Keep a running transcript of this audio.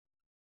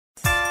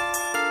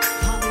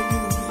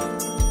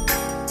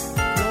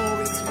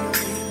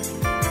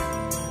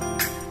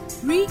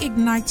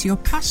reignite your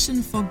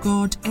passion for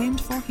God and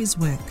for His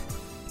work.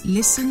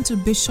 Listen to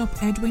Bishop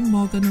Edwin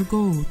Morgan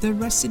Ogo, the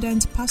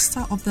resident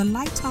pastor of the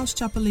Lighthouse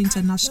Chapel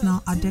International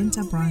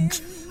Adenta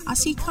branch,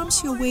 as he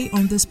comes your way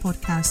on this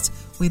podcast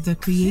with the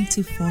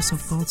creative force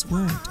of God's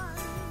Word.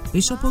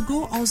 Bishop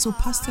Ogo also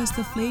pastors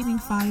the Flaming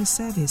Fire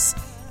Service,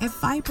 a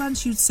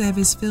vibrant youth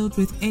service filled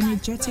with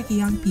energetic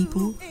young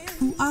people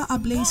who are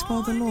ablaze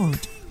for the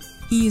Lord.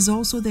 He is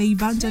also the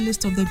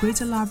evangelist of the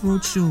Greater Love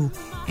Roadshow,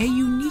 a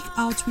unique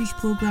outreach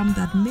program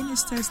that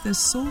ministers the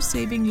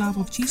soul-saving love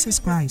of Jesus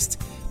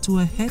Christ to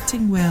a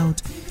hurting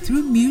world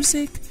through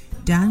music,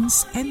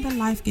 dance, and the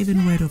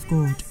life-giving Word of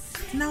God.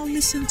 Now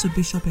listen to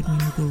Bishop Edwin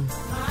Ogo.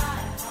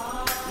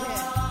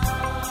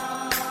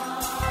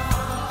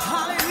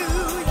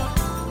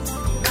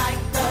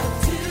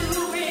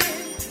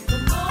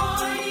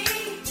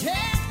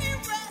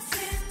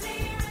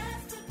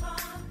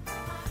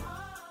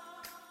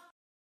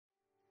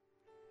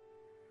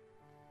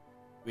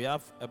 We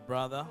have a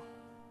brother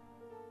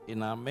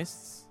in our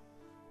midst.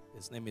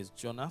 His name is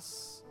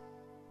Jonas.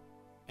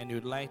 And he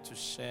would like to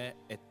share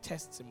a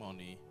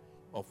testimony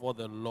of what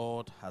the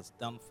Lord has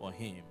done for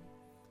him,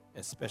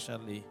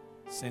 especially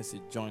since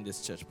he joined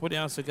this church. Put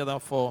your hands together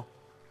for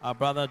our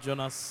brother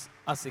Jonas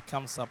as he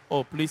comes up.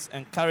 Oh, please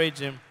encourage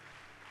him.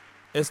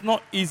 It's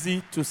not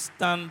easy to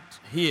stand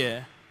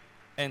here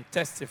and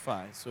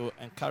testify, so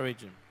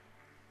encourage him.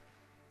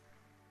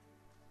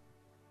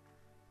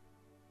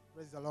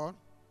 Praise the Lord.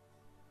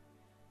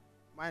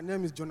 My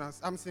name is Jonas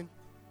Amson.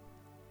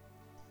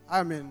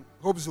 I'm in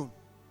Hope Zone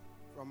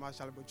from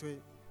Shalabotwe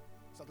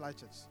Satellite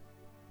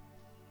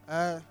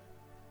Church.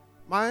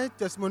 My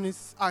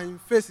testimonies are in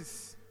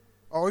phases,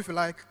 or if you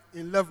like,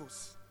 in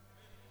levels.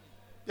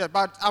 Yeah,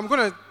 but I'm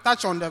going to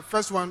touch on the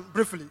first one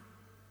briefly,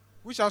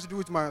 which has to do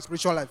with my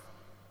spiritual life.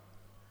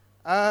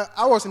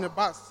 I was in a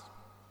bus.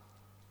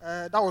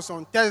 That was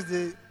on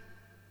Thursday,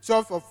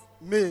 12th of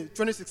May,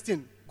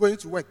 2016, going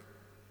to work.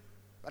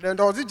 But then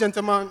there was this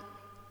gentleman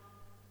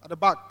at the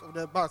back of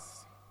the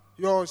bus.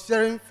 He was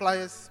sharing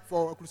flyers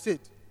for a crusade.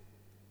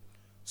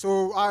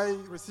 So I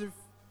received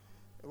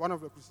one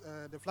of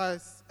the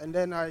flyers, and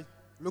then I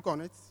look on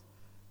it.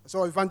 I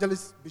saw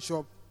Evangelist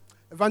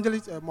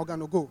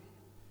Morgan Ogo.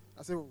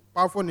 I said,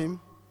 powerful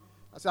name.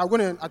 I said, I'm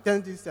going to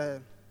attend this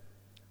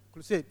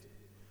crusade.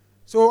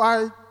 So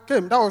I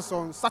came. That was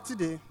on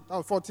Saturday, that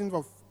was 14th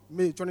of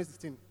May,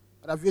 2016,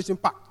 at Aviation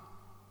Park.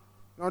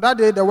 Now that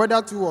day, the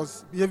weather too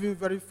was behaving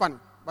very funny,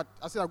 but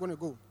I said, I'm going to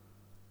go.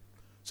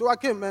 So I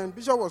came, and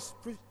Bishop was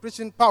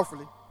preaching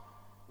powerfully.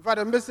 In fact,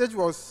 the message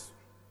was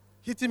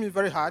hitting me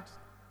very hard.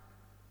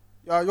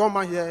 You are a young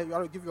man here, you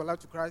have to give your life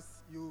to Christ.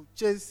 You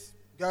chase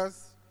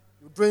girls,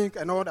 you drink,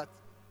 and all that.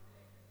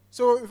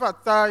 So, in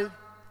fact,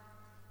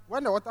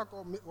 when the altar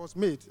call was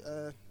made,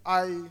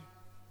 I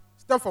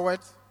stepped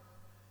forward,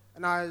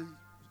 and I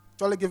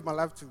totally gave my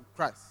life to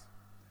Christ.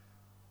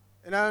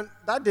 And then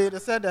that day, they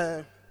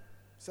said,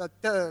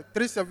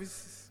 three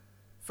services,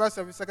 first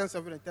service, second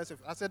service, and third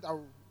service. I said, I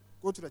will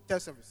go to the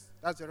third service.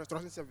 That's the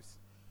restoration service.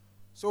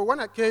 So when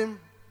I came,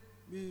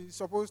 we were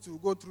supposed to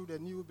go through the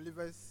new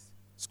believers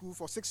school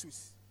for 6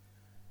 weeks.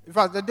 In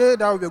fact, the day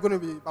that we were going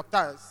to be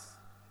baptized,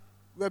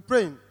 we were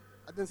praying.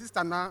 I think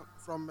Sister Na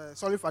from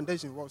Solid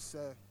Foundation was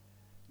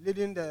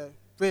leading the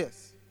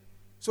prayers.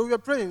 So we were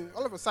praying.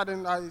 All of a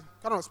sudden, I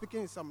kind of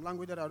speaking in some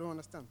language that I don't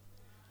understand.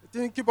 The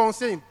thing keep on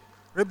saying,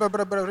 in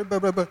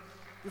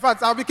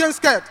fact, I became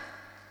scared.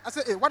 I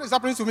said, hey, what is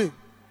happening to me?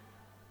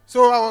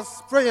 So I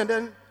was praying, and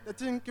then the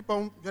thing keep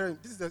on hearing.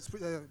 This is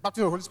the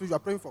baptism of the Holy Spirit you are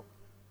praying for.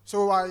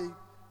 So I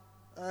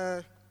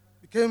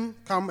became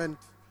calm, and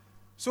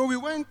so we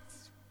went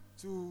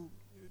to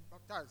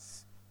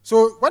baptize.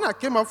 So when I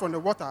came out from the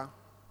water,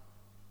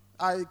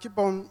 I keep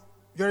on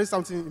hearing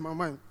something in my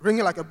mind,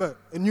 ringing like a bell.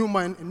 A new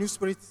mind, a new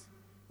spirit,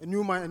 a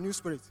new mind, a new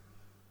spirit.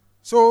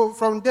 So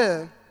from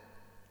there,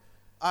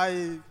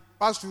 I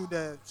passed through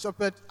the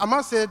shepherd. I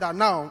must say that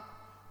now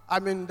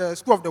I'm in the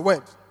school of the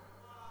word.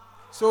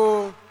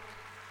 So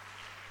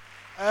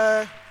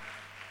in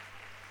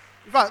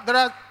fact,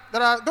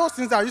 there are those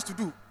things that I used to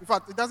do. In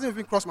fact, it doesn't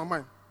even cross my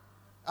mind.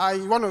 I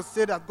want to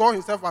say that God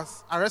Himself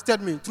has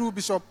arrested me through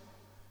Bishop.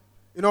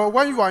 You know,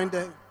 when you are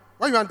under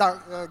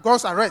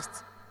God's arrest,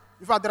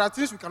 in fact, there are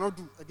things you cannot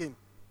do again.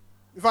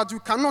 In fact, you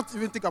cannot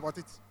even think about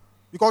it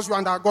because you are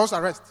under God's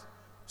arrest.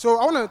 So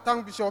I want to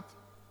thank Bishop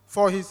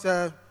for his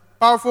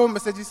powerful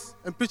messages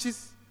and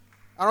preaches.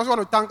 I also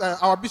want to thank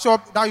our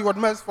Bishop, Daddy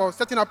Wardmers, for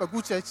setting up a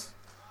good church.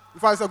 In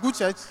fact, it's a good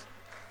church.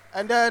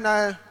 And then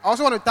I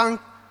also want to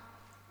thank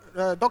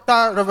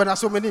Dr. Reverend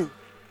Asomeni.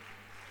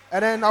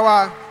 And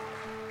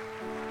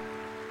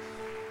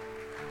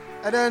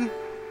then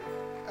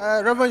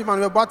Reverend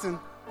Emmanuel Barton.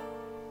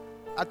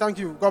 I thank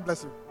you. God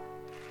bless you.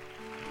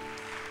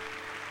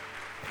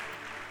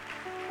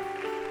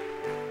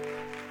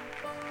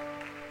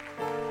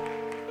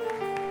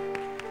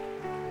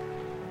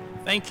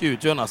 Thank you,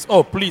 Jonas.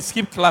 Oh, please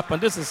keep clapping.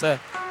 This is a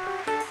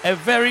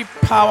very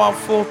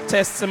powerful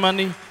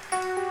testimony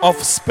of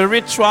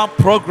spiritual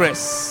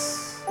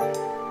progress.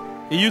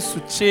 He used to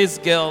chase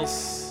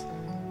girls,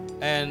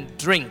 and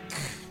drink.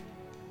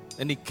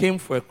 And he came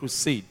for a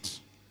crusade.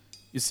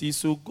 You see,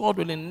 so God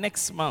willing,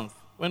 next month,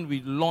 when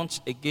we launch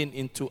again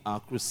into our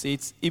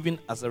crusades, even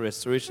as a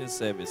restoration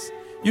service,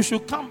 you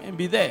should come and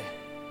be there.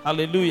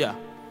 Hallelujah.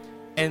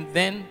 And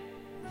then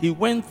he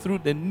went through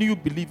the new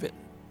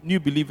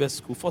believer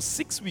school for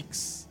 6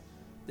 weeks.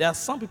 There are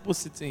some people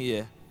sitting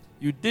here.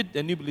 You did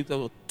the new believer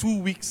for 2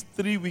 weeks,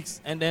 3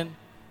 weeks, and then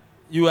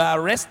you are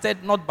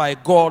arrested not by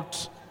God,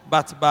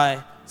 but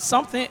by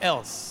something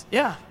else.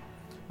 Yeah.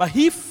 But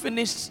he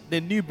finished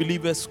the new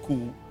believer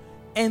school,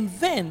 and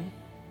then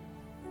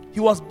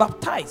he was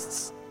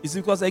baptized. It's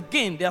because,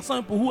 again, there are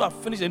some people who have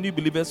finished the new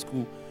believer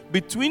school.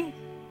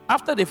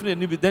 After they finish the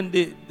new believer, then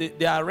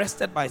they are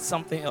arrested by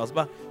something else.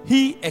 But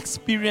he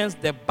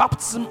experienced the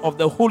baptism of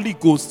the Holy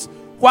Ghost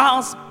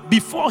whilst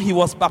before he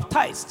was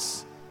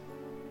baptized.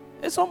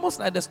 It's almost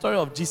like the story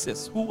of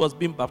Jesus, who was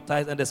being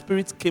baptized and the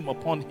Spirit came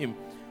upon him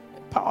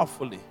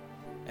powerfully.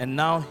 And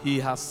now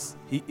he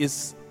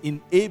is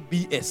in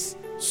ABS,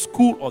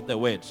 School of the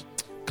Word.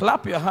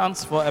 Clap your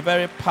hands for a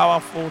very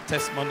powerful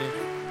testimony.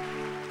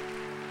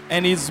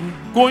 And he's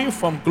going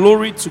from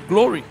glory to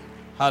glory.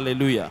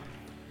 Hallelujah.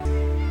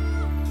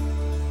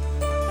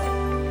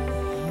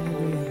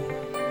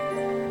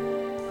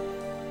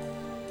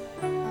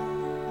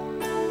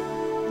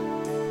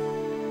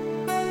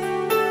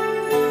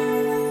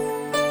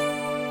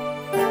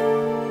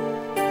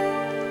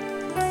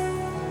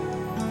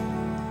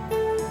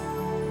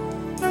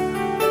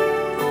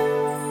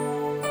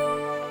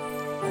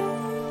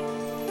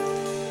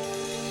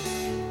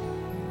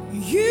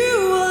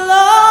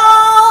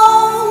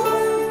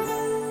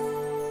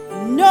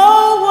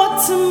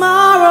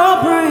 Tomorrow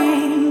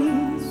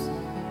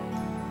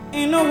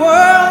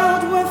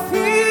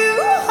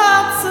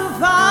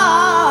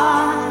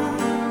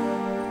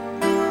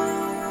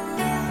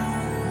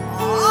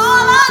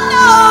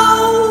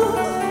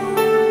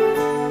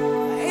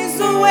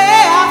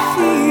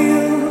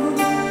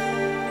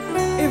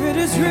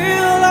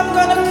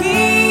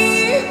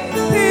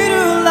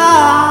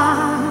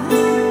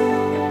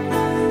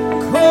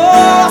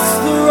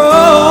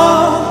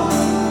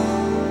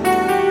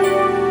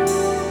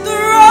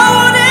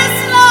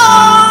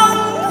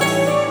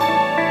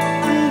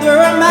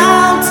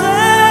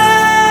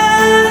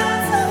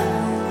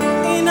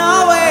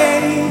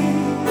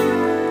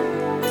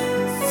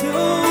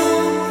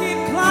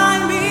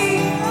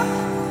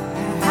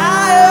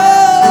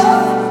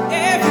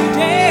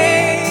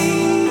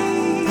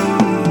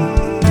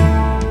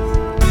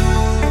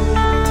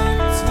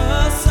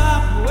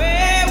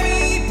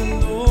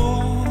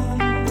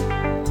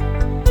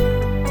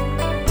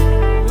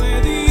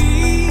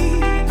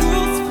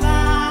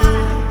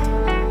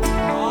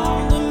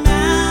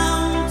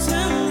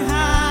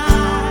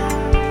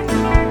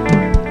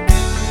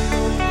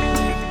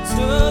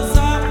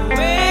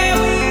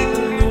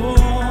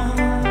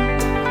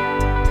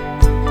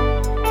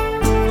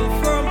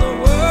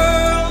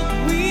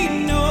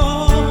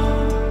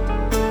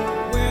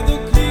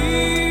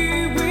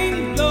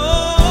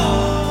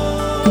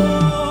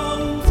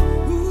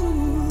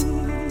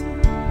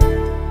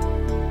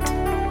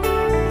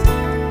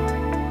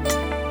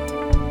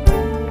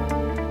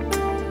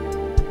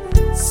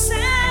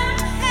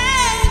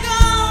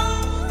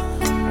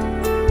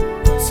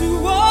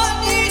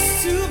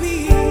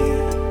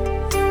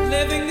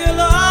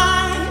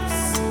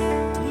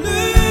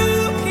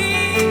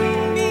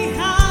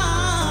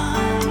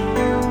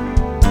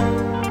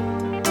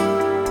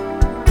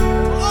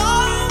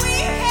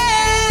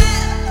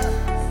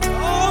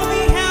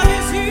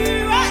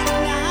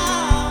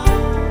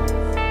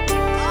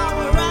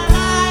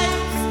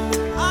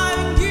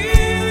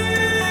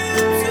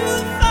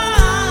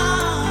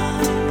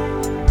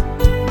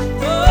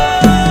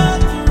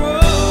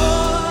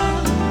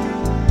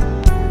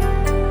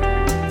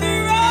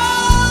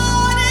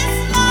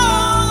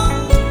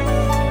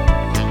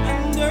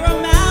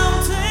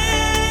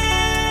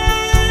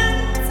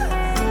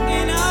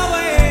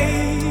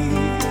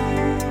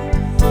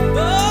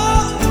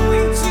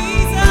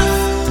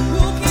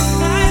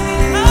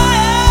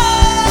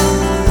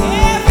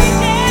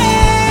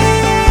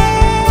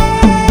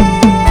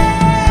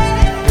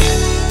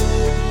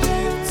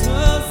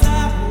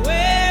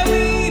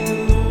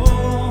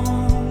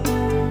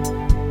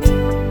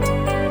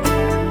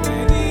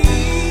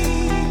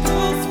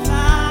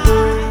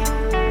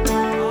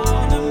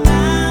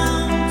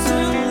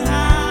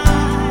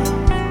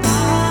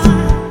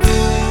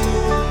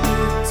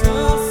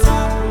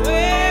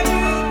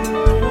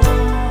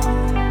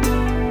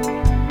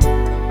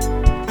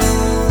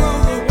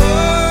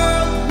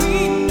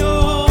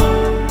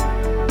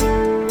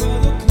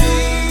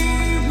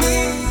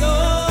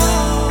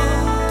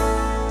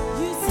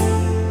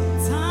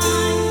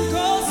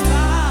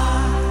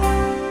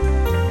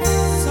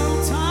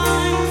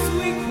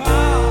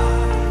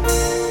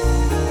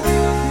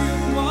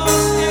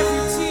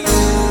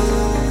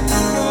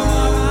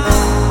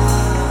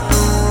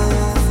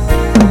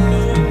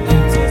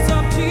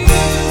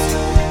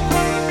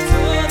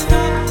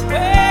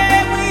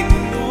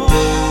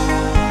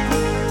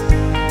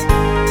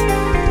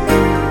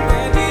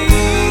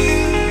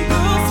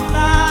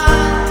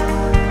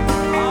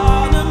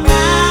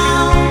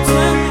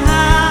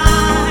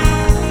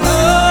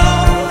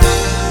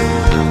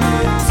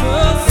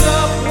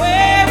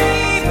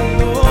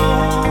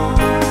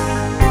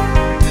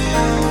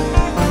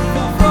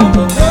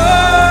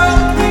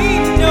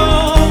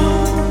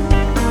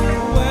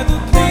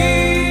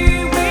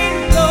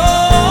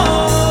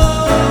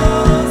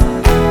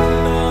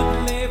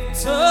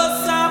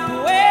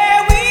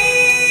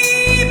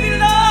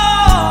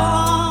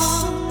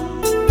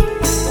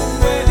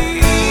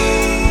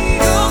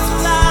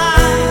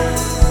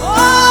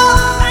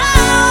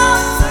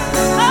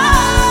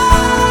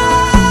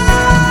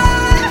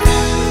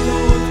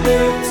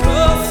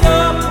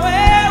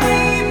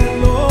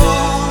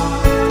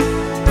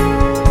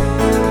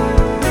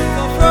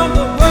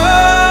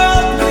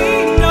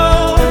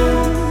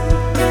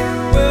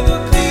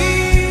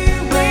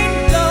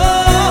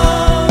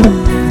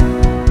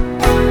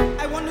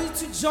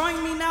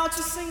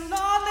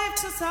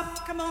us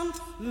up, come on.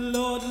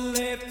 Lord,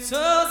 lift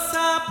us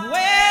up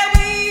where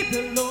we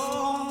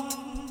belong.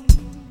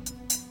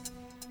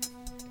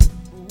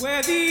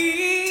 Where the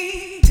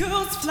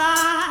eagles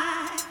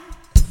fly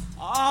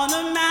on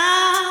a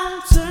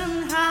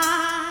mountain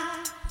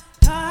high,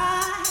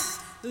 high.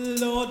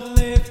 Lord,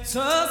 lift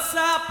us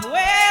up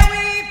where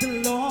we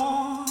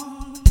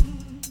belong.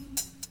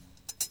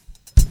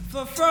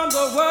 For from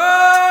the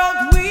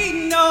world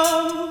we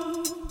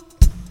know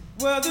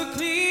where the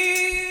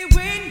clear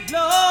wind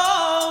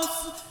blows.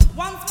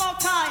 Once more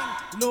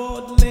time,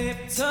 Lord,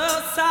 lift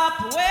us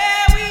up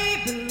where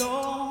we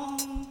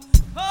belong.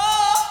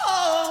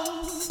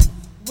 Oh,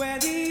 where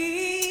the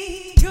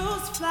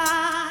eagles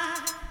fly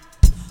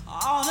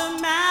on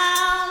a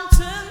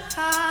mountain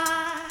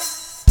high,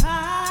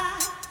 high.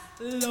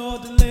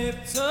 Lord,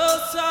 lift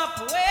us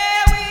up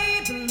where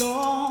we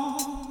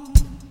belong.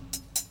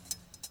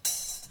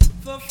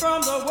 For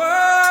from the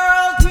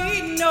world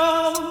we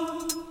know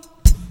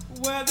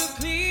where the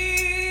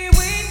clear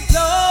wind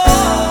blows.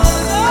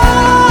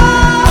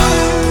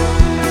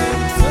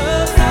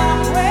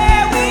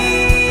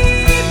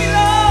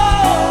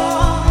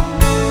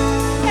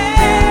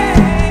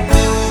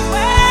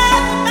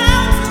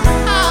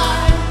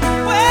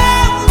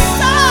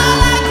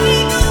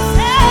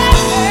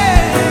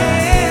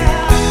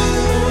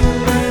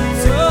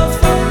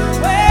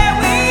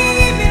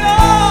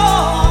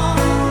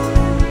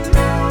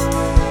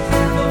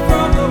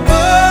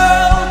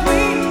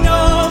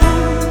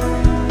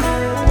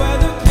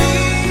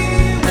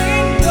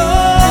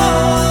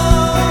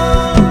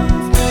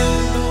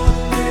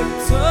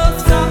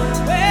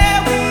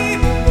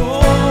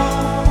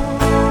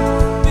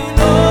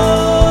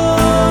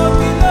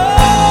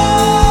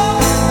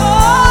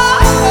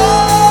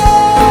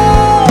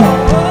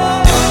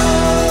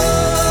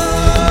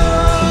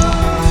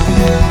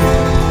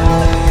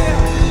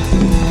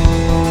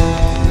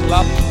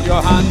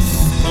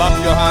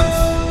 Clap your hands.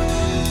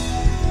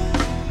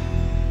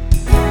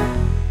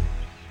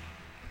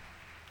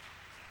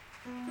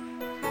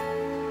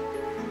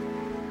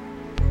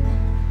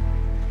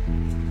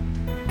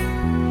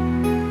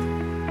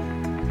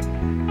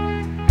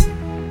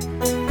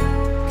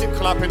 Keep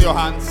clapping your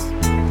hands.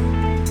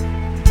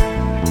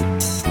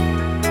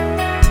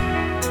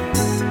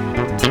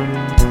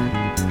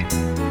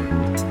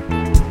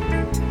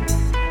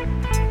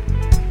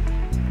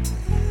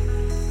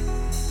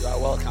 You are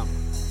welcome.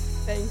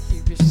 Thank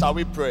you, Bishop. Shall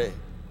we pray?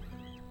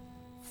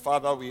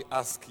 Father, we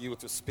ask you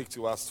to speak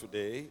to us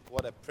today.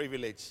 What a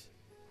privilege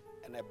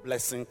and a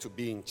blessing to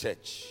be in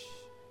church.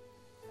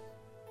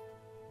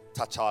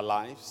 Touch our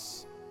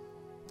lives,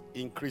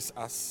 increase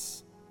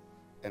us,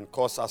 and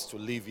cause us to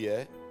live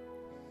here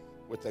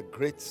with a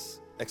great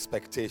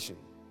expectation.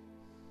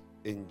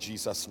 In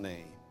Jesus'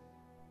 name,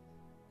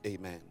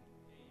 amen.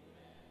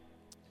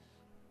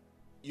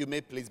 You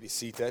may please be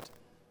seated.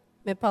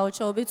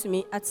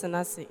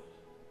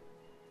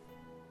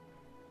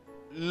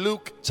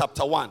 Luke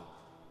chapter 1.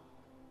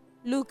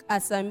 Luke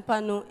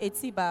asampano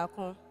eti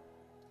baako.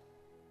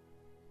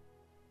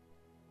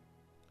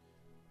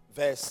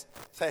 Verse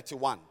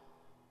 31.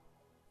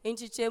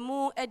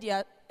 Nchichemu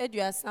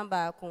eduasa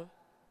baako.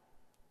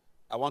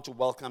 I want to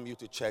welcome you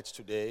to church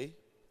today.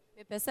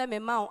 Mepese me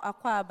ma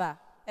akwa aba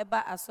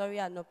eba asori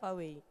anopa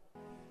we.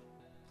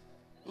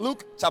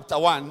 Luke chapter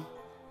 1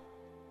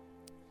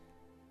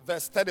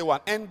 verse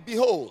 31. And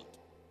behold,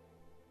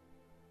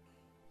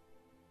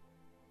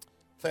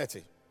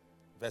 30,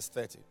 verse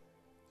 30.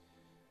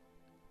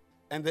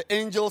 And the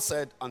angel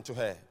said unto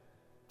her,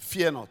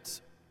 Fear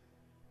not,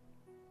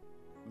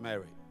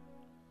 Mary,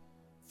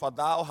 for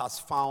thou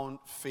hast found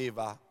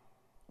favor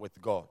with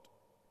God.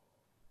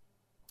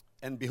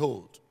 And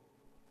behold,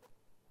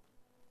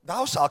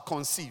 thou shalt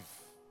conceive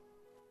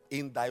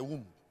in thy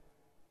womb.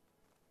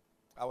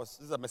 This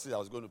is a message I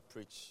was going to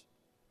preach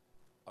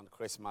on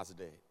Christmas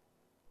Day.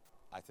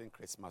 I think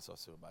Christmas or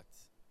so, but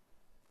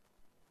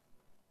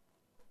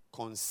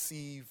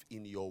conceive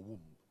in your womb.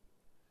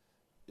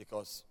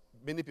 Because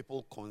many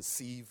people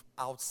conceive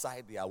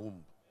outside their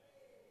womb.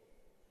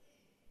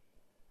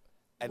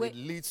 And it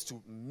leads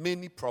to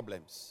many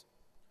problems.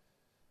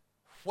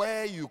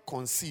 Where you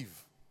conceive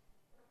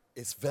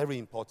is very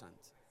important.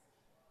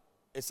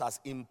 It's as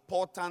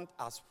important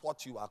as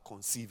what you are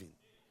conceiving.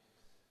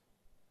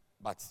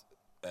 But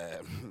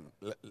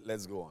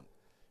let's go on.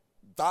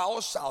 Thou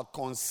shalt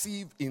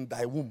conceive in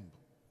thy womb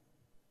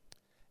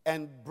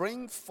and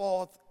bring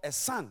forth a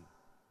son,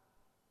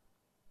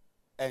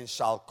 and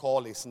shall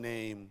call his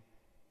name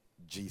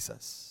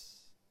Jesus.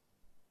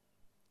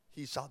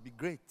 He shall be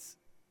great,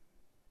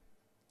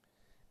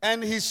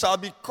 and he shall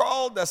be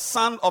called the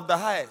Son of the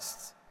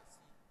Highest.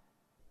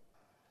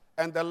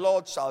 And the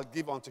Lord shall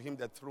give unto him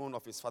the throne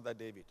of his father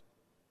David,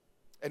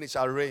 and he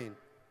shall reign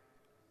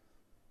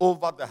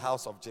over the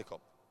house of Jacob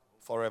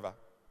forever.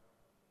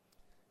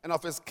 And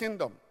of his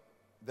kingdom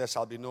there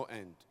shall be no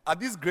end. Are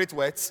these great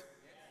words?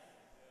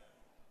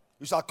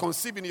 You shall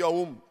conceive in your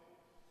womb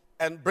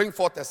and bring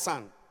forth a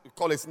son. You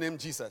call his name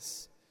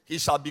Jesus. He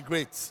shall be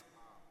great.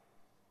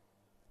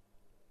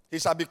 He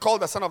shall be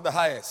called the Son of the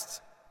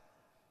Highest.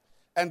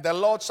 and the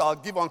Lord shall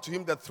give unto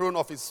him the throne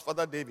of his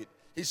father David.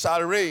 He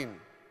shall reign.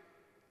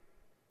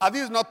 Are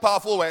these not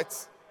powerful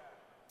words?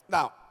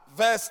 Now,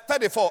 verse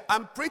 34.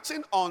 I'm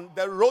preaching on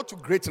the road to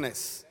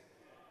greatness.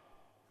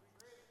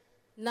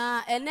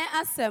 Na ene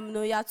asem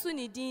no yatu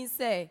ni din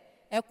se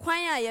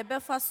ekwan a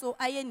yebefa so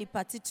aye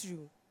nipa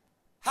titru.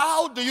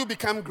 How do you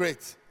become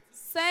great?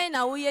 Say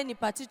na wo ye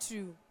nipa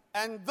titru.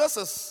 And this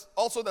is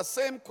also the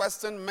same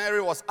question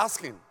Mary was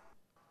asking.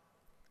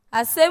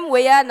 Asem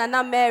we ya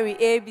nana Mary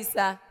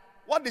ebisa.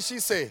 What did she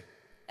say?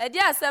 Edi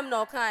asem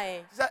na okan.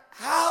 She said,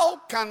 how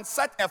can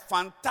such a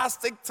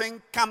fantastic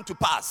thing come to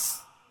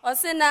pass?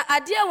 Ose na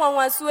ade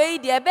wanwanso yi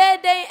de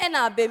ebe den e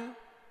na abem.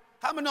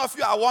 How many of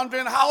you are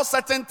wondering how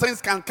certain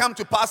things can come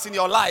to pass in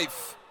your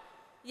life?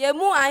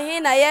 Yemu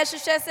ahin na ye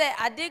hwehwe se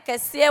ade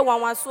kese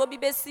wanwanso bi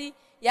besi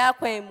ya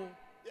kwan mu.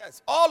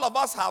 Yes, all of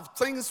us have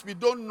things we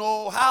don't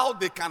know how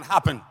they can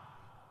happen.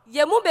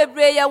 Yemu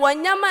bebre ye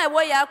wonyama e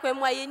wo ya kwan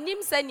mu aye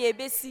nim se na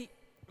ebesi.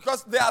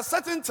 Because there are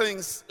certain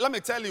things, let me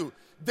tell you,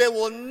 they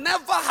will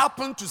never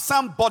happen to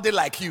somebody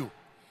like you.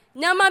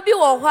 Nyama bi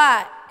wo ho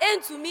a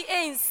entumi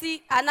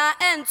ensi ana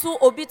entu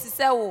obi ti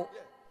se wo.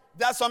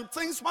 There are some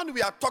things when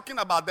we are talking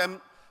about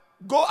them,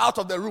 go out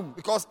of the room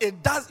because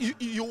it does.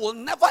 You will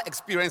never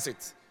experience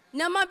it.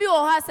 Nyama bi wo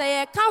ho a se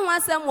ye ka ho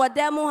asem wo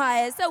dem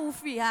ha e se wo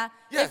free ha.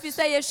 Yes. Efi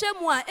se ye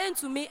hwemu a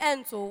entumi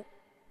ento.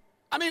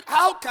 I mean,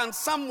 how can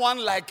someone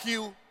like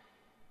you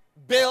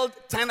build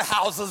 10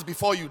 houses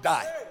before you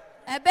die?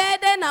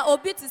 Ebede na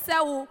obi ti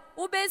se wo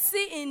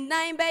besi in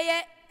 9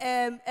 beye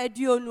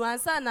aduonu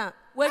ansa na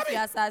we fi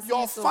asase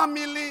Your so.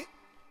 family,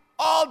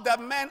 all the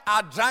men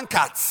are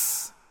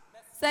drunkards.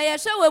 Se ye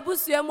hwe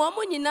webusua mu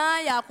omu nyina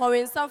ya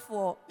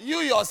akọrensafo. You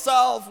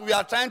yourself, we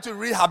are trying to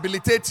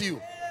rehabilitate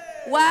you.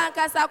 Wa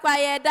kasa kwa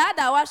ye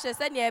dada wa hwe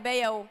se ne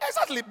ebeye wo.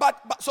 Exactly,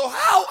 but so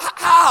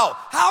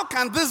how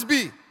can this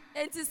be?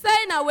 Enti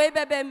say na we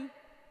bebem.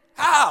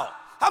 How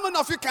many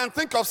of you can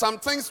think of some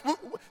things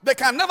they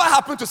can never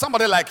happen to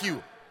somebody like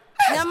you?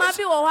 Nyama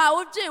bi wo ho a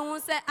wo dwen hu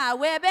se a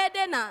we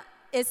ebede na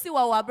esi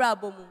wa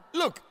wabrabo mu.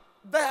 Look,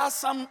 there are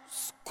some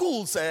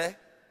schools, I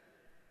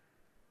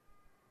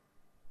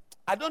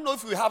don't know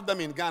if we have them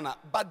in Ghana,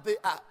 but they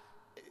are.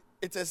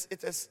 It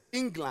is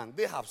England.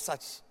 They have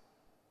such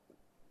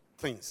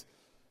things.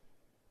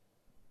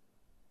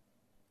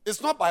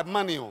 It's not by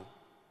money,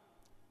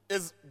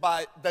 it's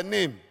by the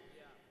name.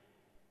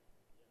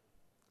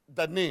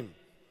 The name.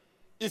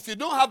 If you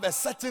don't have a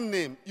certain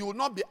name, you will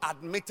not be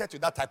admitted to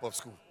that type of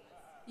school.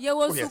 Ye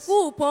wo yes.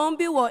 school pon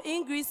bi wo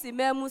English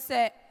memu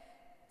se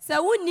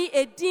woni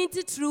edin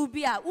titru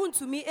bi a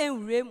untumi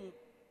enwure mu.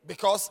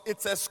 Because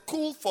it's a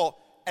school for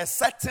a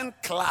certain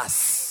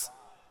class.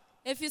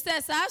 If you say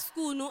sa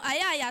school no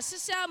aya ya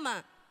hihya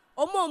ma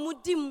omo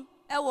dim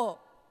e wo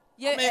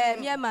ye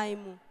man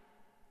mu.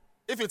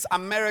 If it's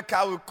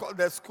America, we call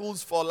the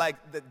schools for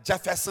like the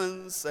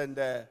Jeffersons and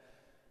the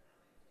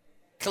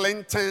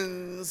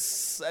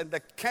Clintons and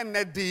the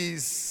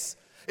Kennedys.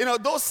 You know,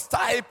 those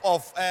type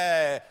of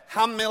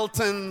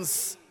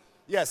Hamiltons.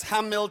 Yes,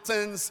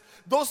 Hamiltons.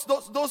 Those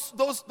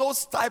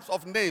types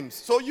of names.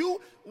 So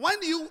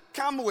when you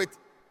come with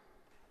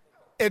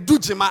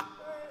Edujima.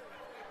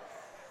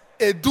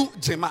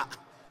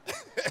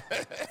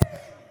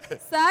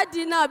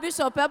 Sadi na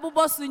Bishop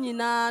Ebubosu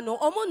nyina no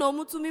omo na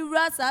omutumi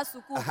wura sa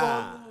suku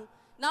ko mu.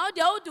 Now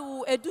they all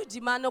do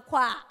Edujima no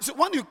kwa. So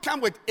when you come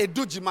with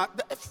Edujima,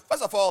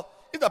 first of all,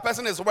 if the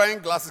person is wearing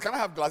glasses, can I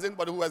have glasses?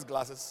 Anybody who wears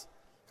glasses?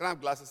 Can I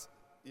have glasses?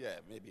 Yeah,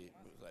 maybe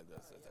like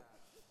this.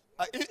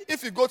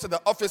 If you go to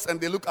the office and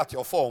they look at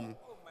your form,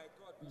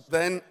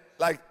 then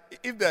like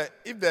if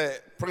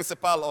the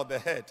principal or the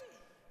head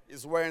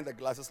is wearing the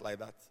glasses like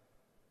that,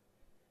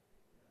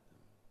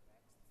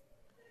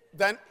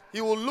 then he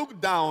will look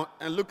down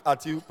and look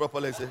at you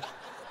properly and say,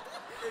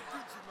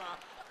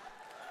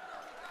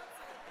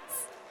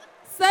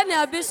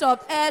 Senior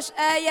Bishop Ash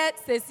Eye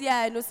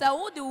Sesia no sa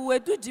wo de wo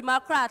Edujima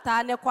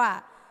krata ne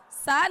kwa.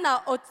 Sa na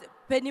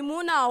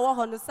penimu na wo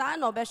ho no sa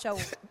na obehwe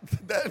wo.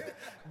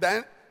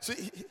 Then so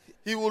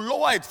he will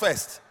lower it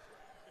first.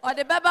 Or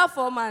the baba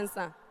 4 months.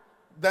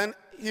 Then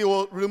he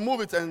will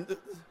remove it and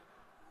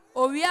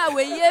We are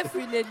we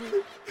free lady.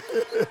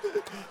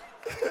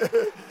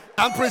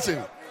 I'm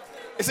preaching.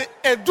 You see,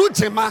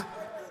 Edujima.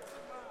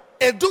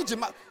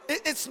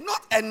 It's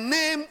not a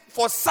name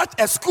for such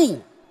a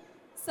school.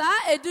 Sa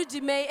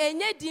Edujime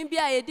enye din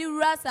bia ye di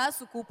wura sa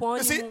suku pon.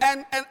 You see,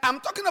 and I'm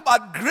talking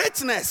about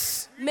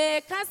greatness.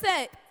 Me ka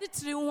se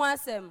titiri hu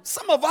asem.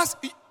 Some of us,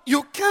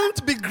 you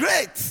can't be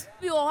great.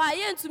 Bi o ha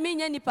ye ntumi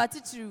nya nipa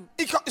titiri.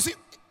 You see,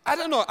 I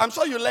don't know. I'm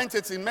sure you learned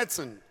it in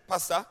medicine,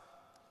 Pastor,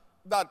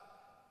 that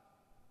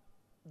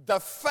the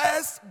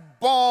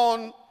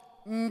firstborn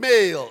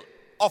male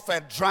of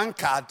a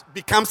drunkard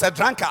becomes a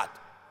drunkard.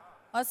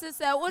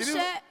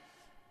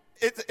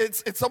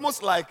 It's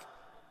almost like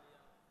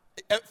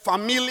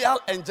familial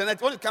and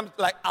genetic. When it comes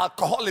to like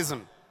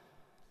alcoholism,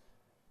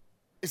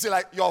 you see,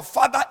 like your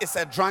father is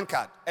a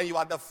drunkard and you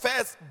are the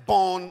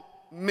firstborn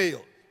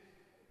male.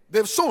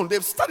 They've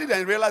studied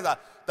and realized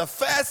that the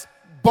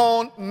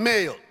firstborn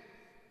male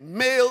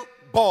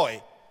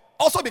boy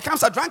also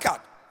becomes a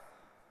drunkard.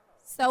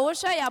 Sɛ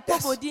wohwɛ yɛ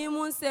apɔbɔdin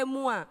mu nsɛm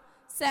mu a,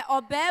 sɛ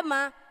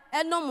ɔbɛrima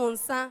ɛnom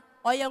nsa,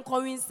 ɔyɛ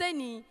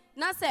nkɔwinsɛni,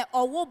 na sɛ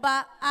ɔwo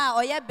ba a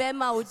ɔyɛ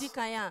bɛrima a odi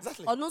kan a,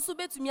 ɔno nso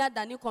betumi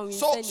adane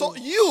nkɔwinsɛni. So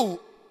you,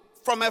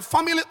 from a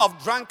family of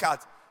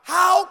drunkards,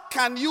 how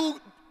can you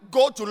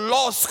go to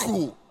law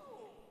school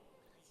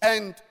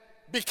and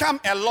become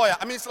a lawyer?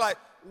 I mean, it's like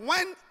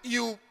when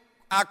you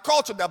are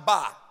called to the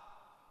bar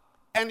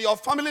and your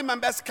family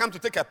members come to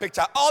take a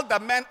picture, all the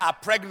men are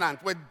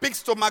pregnant with big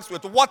stomachs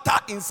with water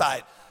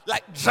inside.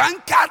 Like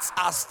drunkards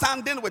are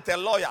standing with a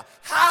lawyer.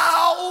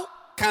 How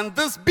can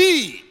this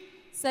be?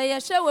 Sɛ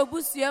yɛhwɛ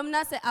w'abusuam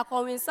na sɛ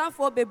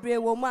akɔwinsanfoɔ bebree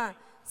wɔ mu a,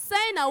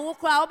 sɛn na wo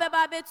koraa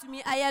wobɛba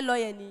abɛtumi ayɛ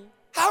lawyer ni?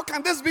 How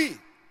can this be?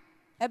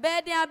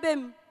 Ɛbɛyɛ den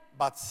abem.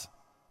 But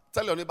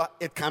tell your neighbor,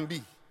 it can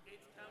be.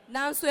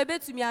 Nanso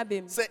ebetumi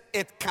abem. Say,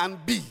 it can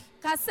be.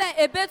 Ka sɛ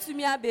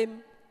ebetumi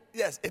abem.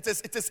 Yes, it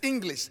is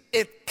English.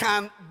 It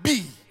can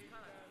be.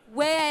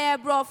 Wɛyɛ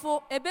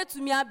brɔfo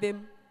ebetumi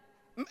abem.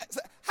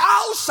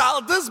 How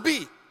shall this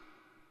be?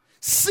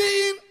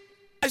 Seeing,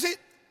 actually,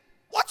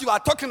 what you are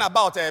talking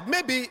about,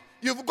 maybe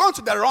you've gone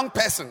to the wrong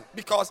person,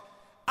 because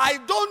I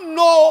don't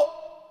know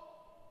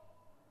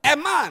a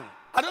man.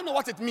 I don't know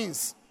what it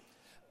means.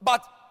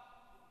 But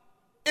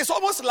it's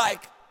almost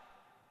like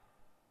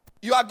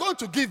you are going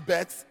to give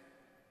birth.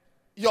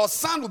 Your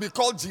son will be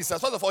called Jesus.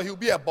 First of all, he will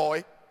be a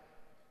boy.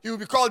 He will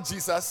be called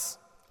Jesus.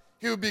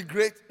 He will be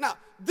great. Now,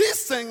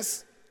 these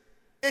things,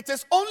 it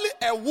is only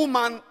a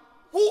woman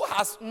who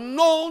has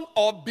known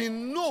or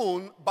been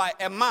known by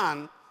a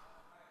man.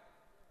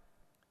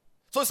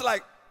 So it's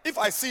like, if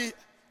I see,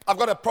 I've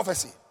got a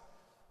prophecy.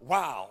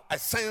 Wow, I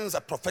sense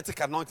a prophetic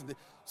anointing.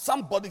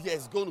 Somebody here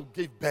is going to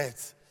give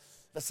birth.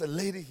 There's a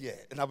lady here,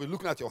 and I'll be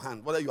looking at your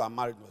hand, whether you are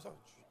married or not.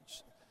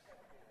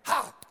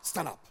 Ha!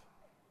 Stand up.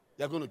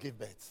 You're going to give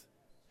birth.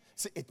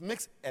 See, it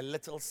makes a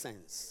little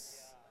sense.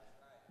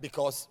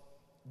 Because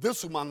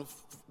this woman,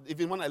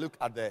 even when I look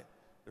at the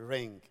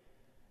ring,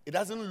 it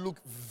doesn't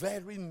look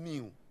very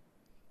new.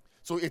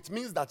 So it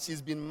means that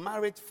she's been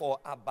married for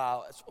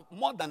about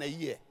more than a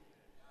year.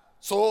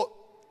 So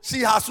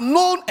she has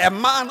known a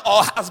man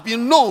or has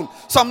been known.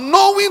 Some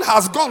knowing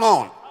has gone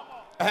on.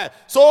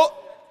 So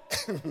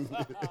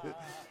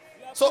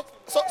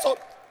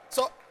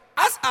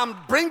as I'm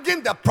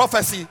bringing the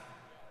prophecy,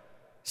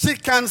 she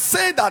can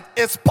say that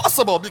it's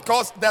possible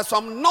because there's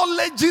some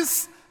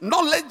knowledges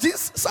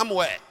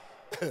somewhere.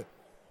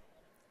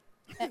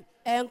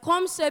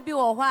 Nkɔmhyɛ bi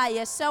wɔ hɔ a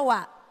yɛhyɛ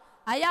wa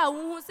ayɛ a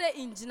wohu sɛ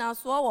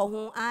ngyinasoɔ wɔ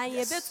ho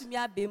yɛbɛtumi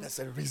abem. There's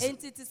a reason.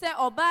 Enti te sɛ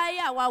ɔbaa yi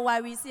a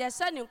waware si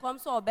yɛhyɛ ne nkɔm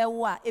sɛ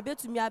ɔbɛwo a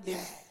ebɛtumi abem.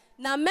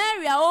 Na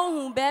Mary a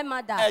ohun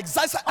bɛrima da.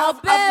 Exactly.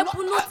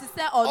 Ɔbɛbunu te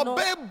sɛ ɔno.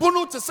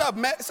 Ɔbɛbunu te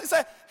sɛ she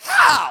said,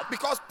 how?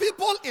 Because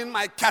people in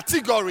my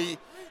category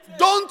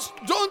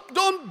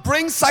don't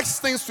bring such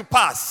things to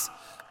pass.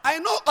 I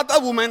know other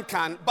women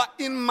can, but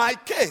in my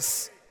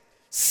case,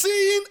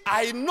 seeing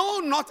I know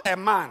not a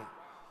man,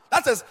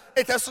 that is,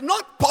 it is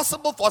not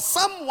possible for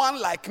someone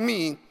like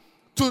me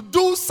to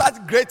do such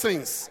great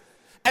things.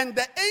 And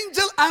the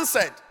angel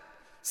answered,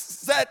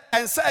 said,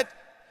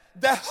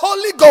 the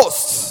Holy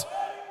Ghost,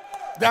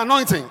 the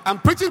anointing. I'm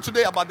preaching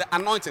today about the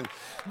anointing.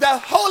 The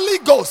Holy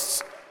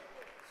Ghost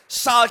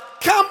shall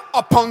come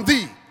upon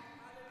thee,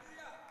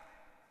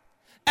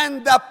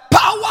 and the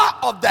power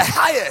of the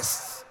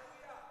highest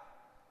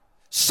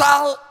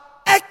shall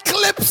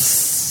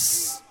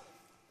eclipse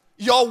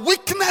your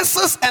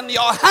weaknesses and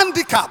your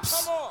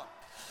handicaps.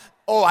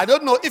 Oh, I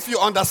don't know if you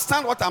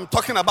understand what I'm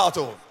talking about.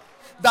 Oh,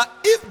 that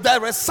if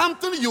there is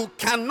something you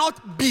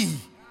cannot be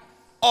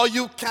or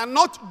you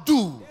cannot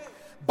do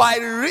by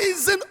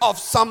reason of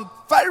some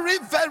very,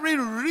 very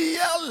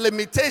real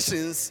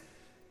limitations,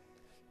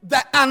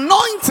 the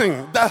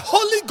anointing, the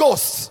Holy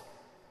Ghost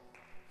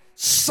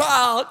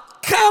shall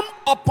come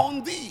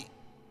upon thee.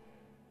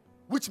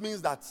 Which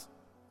means that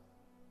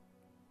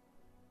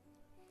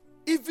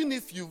even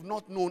if you've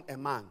not known a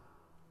man,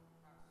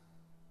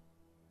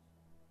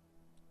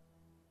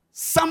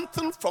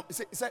 something from, he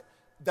said,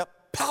 the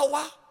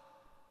power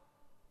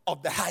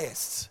of the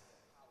highest.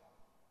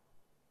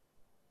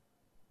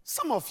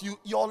 Some of you,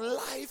 your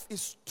life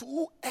is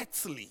too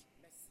earthly.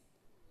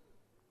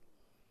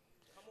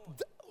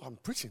 I'm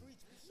preaching.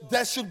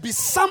 There should be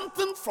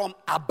something from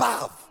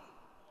above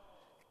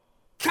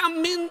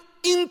coming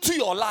into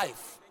your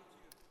life.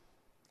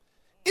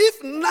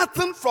 If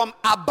nothing from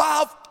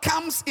above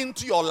comes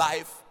into your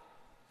life,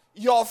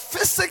 your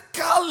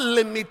physical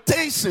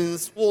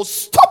limitations will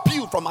stop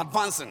you from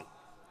advancing.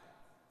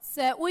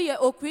 Sɛ woyɛ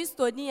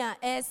okristoni a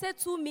ɛsɛ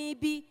tumi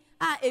bi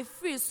a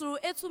efiri soro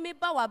etumi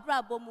ba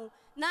w'abrabɔ mu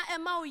na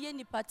ɛma woyɛ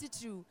nipa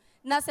titiriw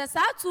na sɛ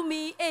saa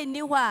tumi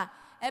ɛnni hɔ a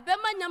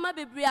ɛbɛma nyama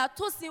bebree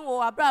ato sin wɔ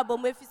w'abrabɔ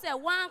mu efi sɛ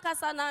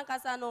wankasa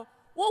nankasa no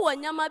wowɔ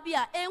nyama bi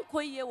a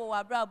ɛnkɔ yie wɔ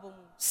w'abrabɔ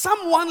mu.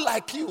 Someone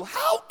like you,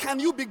 how can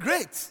you be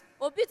great?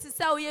 Obi te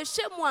sɛ woyɛ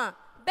hyɛ mu a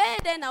bɛyɛ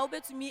dɛn na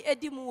wobɛtumi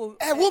edi mu wɔ.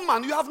 A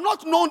woman, you have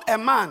not known a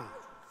man.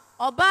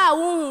 Ɔbaa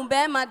wohu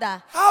bɛrima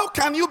da. How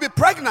can you be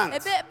pregnant?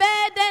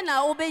 Bɛyɛ dɛn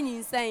na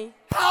wobɛnyinsɛn.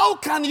 How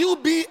can you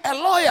be a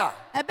lawyer?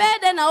 ɛbɛyɛ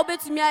dɛn na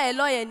wobɛtumi ayɛ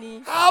lawyer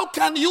ni How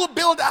can you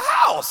build a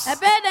house?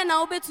 ɛbɛyɛ dɛn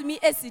na wobɛtumi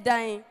esi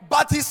dan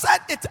But he said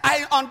it,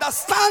 I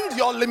understand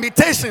your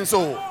limitations.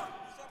 So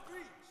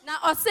na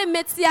ɔse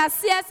meti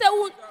aseɛ sɛ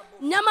wo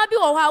nneɛma bi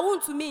wɔ hɔ a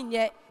wontumi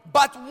nyɛ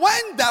but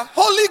when the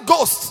Holy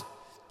Ghost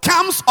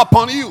comes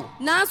upon you,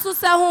 nanso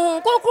sɛ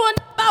honhom kronkron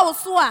no ba wo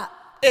so a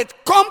it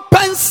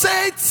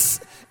compensates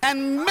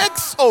and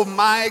makes, oh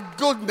my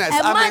goodness,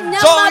 I'm ɛma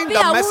enjoying nneɛma bi the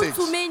a message.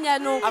 wontumi nyɛ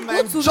no I'm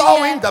wontumi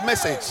enjoying nyɛ the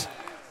message.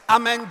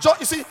 I'm enjoying.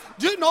 You see,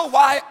 do you know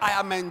why I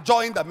am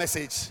enjoying the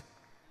message?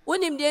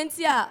 wonim deɛ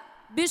nti a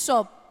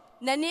bishop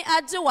n'ani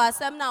agye wɔ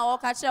asɛm no a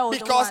ɔka kyerɛ wo no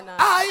ho Because anaa?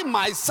 I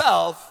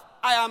myself,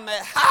 I am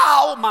a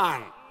how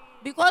man.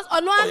 Because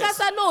ɔno yes.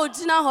 ankasa na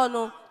ogyina hɔ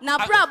no na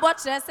brabɔ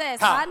kyerɛ sɛ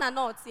saa na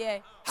na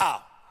ɔteɛ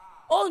How?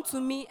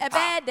 ɔntumi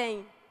ɛbɛyɛ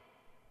dɛn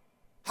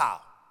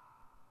How?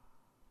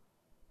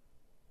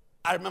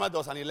 I remember there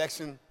was an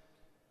election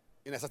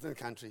in a certain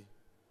country,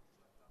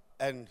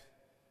 and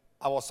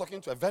I was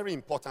talking to a very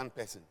important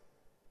person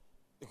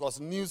because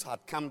news had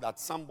come that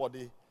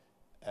somebody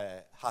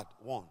had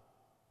won.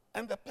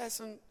 And the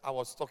person I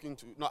was talking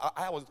to, no,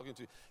 I wasn't talking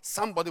to,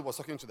 somebody was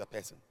talking to the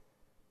person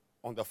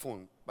on the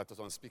phone, but it was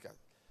on speaker.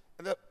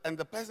 And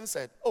the person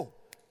said, oh,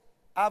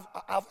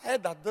 I've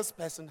heard that this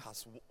person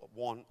has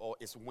won or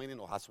is winning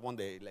or has won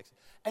the election.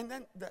 And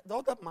then the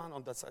other man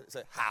on the side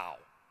said, how?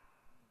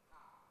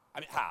 I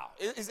mean, how?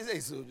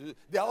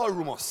 They are all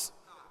rumors.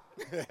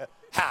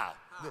 How?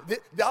 They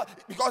are,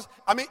 because,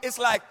 I mean, it's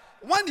like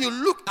when you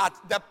look at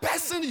the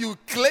person you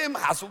claim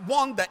has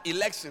won the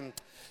election,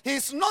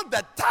 he's not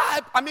the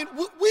type. I mean,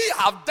 we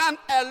have done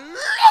a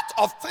lot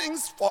of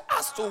things for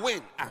us to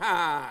win.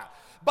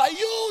 But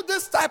you,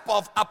 this type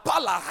of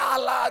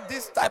apalahala,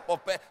 this type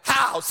of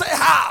how? Say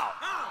how.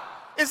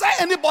 Is there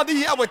anybody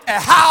here with a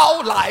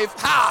how life?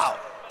 How?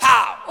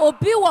 How?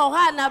 obi wɔ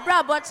hɔ a na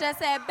brabɔ kyerɛ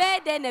sɛ ɛbɛyɛ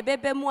dɛn na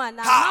ɛbɛbɛ mu a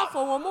na How?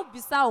 amanfoɔ wɔn mu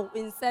bisa wo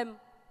nsɛm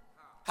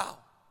How?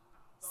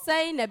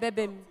 sɛn na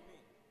ɛbɛbɛ mu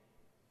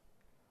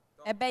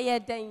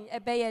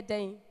ɛbɛyɛ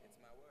dɛn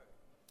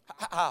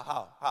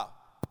How?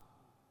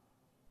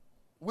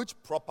 Which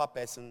proper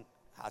person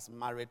has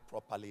married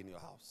properly in your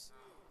house?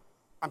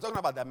 I'm talking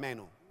about the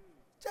men.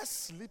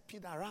 Just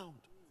sleeping around.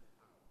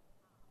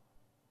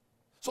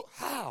 So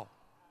how?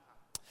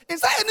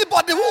 Is there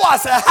anybody who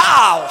has a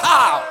how?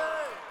 How?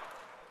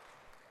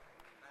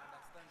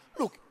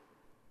 Look,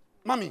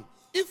 mommy,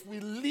 if we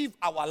live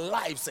our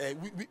lives,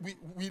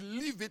 we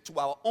live it to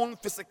our own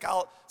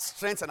physical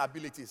strengths and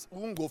abilities,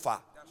 we won't go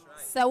far.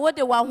 sɛ wode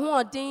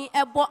w'ahoɔden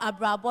ɛbɔ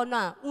abrabɔ no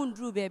a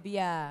wonduru baabi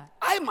a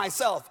I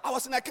myself, I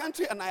was in a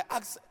country and I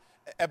asked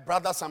a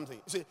brother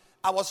something. You see,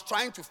 I was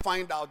trying to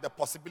find out the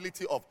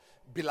possibility of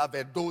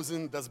beloved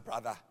dosing this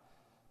brother,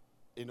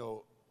 you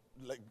know,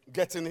 like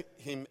getting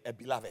him a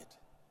beloved.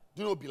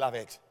 Do you know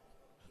beloved?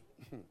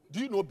 Do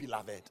you know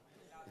beloved?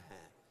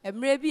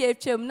 mmerɛ bi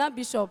atwam na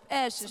bishop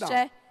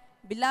ɛɛhyehyɛ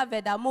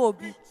beloved ama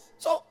obi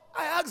So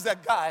I asked the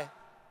guy,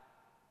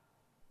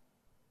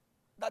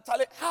 that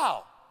Tali,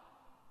 how?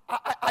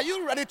 Are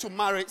you ready to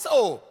marry? So,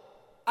 oh,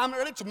 I'm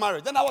ready to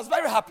marry. Then I was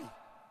very happy.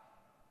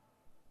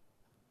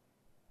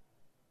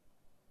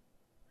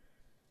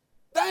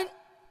 Then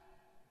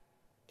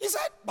he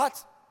said,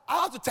 but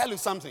I have to tell you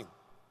something.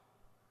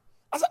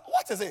 I said,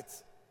 what is it?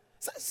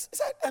 He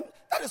said, and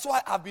that is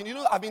why I've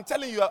been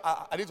telling you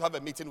I need to have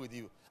a meeting with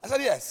you. I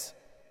said, yes.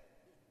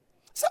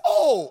 He said,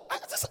 oh,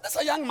 this is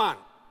a young man.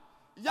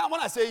 Young, when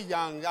I say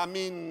young, I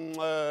mean,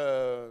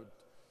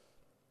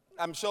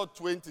 I'm sure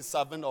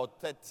 27 or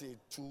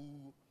 32,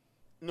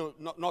 no,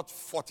 not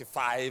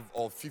 45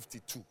 or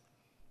 52.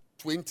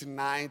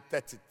 29,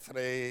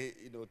 33,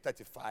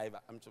 35,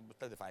 I'm sure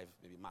 35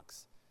 maybe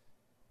max.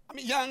 I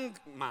mean, young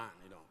man,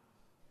 He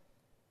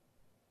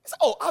said,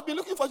 oh, I've been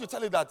looking forward to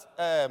tell you that,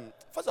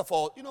 first of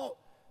all,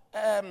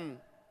 I've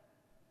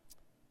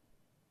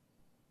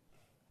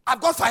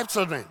got 5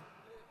 children.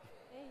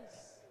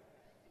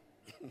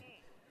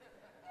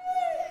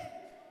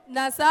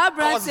 na saa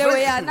aberanteɛ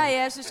wei a na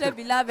yɛhyehyɛ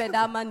beloved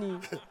ama ni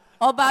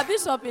ɔbaa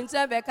bishop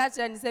nkyɛn bɛka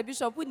kyerɛ ne sɛ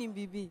bishop wonim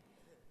biribi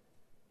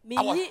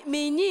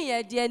menyi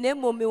yɛ deɛ na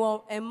mmom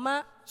mewɔ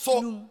ɛma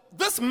So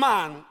this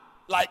man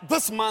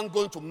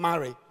going to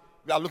marry,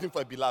 we are looking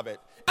for a beloved.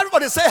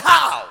 Everybody say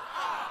how.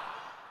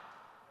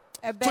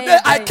 Today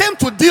I came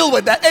to deal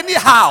with that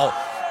anyhow.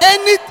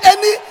 Any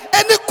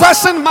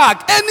question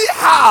mark,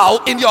 anyhow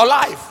in your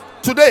life.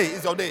 Today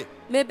is your day.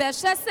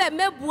 mebɛhyɛ sɛ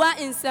mɛbua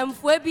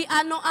nsɛmfoɔ bi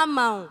ano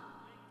ama wo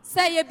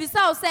sɛ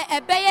yɛbisa wo sɛ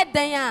ɛbɛyɛ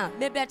dɛn a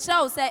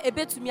mebɛkyerɛ wo sɛ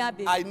ɛbɛtumi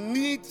abɛ I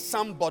need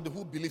somebody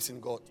who believes in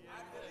God,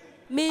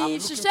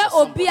 mehyehyɛ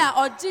obi a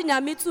ɔgye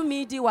nyame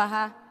tumi di wɔ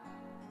ha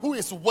who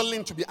is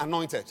willing to be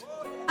anointed.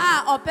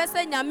 a ɔpɛ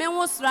sɛ nyame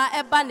ho sra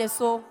ɛba ne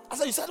so I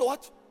said, you said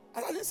what?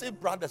 I didn't say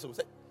brothers. I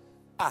said,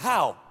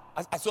 how?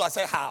 So I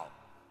said, how?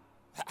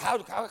 How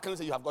can you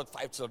say you have got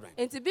 5 children?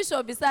 nti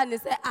bishop bisa ne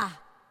sɛ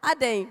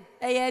adɛn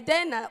ɛyɛ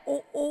dɛn na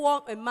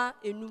wowɔ mma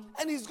enum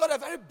And he's got a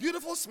very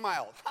beautiful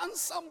smile,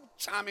 handsome,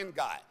 charming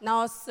guy.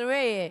 na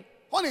ɔsereeɛ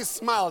When he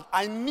smiled,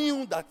 I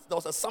knew that there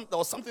was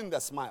something in the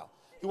smile.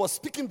 He was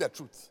speaking the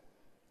truth.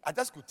 I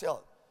just could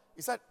tell.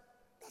 He said,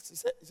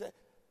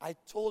 I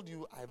told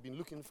you I've been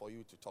looking for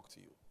you to talk to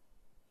you.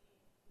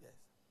 Yes.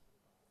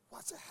 Well,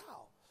 I said,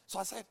 how? So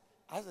I said,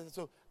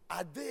 so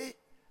are they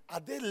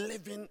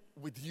living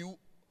with you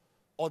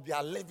or they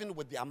are living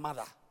with their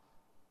mother?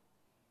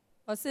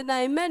 He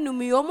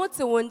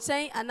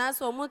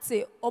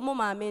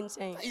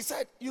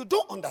said, you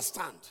don't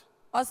understand.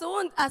 They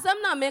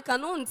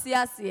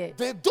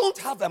don't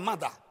have a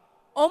mother.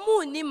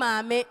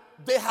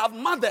 They have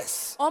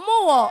mothers. The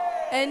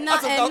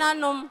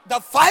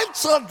 5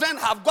 children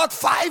have got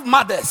 5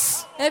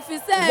 mothers. When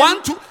we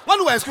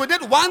were in school, we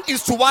did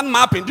 1:1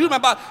 mapping. Do you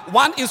remember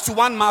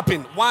 1:1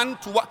 mapping?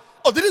 1:1.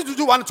 Oh, did you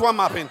do 1:1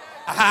 mapping?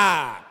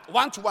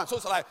 1:1. So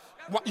it's like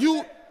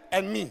you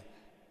and me,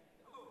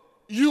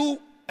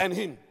 you and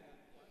him,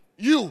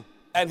 you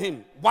and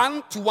him.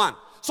 1:1.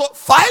 So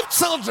 5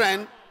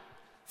 children,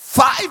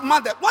 5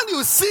 mothers. When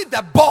you see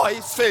the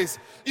boy's face,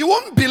 you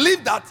won't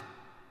believe that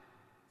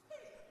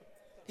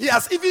he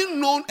has even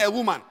known a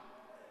woman.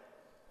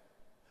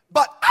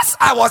 But as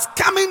I was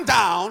coming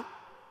down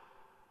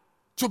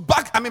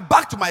back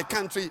to my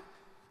country,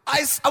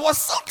 I was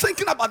still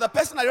thinking about the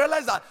person. I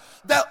realized that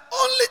the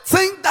only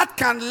thing that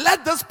can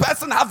let this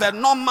person have a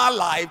normal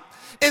life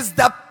is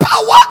the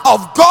power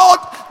of God.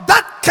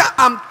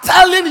 I'm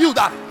telling you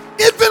that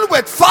even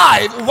with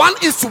 5,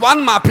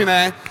 1:1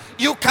 mapping,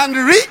 you can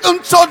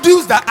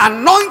reintroduce the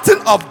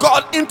anointing of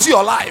God into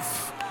your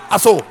life.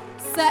 So.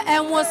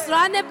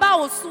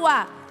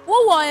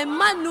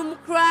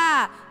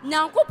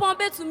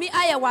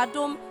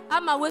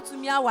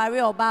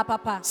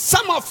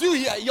 Some of you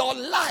here, your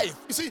life,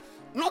 you see,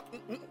 not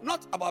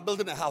about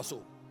building a house,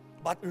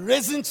 but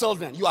raising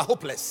children, you are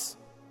hopeless.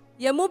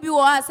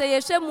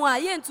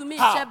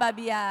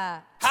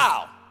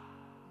 How?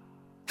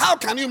 How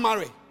can you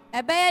marry?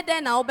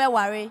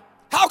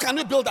 How can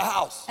you build a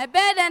house?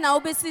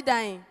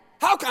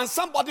 How can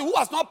somebody who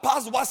has not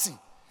passed WASI,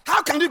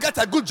 how can you get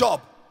a good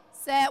job?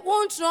 But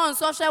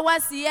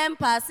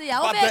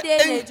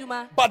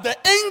the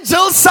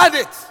angel said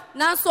it. He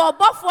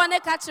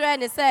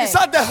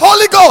said the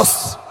Holy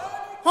Ghost.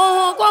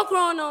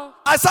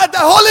 I said the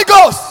Holy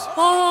Ghost.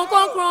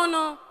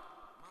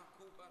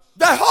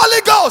 The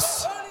Holy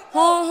Ghost.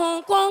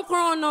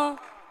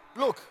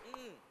 Look,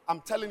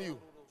 I'm telling you,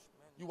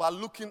 you are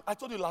looking. I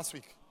told you last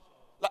week,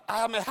 like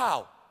I am a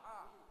how.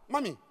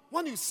 Mommy,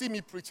 when you see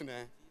me preaching,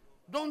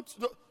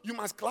 you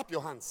must clap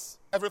your hands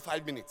every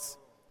 5 minutes.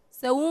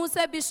 I'm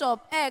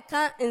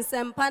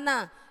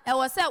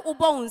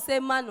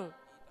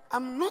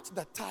not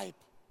the type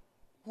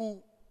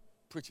who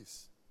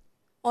preaches.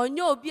 I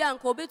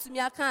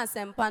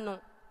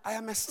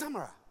am a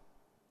stammerer.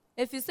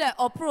 If you say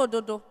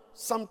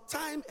some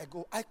time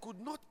ago, I could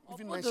not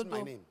even mention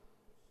my name.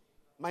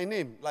 My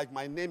name, like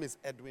my name is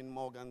Edwin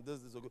Morgan.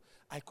 This is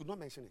I could not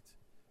mention it.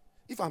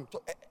 If I'm,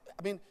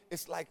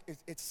 it's like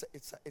it's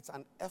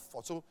an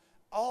effort. So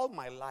all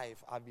my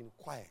life I've been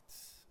quiet,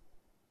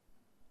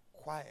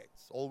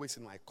 always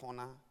in my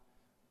corner,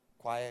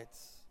 quiet,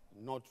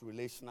 not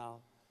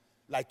relational.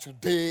 Like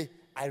today,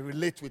 I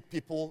relate with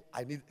people.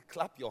 I need to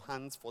clap your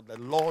hands for the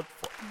Lord.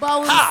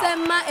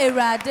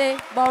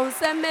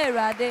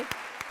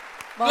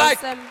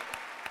 Like,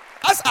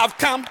 as I've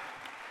come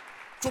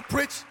to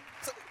preach,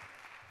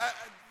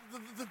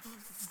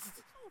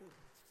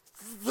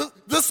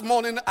 this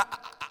morning,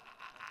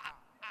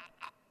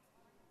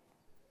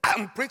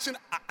 I'm preaching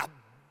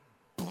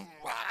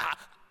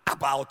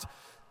about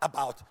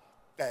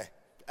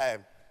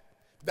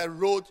the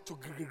road to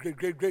great.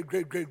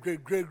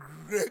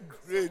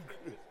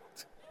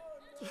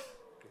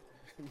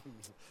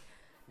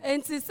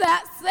 And she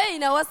said,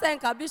 saying I was saying,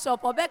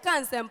 Bishop, or Becca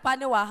and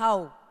Sempane were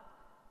how?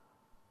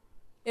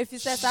 If he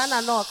says,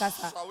 Anna, no,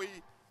 Casa. Shall we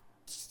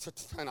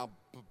turn up?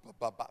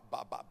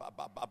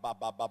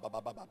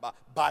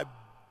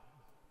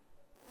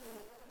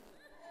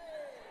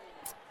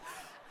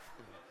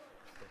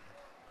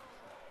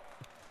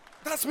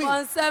 That's me.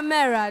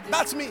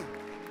 That's me.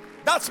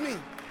 That's me.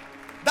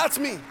 That's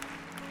me.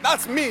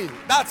 That's me.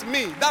 That's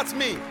me. That's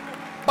me.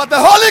 But the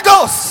Holy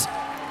Ghost,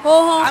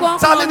 I'm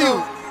telling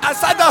you, I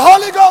said the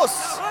Holy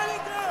Ghost,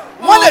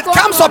 when it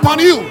comes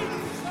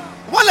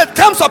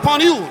upon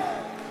you,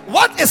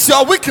 what is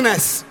your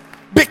weakness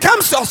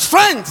becomes your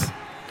strength.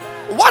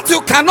 What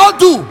you cannot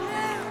do,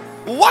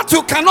 what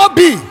you cannot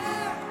be.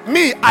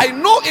 Me, I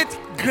know it,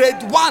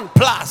 grade 1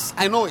 plus.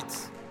 I know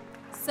it.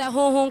 You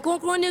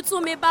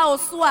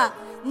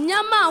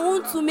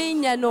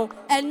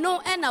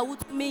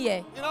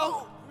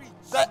know,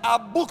 there are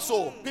books,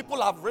 so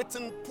people have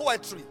written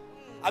poetry.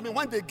 I mean,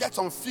 when they get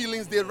some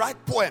feelings, they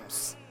write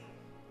poems.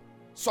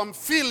 Some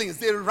feelings,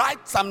 they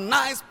write some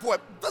nice poem.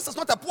 This is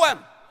not a poem.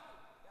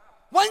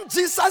 When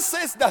Jesus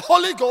says the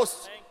Holy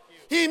Ghost,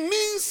 he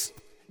means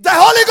the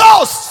Holy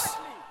Ghost.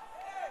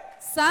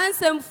 And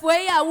the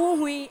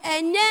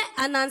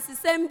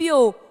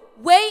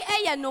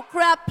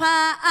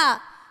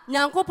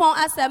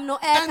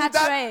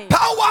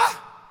power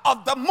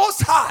of the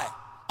Most High,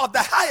 of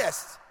the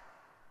highest,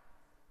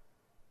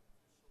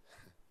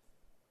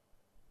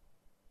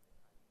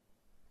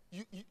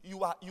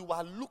 you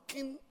are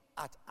looking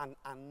at an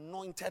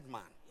anointed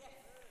man.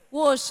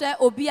 Wo hwɛ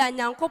obi a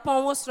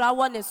Nyankopɔn wo sra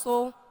wɔ ne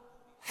so.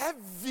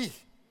 Heavy.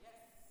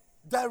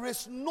 There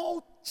is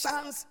no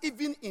chance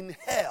even in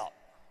hell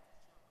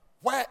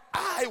where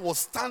I will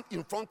stand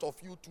in front of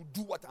you to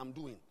do what I'm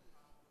doing.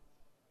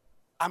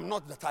 I'm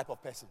not the type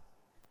of person.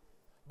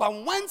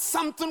 But when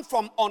something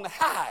from on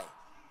high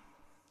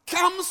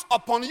comes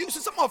upon you,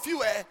 see, some of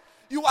you,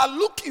 you are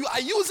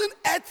using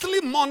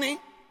earthly money,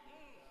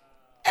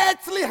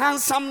 earthly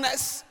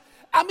handsomeness.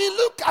 I mean,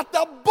 look at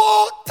the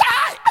bow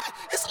tie.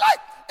 It's like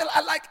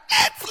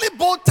earthly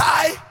bow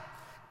tie,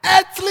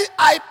 earthly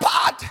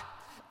iPad,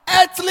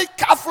 earthly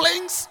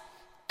cufflinks,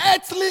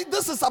 earthly.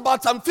 This is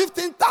about some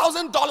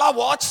 $15,000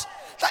 watch.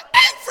 Like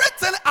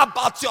everything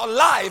about your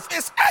life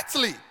is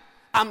earthly.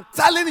 I'm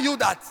telling you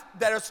that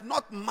there is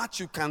not much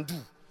you can do.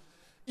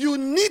 You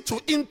need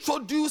to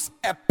introduce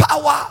a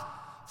power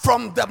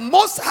from the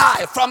Most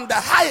High, from the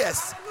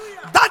highest,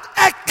 that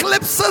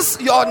eclipses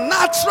your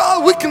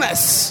natural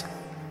weakness.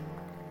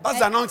 That's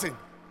the anointing.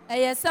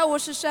 Yes, I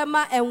was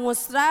shema and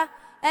wasra.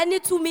 Any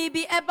to me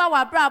be eba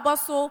wa brabo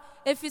so.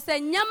 If you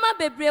say nyama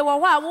bebre wa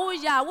wo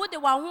ya wo de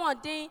wa ho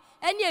den.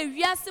 Any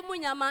wiase mu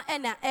nyama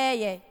ena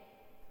eye.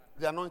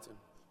 The anointing.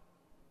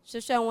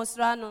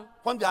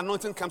 When the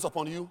anointing comes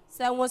upon you,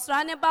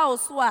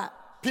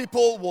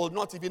 people will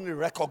not even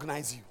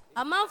recognize you.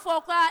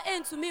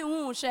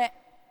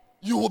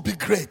 You will be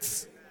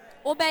great.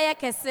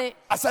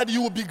 I said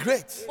you will be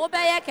great.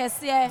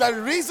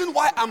 The reason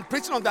why I'm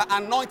preaching on the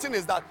anointing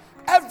is that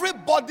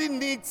everybody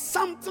needs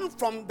something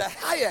from the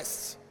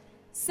highest.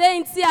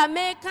 Either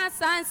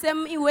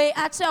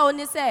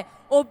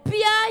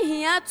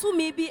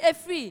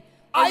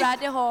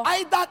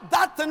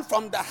that thing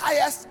from the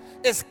highest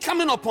is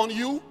coming upon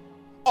you,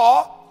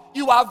 or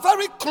you are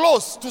very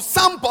close to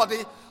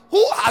somebody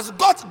who has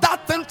got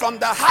that thing from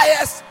the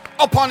highest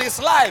upon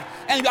his life,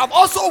 and you have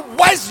also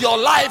wasted your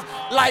life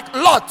like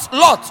Lot.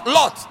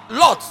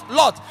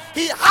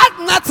 He had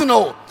nothing,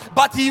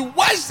 but he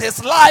wasted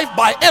his life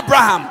by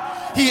Abraham.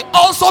 He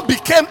also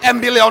became a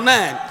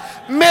millionaire.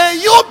 May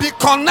you be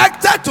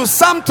connected to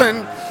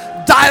something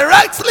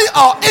directly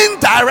or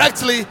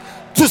indirectly,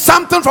 to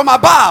something from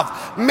above.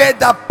 May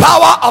the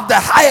power of the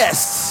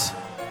highest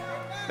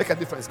make a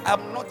difference.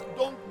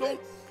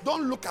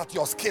 Don't look at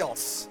your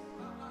skills.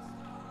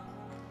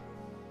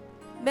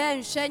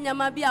 Men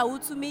shenyama bi a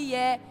utumi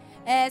ye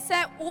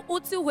se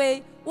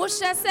utiwe wo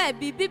hye se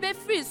bibi be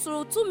free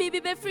suru tumi bi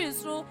be free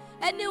suru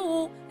eni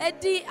wo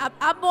edi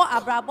abo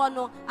abrabo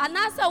no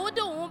anasa wo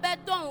de wo be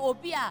don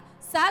obi a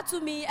sa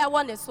tumi e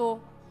wo ne so.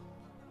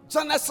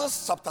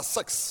 Genesis chapter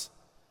 6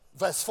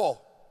 verse 4.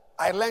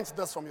 I learned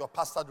this from your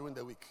pastor during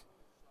the week.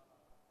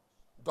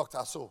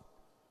 Dr. So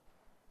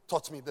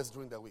taught me this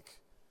during the week.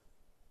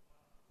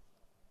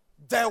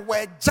 There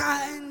were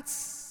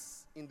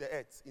giants in the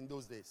earth in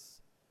those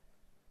days.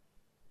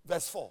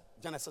 Verse 4,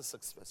 Genesis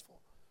 6, verse 4.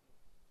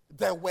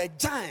 There were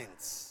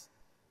giants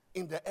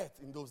in the earth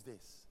in those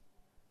days.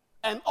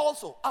 And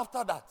also,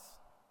 after that,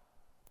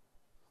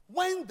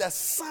 when the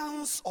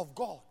sons of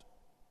God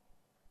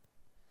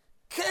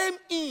came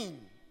in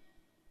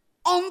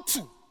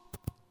unto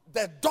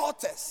the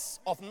daughters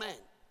of men,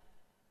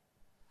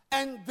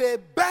 and they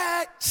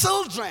bare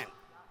children.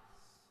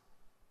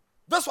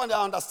 This one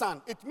I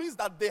understand. It means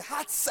that they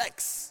had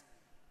sex.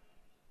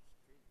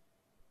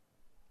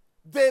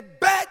 They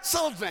bare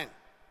children,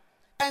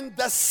 and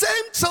the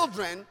same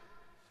children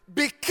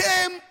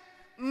became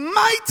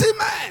mighty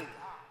men,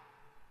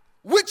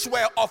 which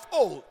were of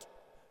old,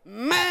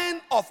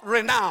 men of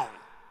renown.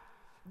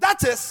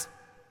 That is,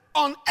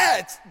 on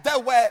earth there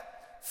were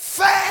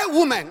fair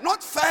women,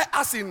 not fair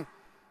as in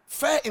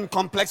fair in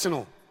complexion,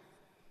 no.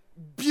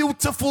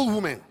 Beautiful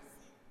women.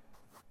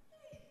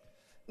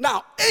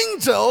 Now,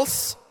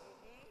 angels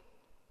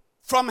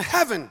from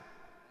heaven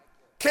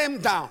came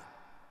down,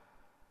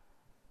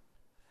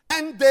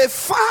 and they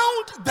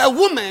found the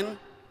woman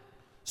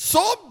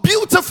so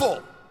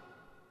beautiful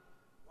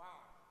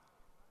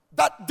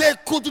that they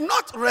could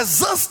not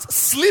resist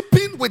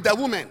sleeping with the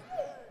woman.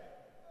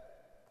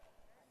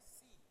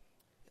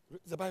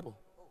 Read the Bible.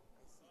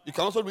 You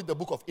can also read the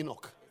book of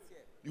Enoch.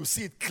 You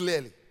see it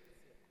clearly.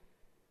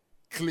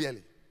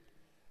 Clearly.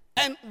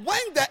 And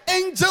when the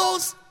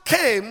angels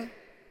came,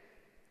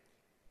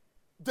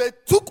 they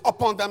took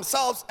upon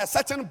themselves a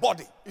certain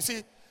body. You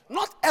see,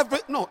 not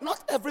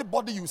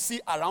everybody you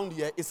see around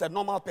here is a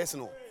normal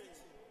person. No.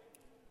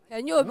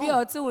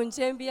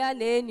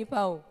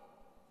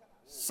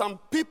 Some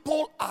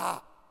people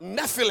are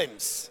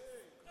Nephilims.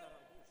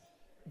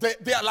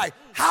 They are like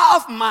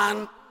half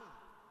man,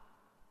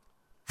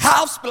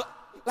 half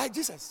like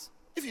Jesus.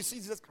 If you see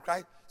Jesus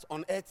Christ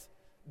on earth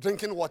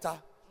drinking water,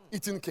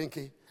 eating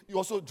kenke, you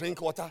also drink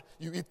water,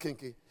 you eat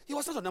kenke. He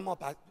was not a normal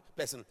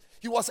person.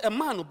 He was a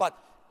man, but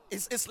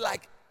it's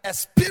like a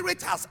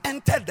spirit has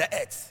entered the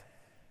earth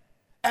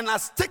and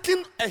has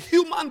taken a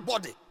human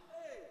body.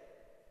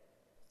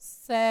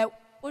 Say,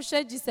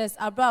 Jesus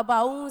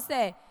Abraba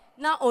say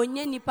na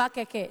onye nipa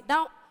keke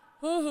na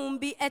hunhun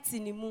bi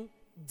etinimu.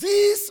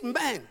 these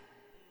men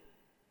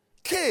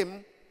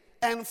came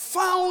and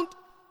found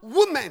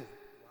women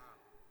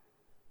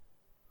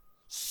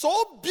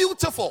so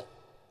beautiful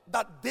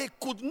that they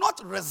could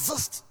not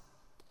resist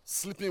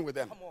sleeping with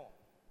them.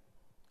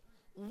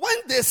 When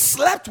they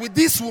slept with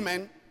these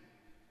women,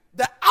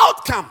 the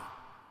outcome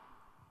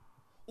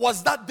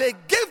was that they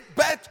gave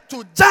birth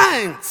to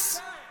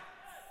giants,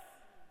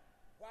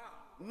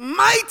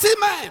 mighty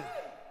men.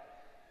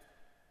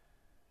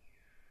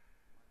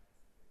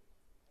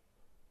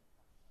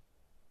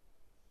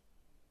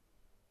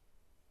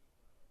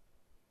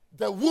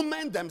 The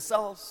women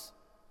themselves,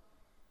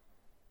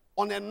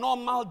 on a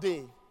normal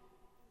day,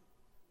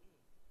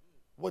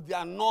 with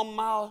their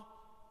normal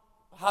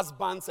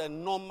husbands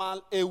and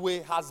normal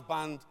away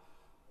husband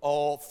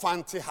or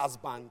fancy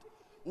husband,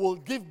 will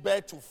give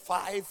birth to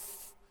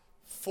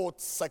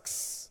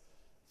 5'6",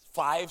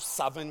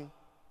 5'7",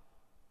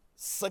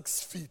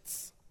 6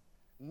 feet.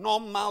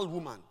 Normal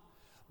woman.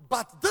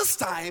 But this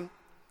time,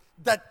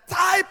 the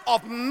type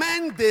of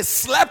men they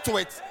slept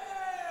with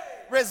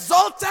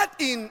resulted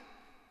in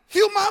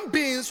human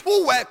beings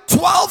who were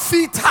 12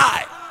 feet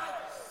high,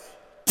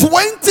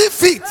 20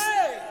 feet.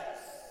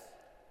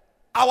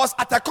 I was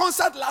at a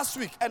concert last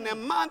week, and a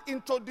man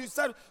introduced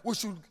that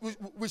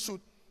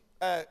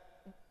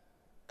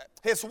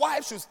his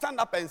wife should stand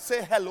up and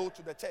say hello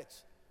to the church.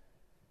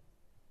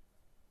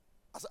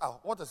 I said,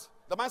 what is?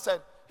 The man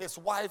said his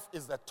wife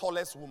is the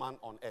tallest woman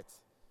on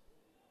earth.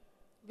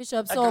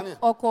 Bishop, so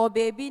oko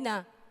baby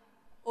na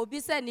obi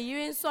said ni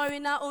yiri sorry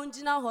na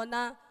onjina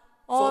hona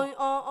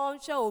on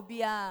show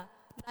obia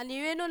na ni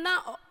yiri no na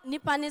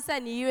nipa ni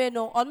said ni yiri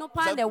no onu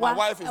pa de wa. My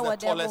wife is the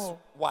tallest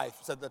wife.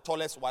 Said the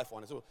tallest wife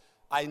on it. So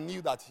I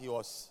knew that he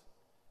was,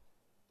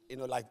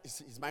 like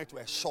he's married to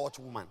a short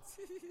woman.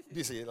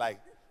 This is like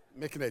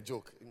making a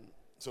joke.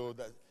 So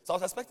I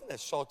was expecting a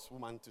short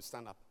woman to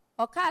stand up.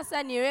 Oka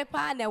said ni yiri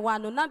pa de wa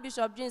no na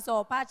Bishop Jean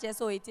so pa che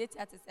so eteti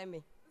atese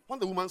me. When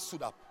the woman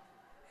stood up.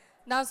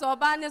 Now so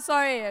bani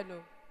sorry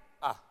no.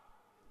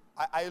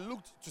 I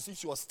looked to see if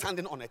she was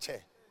standing on a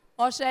chair.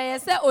 Oshe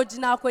say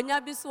ojina akonya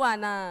bi so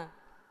ana.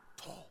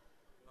 Tall.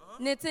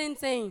 Ne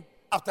tintin.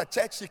 After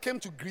church, she came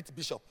to greet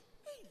Bishop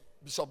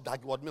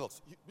Dagwood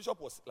Mills.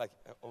 Bishop was like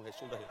on her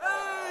shoulder here.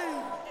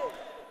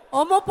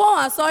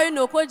 Omopo sorry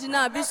no ko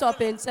jina Bishop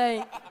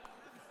nchen.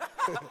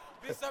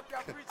 Bishop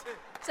can preach it.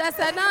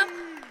 Chesena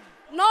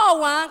no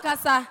one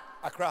kasa.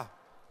 Accra.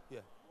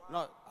 Yeah.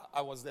 No,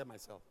 I was there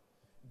myself.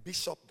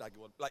 Bishop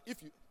Dagwood. Like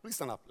please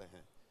stand up like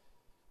her.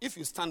 If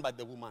you stand by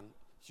the woman,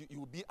 you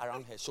will be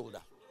around her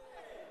shoulder.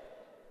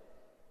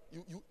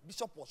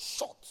 Bishop was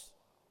short.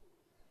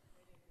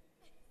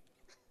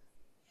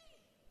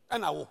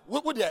 And I will.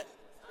 What the?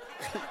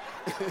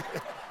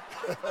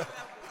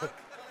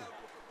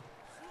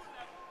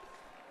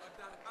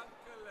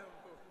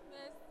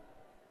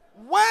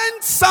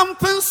 When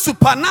something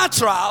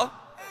supernatural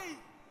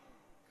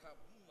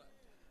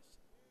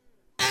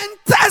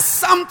enters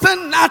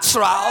something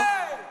natural,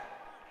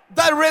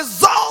 the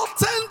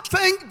resulting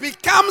thing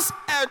becomes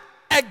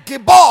a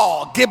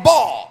gibor.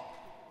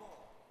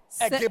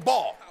 A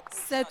gibor.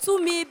 Se to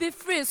me be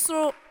free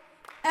so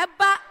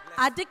eba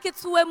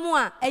adiketuwe mu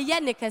a eye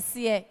ne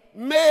kese.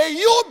 May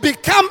you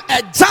become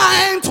a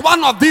giant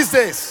one of these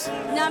days.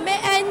 Nyame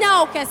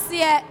enya o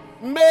kese.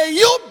 May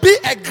you be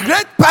a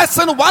great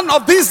person one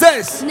of these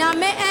days.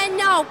 Nyame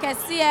enya o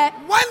kese.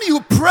 When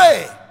you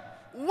pray,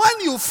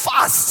 when you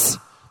fast,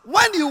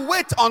 when you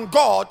wait on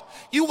God,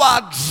 you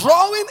are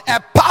drawing a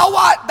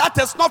power that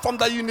is not from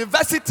the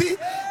University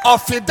or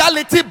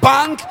Fidelity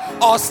Bank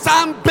or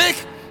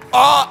Stanbic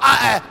or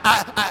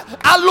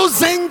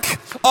Aluzinc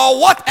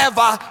or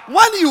whatever.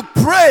 When you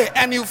pray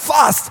and you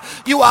fast,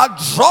 you are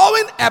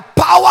drawing a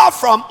power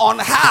from on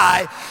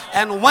high.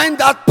 And when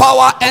that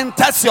power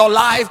enters your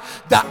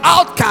life, the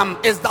outcome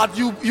is that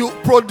you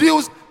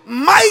produce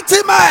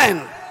mighty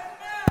men.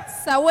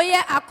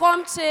 Sawoye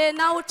akomche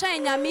na ucha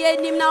nyame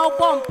anim na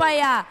obompa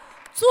ya.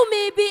 To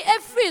me be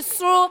every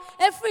so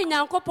every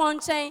nyankopon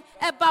chen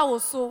eba wo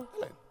so.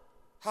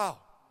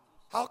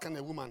 How can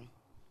a woman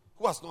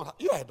who has not,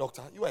 you are a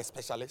doctor, you are a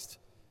specialist,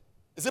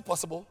 is it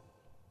possible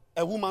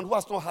a woman who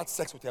has not had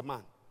sex with a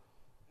man,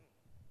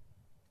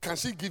 can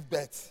she give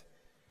birth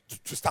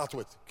to start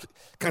with?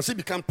 Can she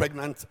become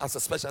pregnant as a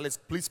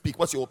specialist? Please speak.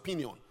 What's your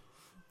opinion?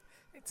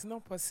 It's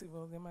not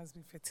possible. There must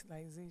be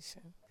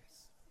fertilization.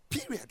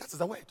 Period. That is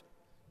the word.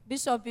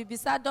 Bishop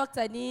Bibisa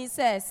doctor ni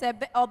se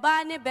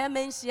oba ne be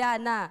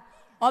menhia na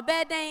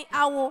obeden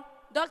awo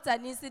doctor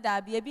ni si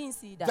da bi ebi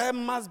nsi da. There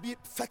must be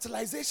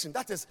fertilization.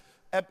 That is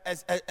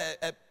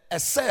a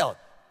cell,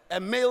 a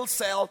male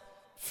cell,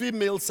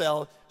 female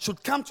cell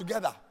should come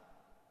together.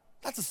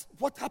 That is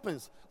what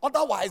happens.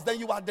 Otherwise, then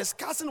you are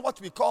discussing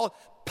what we call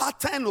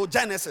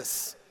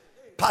parthenogenesis.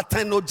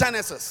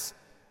 Parthenogenesis.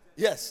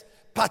 Yes.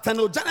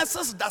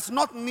 Parthenogenesis does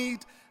not need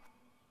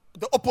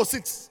the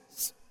opposites.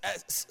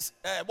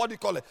 What do you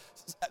call it?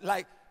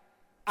 Like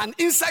an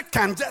insect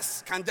can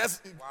just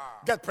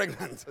get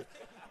pregnant.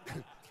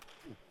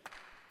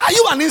 Are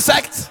you an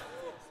insect?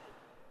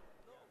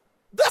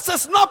 This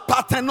is not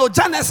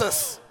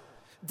parthenogenesis.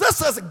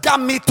 This is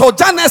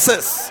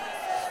gametogenesis.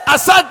 I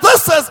said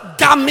this is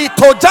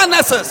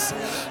gametogenesis.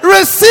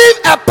 Receive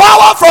a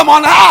power from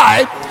on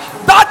high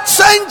that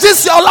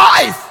changes your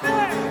life.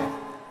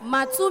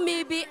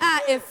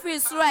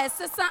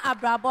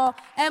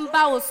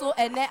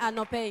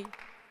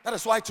 That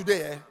is why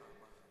today,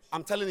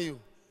 I'm telling you,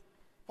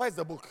 where's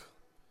the book?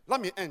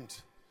 Let me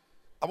end.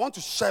 I want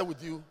to share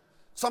with you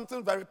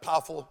something very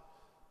powerful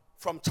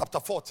from chapter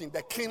 14,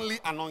 the kingly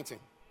anointing.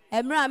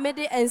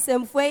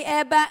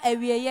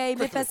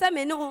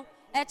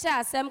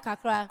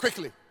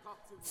 Quickly.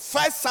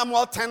 1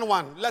 Samuel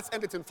 10:1. Let's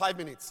end it in 5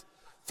 minutes.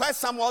 1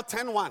 Samuel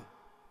 10:1.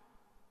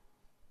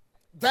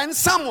 Then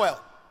Samuel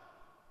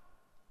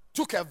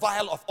took a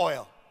vial of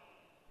oil,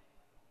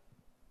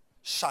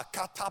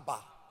 Shakataba,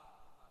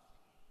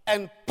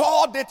 and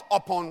poured it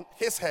upon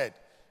his head.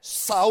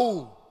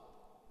 Saul.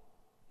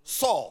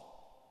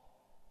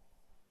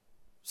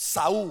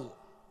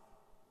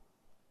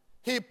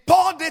 He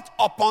poured it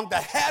upon the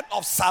head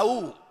of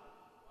Saul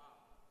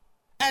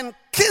and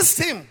kissed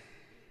him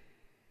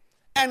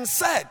and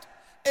said,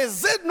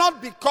 is it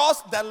not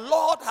because the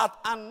Lord hath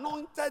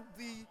anointed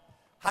thee?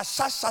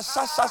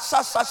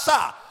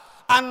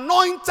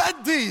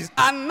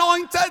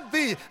 Anointed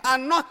thee.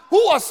 Who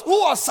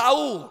was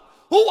Saul?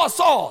 Who was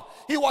Saul?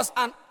 He was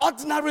an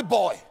ordinary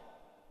boy.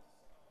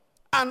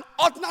 An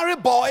ordinary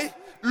boy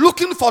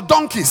looking for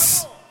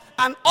donkeys.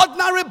 An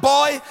ordinary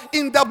boy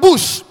in the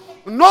bush.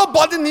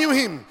 Nobody knew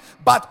him,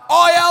 but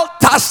oil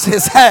touched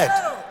his head.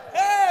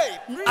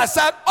 I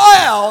said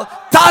oil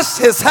touched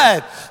his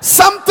head.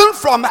 Something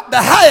from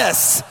the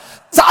highest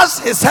touched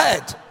his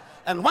head.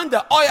 And when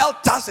the oil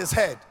touched his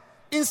head,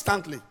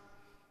 instantly,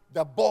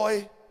 the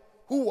boy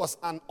who was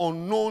an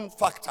unknown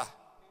factor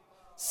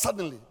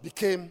suddenly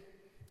became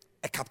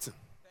a captain.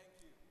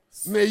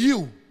 May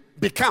you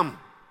become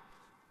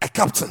a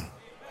captain.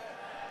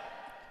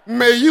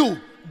 May you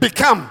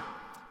become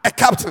a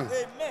captain.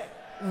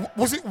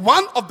 Was it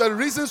one of the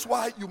reasons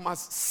why you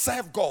must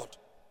serve God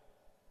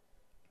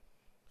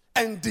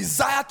and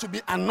desire to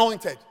be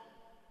anointed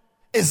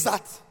is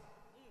that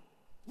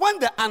when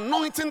the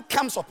anointing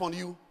comes upon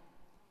you,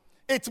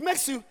 it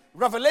makes you,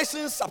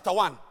 Revelation chapter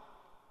 1.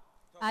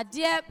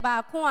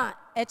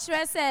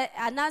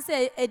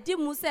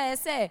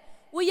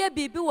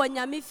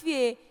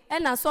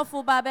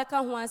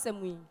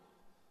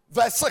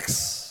 Verse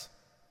 6.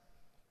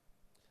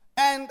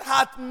 And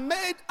hath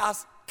made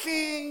us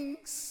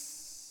kings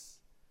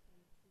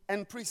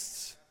and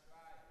priests.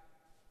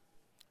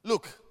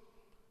 Look,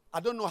 I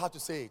don't know how to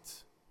say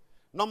it.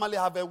 Normally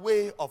I have a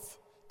way of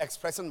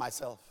expressing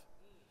myself.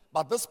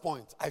 But at this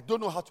point, I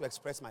don't know how to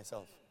express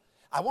myself.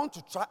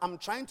 I'm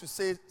trying to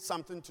say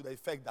something to the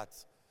effect that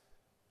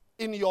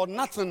in your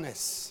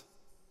nothingness,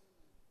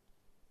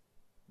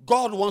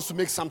 God wants to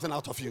make something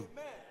out of you.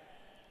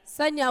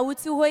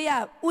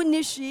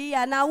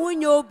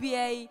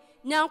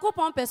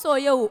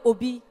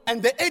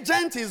 And the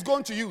agent he's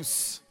going to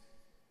use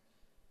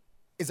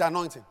is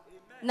anointing.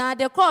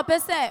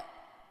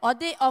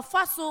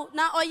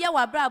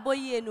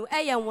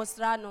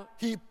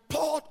 He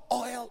poured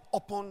oil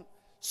upon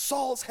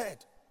Saul's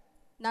head.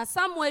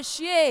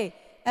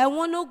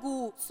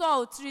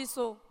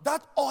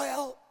 That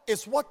oil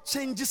is what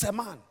changes a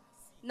man.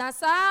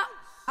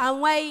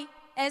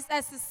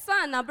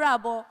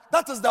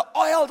 That is the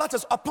oil that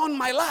is upon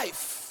my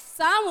life.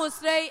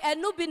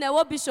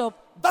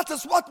 That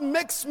is what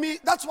makes me,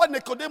 that's what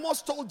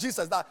Nicodemus told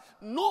Jesus, that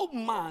no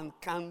man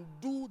can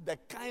do the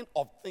kind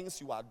of things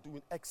you are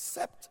doing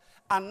except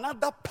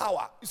another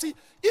power. You see,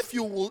 if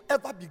you will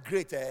ever be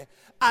great,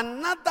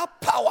 another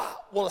power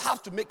will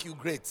have to make you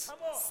great.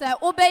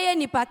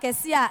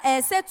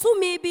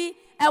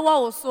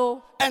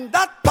 And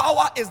that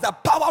power is the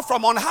power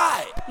from on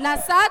high.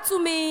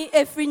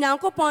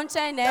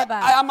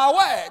 I am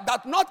aware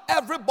that not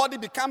everybody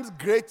becomes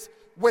great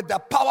with the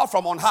power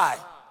from on high.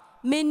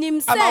 I'm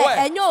aware.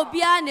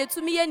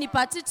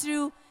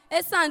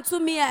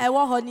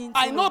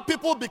 I know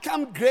people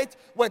become great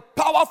with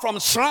power from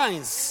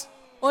shrines.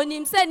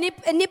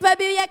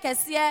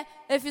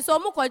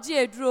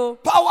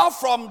 Power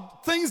from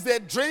things they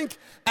drink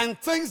and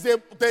things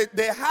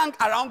they hang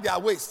around their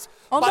waist.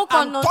 But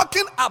I'm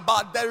talking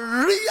about the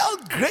real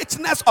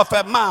greatness of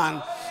a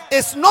man.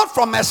 It's not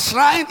from a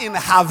shrine in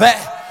Have.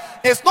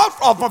 It's not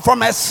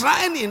from a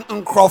shrine in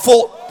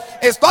Nkrofo.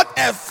 It's not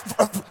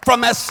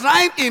from a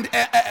shrine in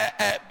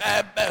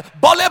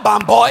Bole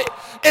Bamboy.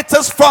 It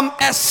is from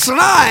a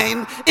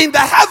shrine in the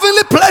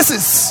heavenly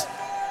places.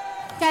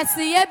 Can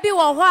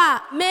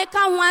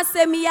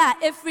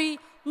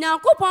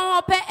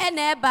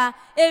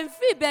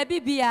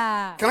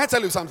I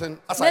tell you something?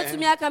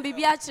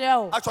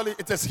 Actually,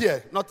 it is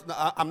here.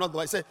 I'm not the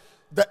one. I say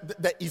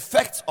the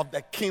effects of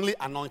the kingly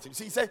anointing.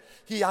 See, he said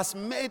he has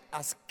made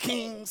us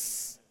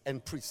kings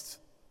and priests.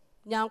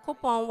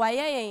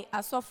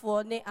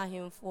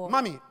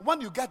 Mommy,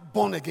 when you get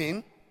born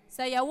again,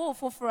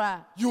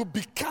 you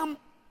become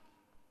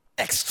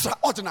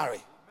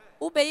extraordinary.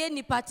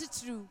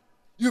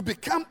 you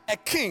become a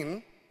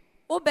king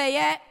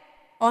Wobɛyɛ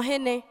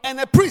ɔhene and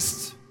a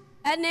priest.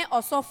 ɛne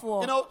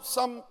ɔsɔfoɔ. You know,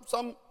 some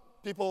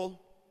people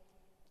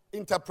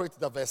interpret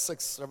the verse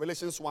 6,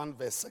 Revelations 1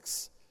 verse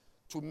 6,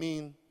 to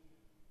mean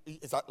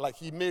it's like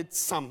he made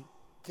some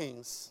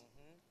kings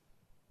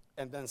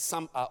and then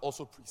some are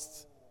also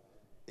priests.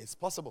 It's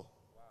possible.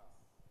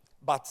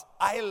 But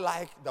I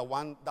like the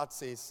one that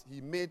says he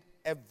made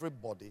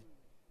everybody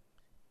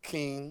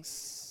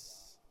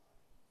kings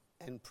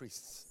and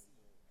priests.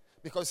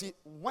 Because see,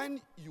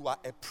 when you are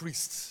a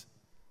priest,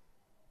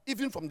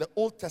 even from the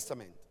Old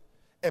Testament,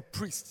 a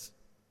priest,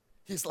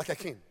 he's like a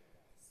king.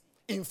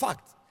 In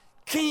fact,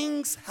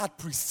 kings had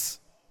priests.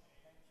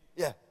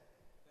 Yeah.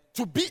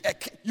 To be a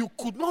king, you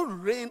could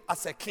not reign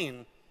as a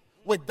king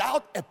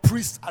without a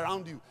priest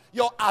around you.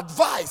 Your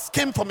advice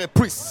came from a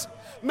priest.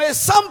 May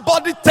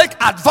somebody take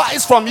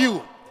advice from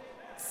you.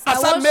 I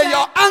said, may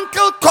your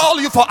uncle call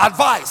you for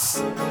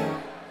advice.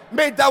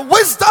 May the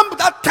wisdom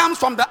that comes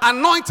from the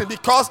anointing,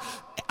 because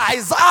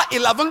Isaiah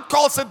 11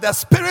 calls it the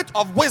spirit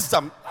of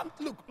wisdom.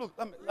 Look,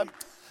 let me.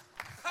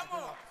 Come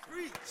on,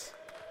 preach.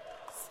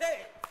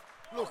 Say.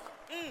 Look,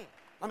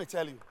 let me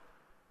tell you.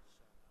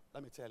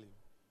 And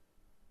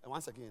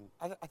once again,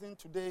 I think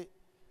today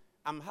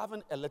I'm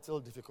having a little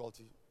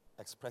difficulty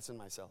expressing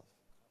myself.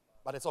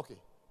 But it's okay.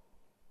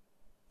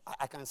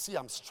 I can see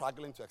I'm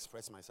struggling to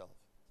express myself.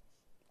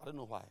 I don't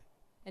know why.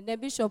 And the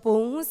bishop,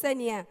 who said,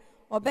 "Yeah,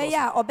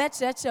 obeya,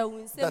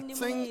 the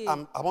thing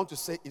I want to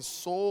say is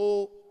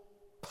so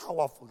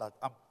powerful that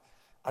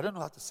I don't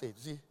know how to say it.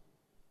 See?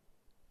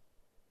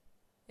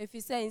 If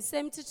you say in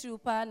same to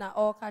pa na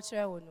all catch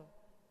no.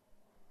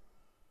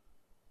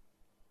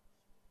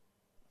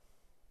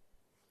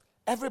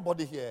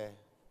 Everybody here,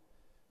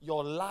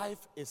 your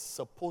life is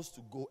supposed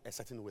to go a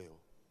certain way.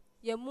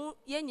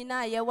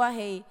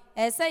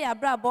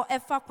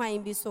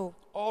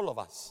 All of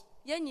us.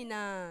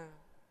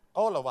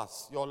 All of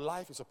us, your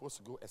life is supposed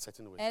to go a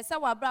certain way.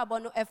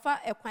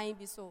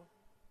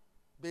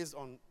 Based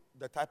on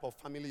the type of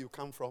family you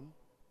come from,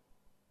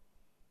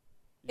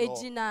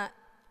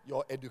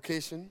 your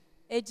education,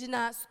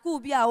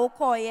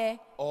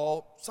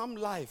 or some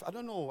life. I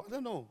don't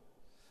know.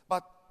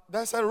 But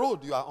there's a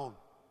road you are on.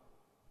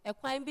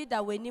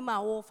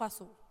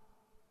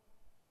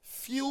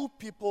 Few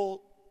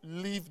people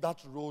leave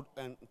that road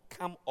and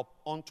come up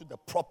onto the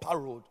proper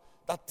road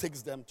that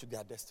takes them to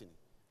their destiny.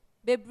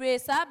 There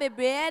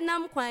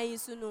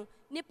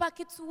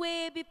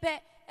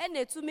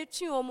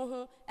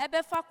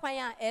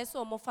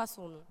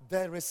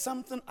is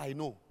something I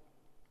know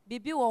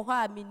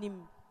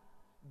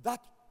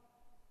that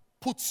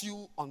puts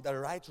you on the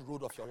right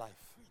road of your life.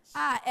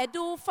 That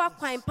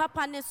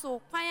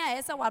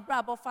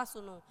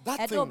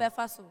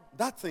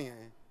thing,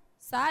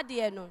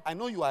 I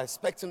know you are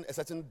expecting a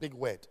certain big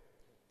word.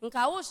 But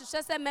I'll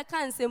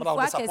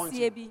disappoint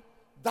you.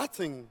 That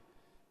thing,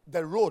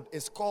 the road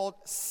is called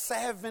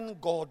Serving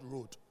God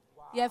Road.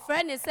 Your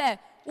friend is said,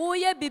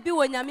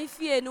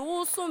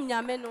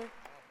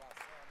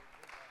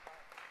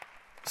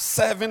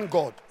 serving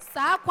God.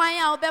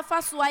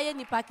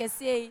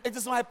 It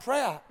is my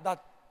prayer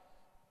that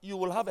you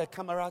will have a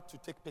camera to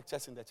take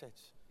pictures in the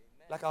church.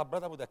 Like our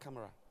brother with the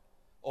camera,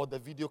 or the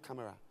video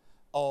camera,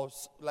 or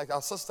like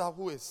our sister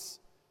who is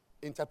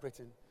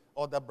interpreting,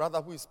 or the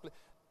brother who is playing.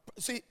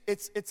 See,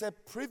 it's a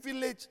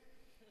privilege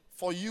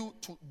for you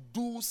to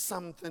do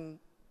something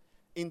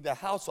in the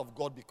house of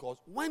God, because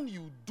when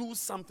you do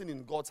something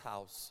in God's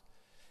house,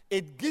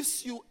 it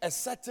gives you a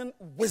certain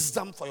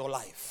wisdom for your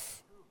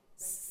life.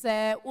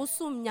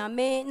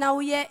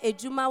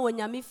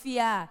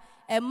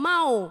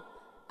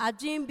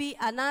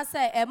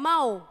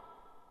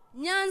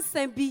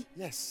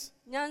 Yes.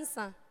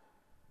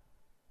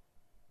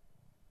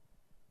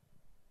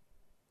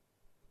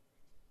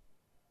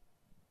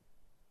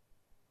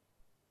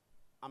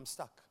 I'm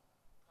stuck.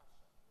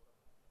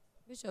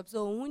 Bishop,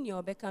 so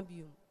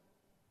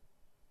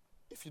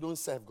if you don't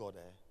serve God,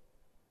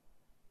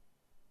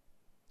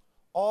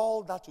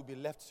 all that will be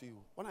left to you.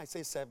 When I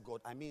say serve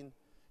God, I mean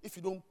if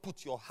you don't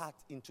put your heart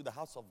into the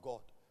house of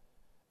God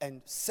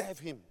and serve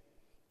Him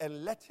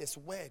and let His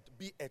word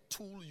be a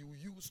tool you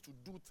use to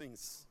do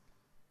things,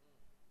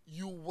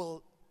 you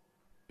will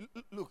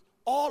look.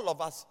 All of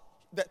us,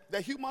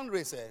 the human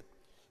race,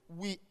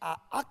 we are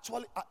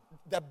actually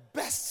the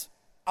best.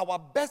 Our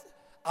best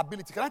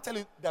ability. Can I tell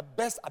you the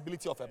best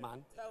ability of a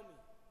man? Tell me.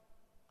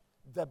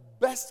 The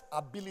best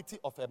ability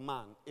of a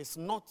man is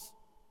not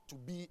to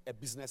be a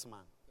businessman.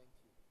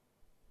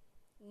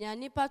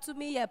 The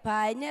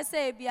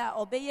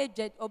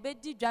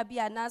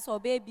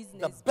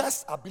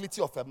best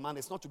ability of a man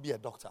is not to be a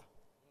doctor.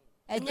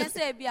 To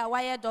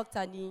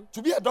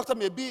be a doctor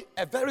may be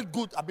a very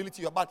good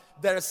ability, but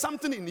there is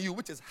something in you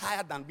which is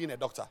higher than being a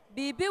doctor.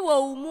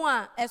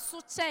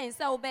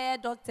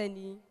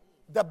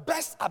 The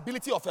best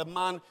ability of a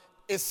man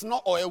is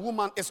not, or a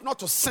woman, is not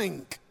to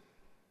sing.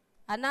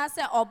 There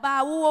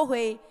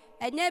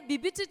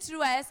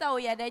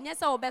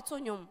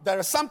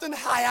is something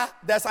higher.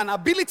 There's an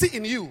ability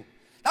in you.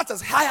 that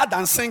is higher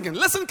than singing.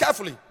 Listen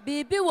carefully.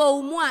 Bibi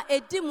wo mu a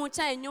edi mu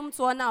cha enyum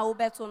to na wo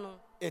beto no.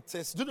 It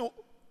is. Do you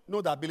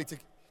know the ability?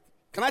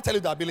 Can I tell you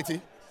the ability?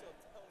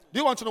 Do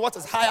you want to know what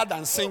is higher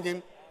than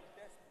singing?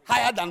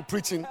 Higher than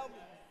preaching?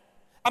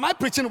 Am I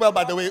preaching well,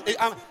 by the way?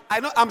 I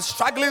know I'm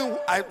struggling.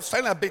 I'm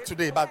struggling a bit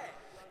today, but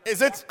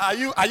is it? Are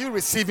you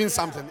receiving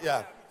something?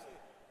 Yeah.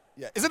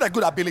 Yeah. Is it a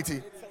good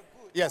ability?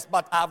 Yes,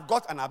 but I've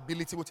got an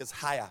ability which is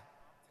higher.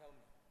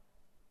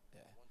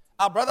 Yeah.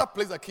 Our brother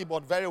plays the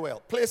keyboard very well.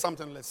 Play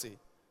something. Let's see.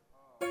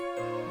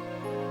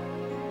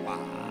 Wow.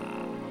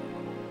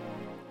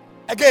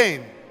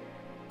 Again.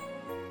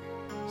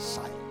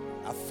 Shy.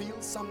 I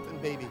feel something,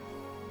 baby.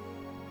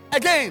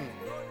 Again.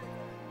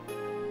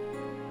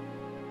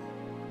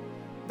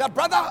 The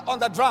brother on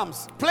the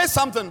drums, play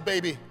something,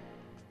 baby.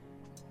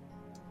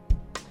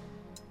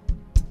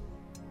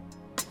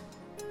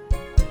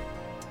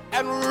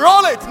 And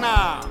roll it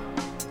now.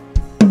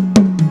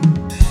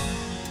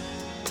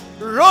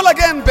 Roll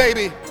again,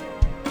 baby.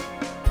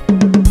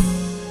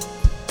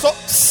 So,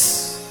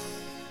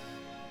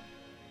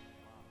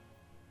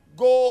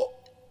 go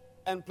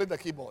and play the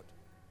keyboard.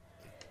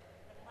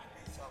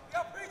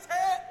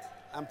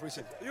 I'm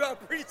preaching. You are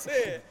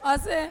preaching.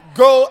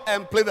 Go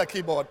and play the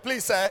keyboard.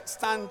 Please, sir,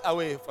 stand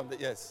away from the.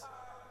 Yes.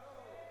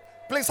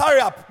 Please hurry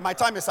up. My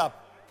time is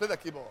up. Play the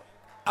keyboard.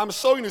 I'm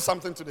showing you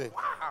something today.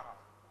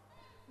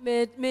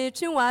 Play.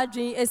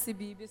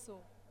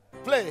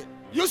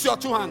 Use your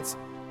two hands.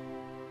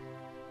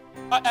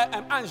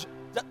 Ange,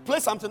 play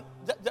something.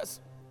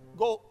 Just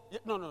go.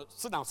 No.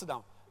 Sit down.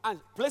 Ange,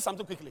 play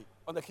something quickly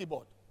on the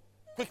keyboard.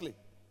 Quickly.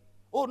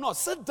 Oh, no.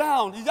 Sit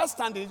down. He's just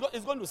standing.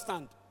 He's going to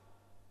stand.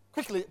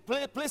 Quickly,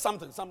 play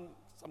something, some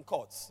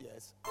chords,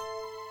 yes.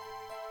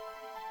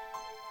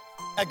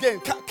 Again,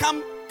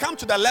 come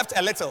to the left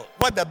a little,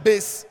 where the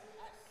bass.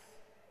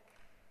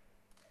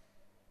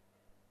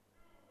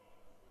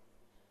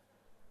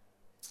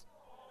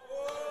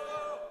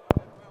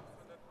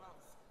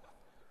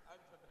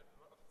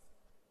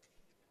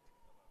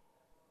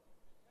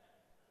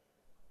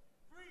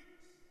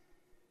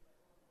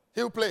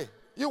 He'll play.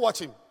 You watch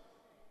him.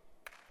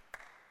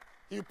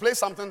 He'll play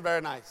something very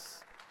nice.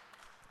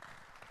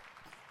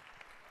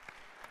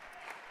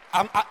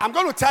 I'm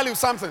going to tell you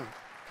something.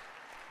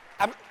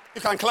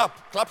 You can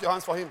clap your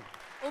hands for him.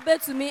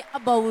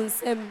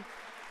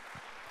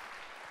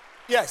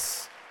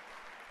 Yes.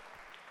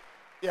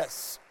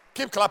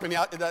 Keep clapping.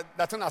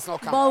 That thing has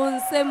not come.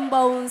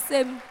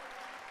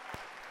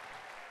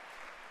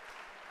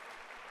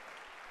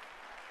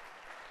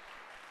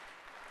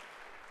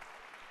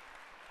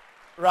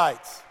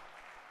 Right.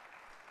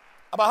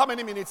 About how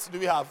many minutes do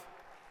we have?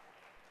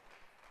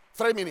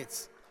 3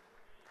 minutes.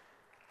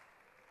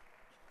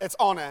 It's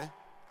on, eh?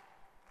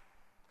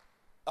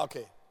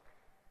 Okay.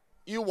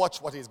 You watch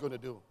what he's going to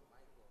do.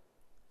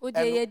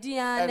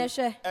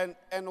 And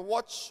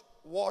watch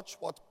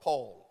what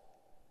Paul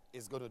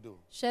is going to do.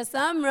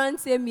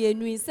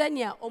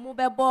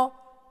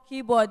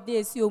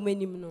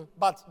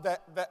 But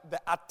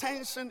the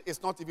attention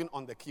is not even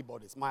on the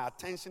keyboardist. My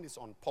attention is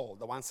on Paul,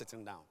 the one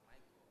sitting down.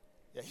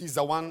 Yeah, he's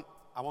the one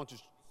I want to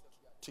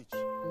teach.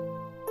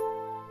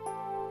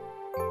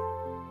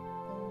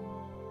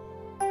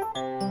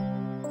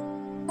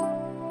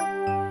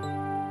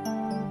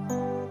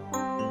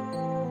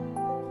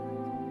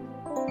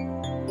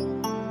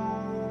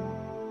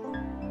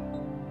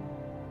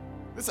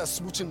 This is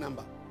a smooching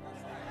number.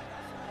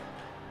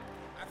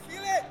 I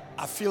feel it.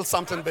 I feel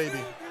something, baby.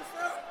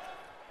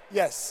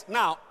 Yes.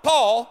 Now,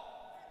 Paul,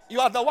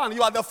 you are the one.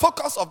 You are the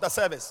focus of the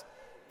service.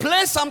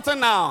 Play something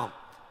now.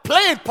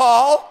 Play it,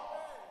 Paul.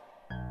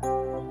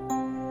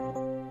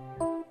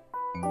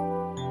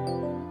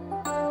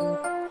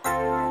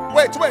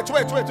 Wait.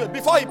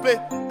 Before he play,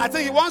 I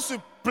think he wants to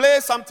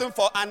play something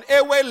for an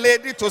Ewe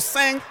lady to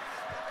sing,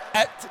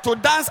 to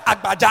dance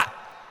Agbaja.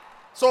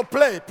 So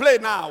play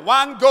now.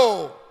 One,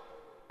 go.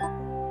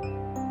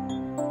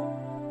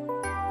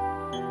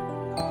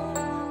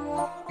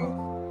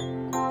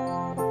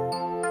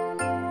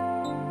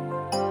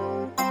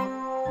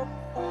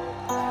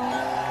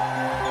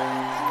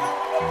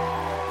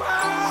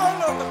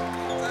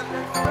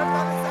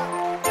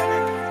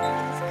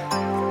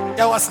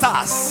 There were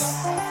stars.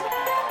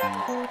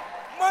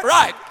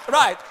 Right.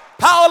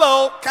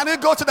 Paolo, can you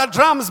go to the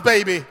drums,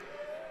 baby?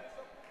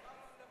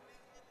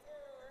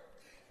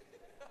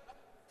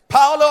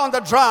 Paolo on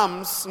the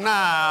drums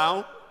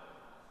now.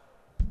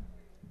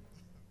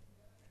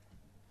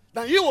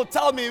 Then you will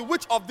tell me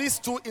which of these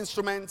two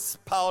instruments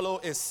Paolo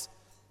is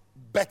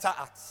better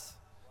at.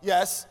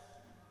 Yes?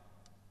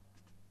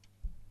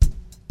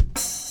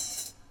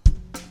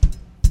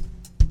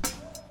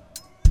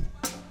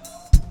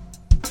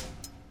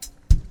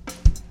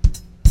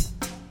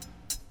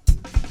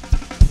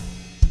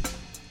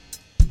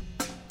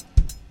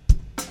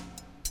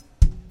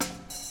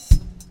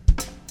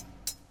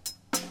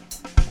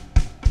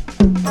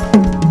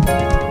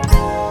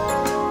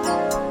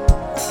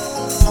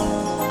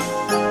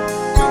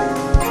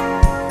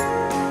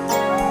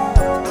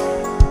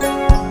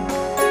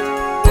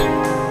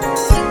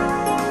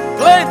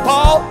 Play it,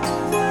 Paul.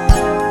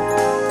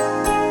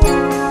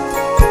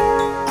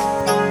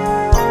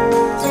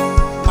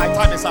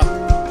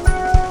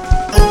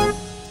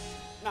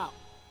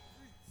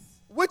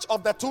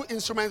 of the two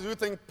instruments do you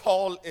think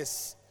Paul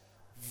is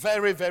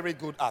very, very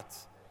good at?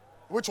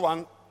 Which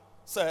one,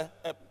 sir,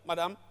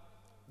 madam?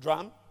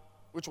 Drum?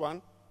 Which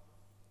one?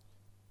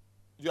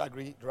 Do you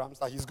agree, drums,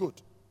 that he's good?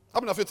 How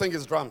many of you think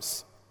it's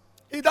drums?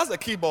 He does the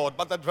keyboard,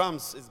 but the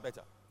drums is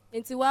better.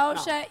 Nti wa ohwe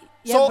So-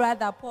 your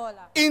brother Paul.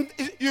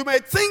 You may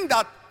think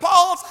that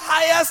Paul's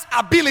highest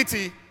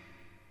ability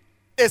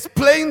is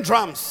playing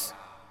drums.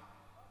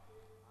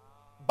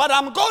 But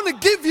I'm going to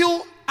give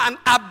you an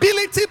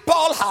ability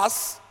Paul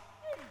has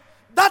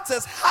that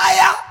is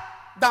higher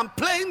than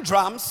playing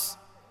drums,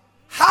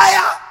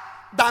 higher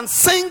than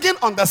singing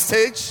on the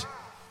stage,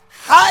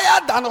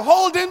 higher than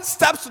holding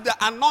steps to the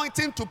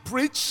anointing to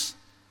preach,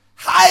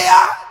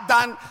 higher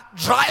than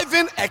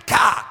driving a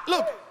car.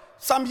 Look,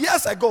 some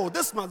years ago,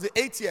 this must be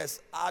 8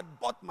 years, I had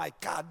bought my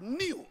car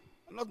new.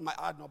 Not my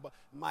but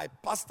my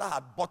pastor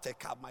had bought a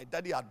car. My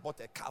daddy had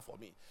bought a car for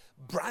me,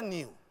 brand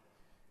new.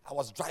 I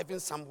was driving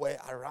somewhere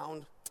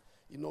around,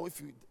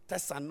 if you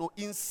test and know,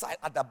 inside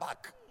at the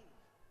back.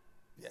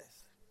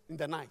 Yes, in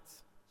the night.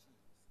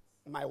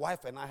 My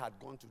wife and I had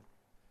gone to,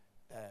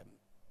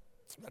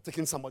 we were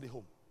taking somebody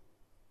home.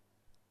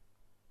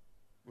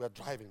 We were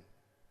driving.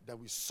 Then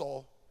we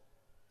saw,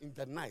 in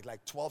the night,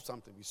 like 12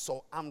 something, we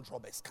saw armed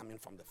robbers coming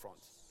from the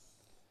front.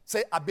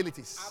 Say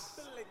abilities.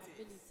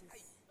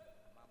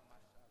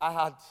 I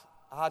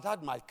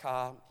had my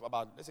car for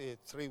about, let's say,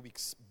 3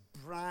 weeks.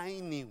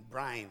 Brine.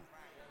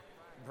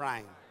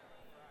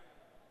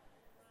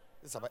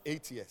 This is about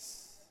 8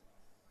 years.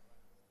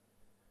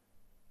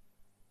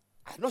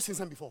 I had not seen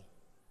them before.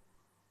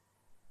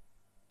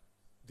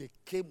 They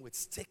came with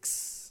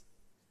sticks.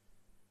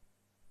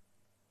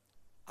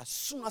 As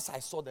soon as I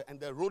saw them, and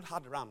the road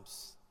had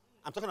ramps.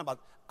 I'm talking about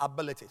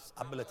abilities.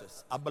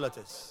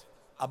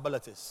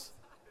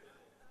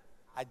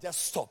 I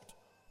just stopped.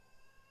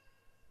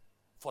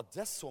 For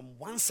just some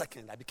 1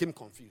 second, I became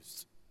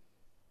confused.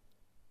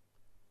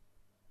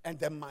 And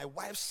then my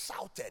wife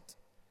shouted,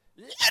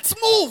 "Let's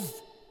move!"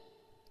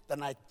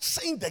 Then I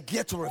changed the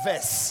gear to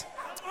reverse.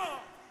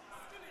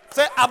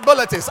 Say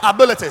abilities.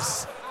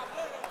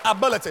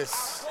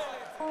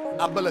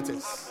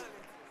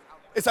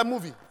 It's a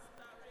movie.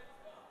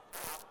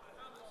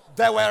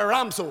 There were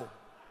ramps, so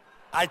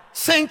I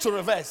changed to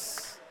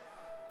reverse.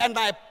 And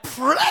I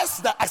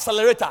pressed the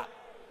accelerator.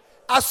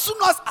 As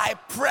soon as I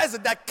pressed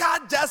it, the car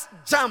just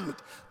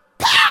jumped.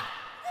 Pa!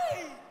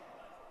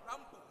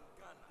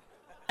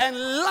 And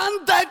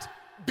landed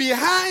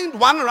behind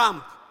one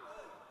ramp.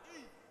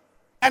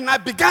 And I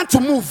began to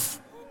move.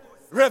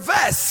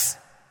 Reverse.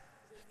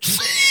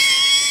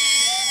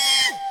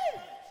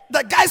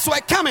 The guys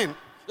were coming.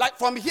 Like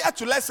from here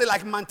to, let's say,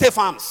 like Mante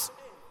Farms.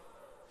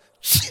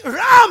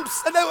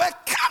 Ramps. And they were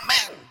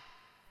coming.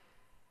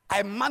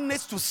 I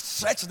managed to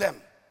stretch them.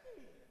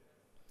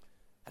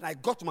 And I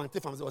got to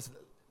Mante Farms.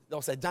 There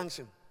was a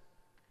junction.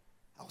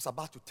 I was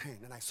about to turn.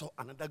 And I saw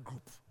another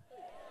group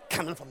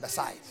coming from the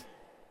side.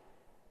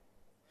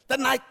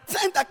 Then I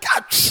turned the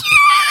car.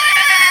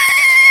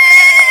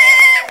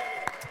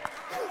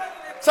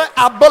 Say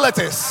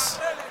abilities.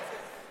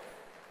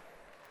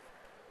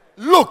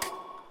 Look,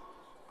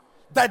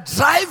 the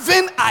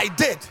driving I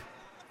did.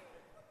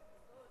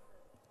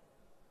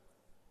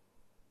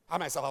 I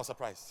myself, I was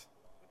surprised.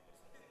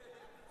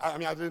 I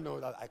didn't know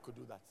that I could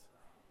do that.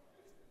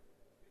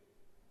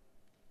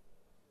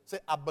 Say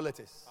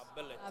abilities.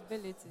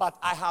 Ability. But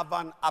I have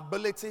an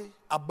ability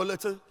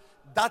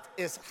that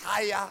is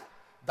higher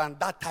than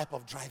that type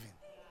of driving.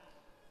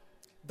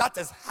 That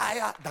is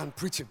higher than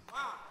preaching.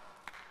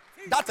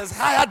 That is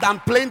higher than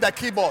playing the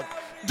keyboard.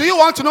 Do you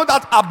want to know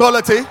that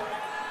ability?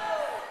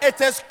 It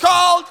is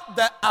called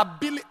the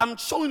ability. I'm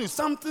showing you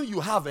something you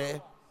have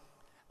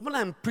when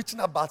I'm preaching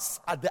about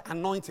the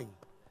anointing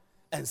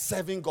and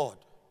serving God.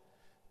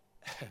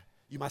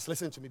 You must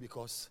listen to me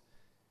because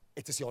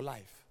it is your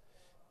life.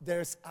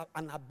 There's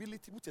an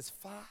ability which is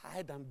far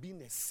higher than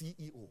being a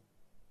CEO.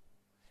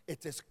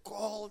 It is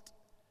called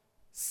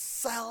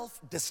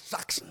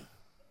self-destruction.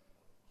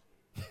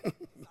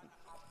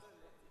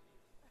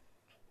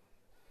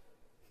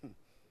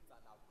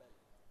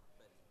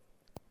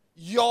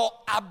 Your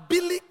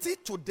ability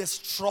to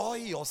destroy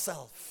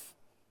yourself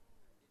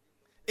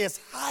is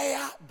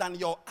higher than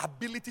your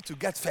ability to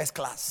get first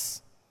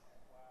class.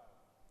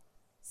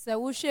 Se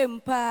wo hwem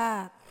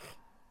pa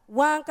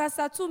wan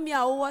kasa tumi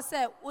a wo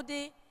se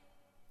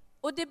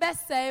odi be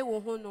sei wo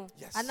ho no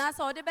Yes.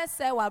 anasa odi be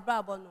sei wa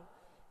brabo no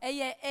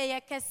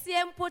eye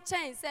kese mpo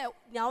chen se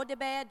nya odi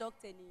be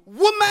doctor ni.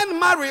 Women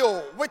marry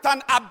with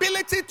an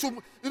ability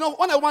to,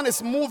 when a woman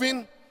is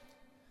moving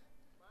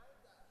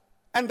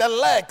and the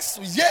legs,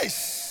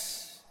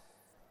 yes.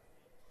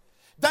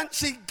 Then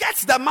she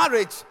gets the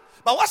marriage.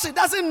 But what she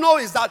doesn't know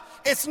is that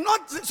it's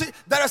not,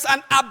 there is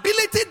an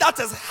ability that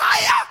is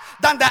higher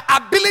than the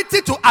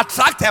ability to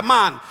attract a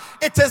man.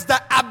 It is the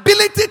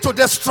ability to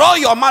destroy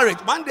your marriage.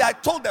 One day I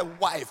told the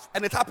wife,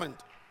 and it happened.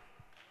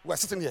 We were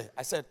sitting here.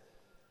 I said,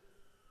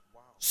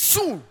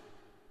 soon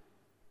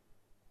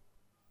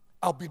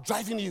I'll be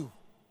driving you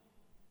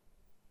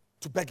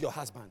to beg your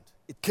husband.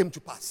 It came to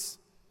pass.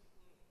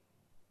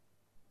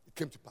 It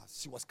came to pass.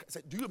 She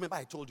said, do you remember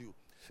I told you?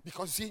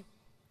 Because see,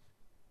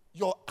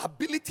 your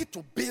ability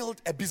to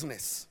build a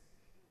business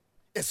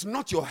is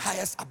not your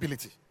highest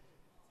ability.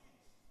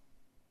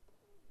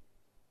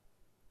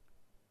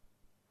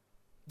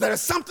 There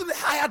is something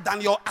higher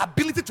than your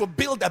ability to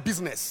build a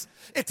business.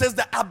 It is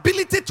the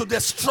ability to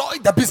destroy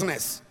the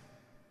business.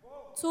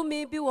 To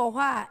me be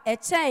a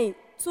chain.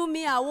 To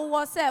me, I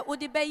will say,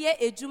 Udibeye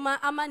ejuma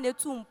ama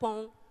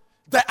netumpong.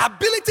 The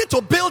ability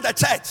to build a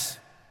church.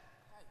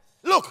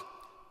 Look,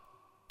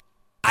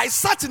 I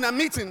sat in a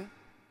meeting.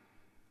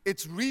 It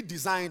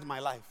redesigned my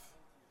life.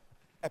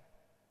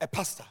 A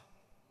pastor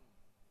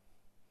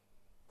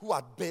who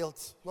had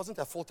built, he wasn't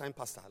a full-time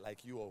pastor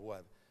like you or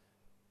whoever,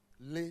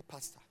 lay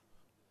pastor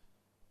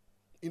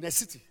in a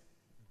city,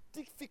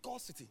 difficult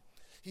city.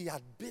 He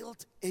had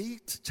built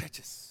 8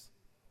 churches.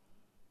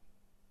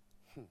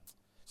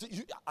 So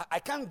I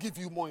can't give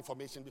you more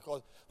information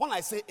because when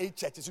I say 8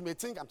 churches, you may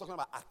think I'm talking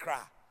about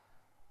Accra.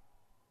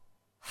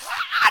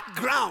 Hard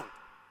ground.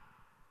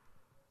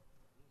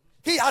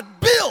 He had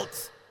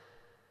built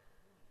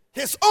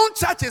his own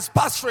church, is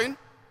pastoring,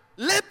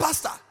 lay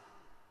pastor,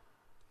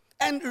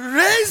 and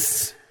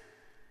raised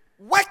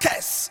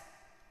workers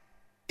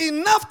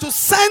enough to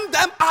send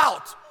them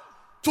out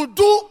to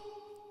do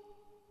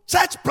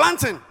church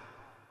planting.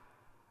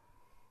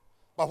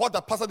 But what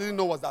the pastor didn't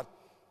know was that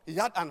he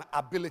had an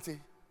ability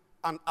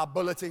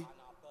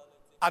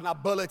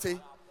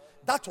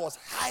that was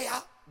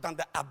higher than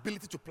the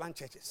ability to plant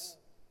churches.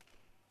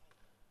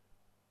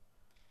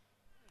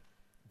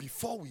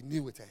 Before we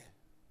knew it,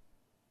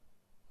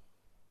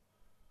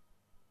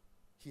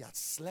 he had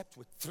slept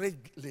with 3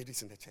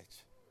 ladies in the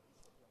church.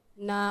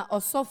 Na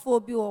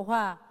osofo bi wo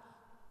ha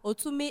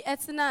otumi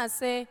etina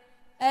ase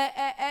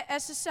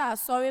ehihya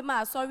sorry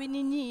ma sorry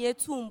ni nyi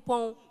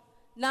etumpon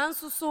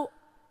nanso so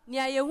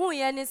nia yehu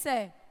ye ne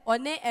se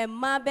one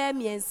emma be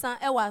miensa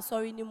e wa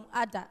sorry ni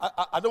ada.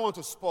 I don't want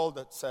to spoil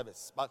the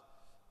service, but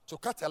to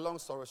cut a long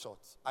story short,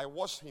 I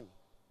watched him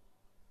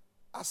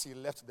as he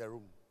left the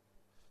room.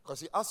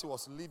 Because as he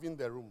was leaving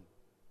the room,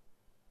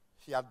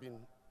 he had been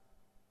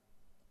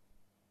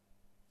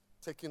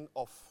taken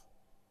off.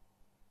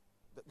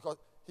 Because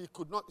he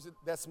could not,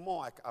 there's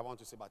more I want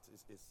to say, but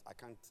I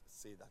can't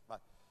say that. But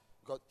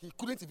because he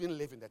couldn't even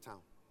live in the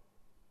town.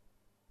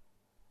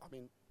 I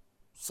mean,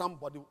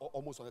 somebody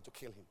almost wanted to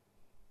kill him.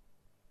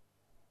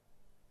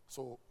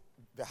 So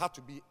there had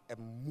to be a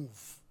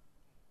move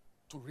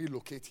to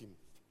relocate him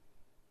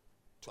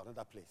to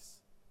another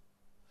place.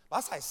 But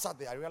as I sat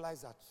there, I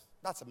realized that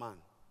that's a man.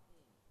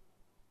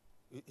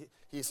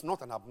 He is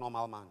not an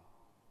abnormal man.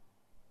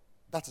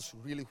 That is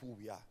really who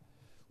we are.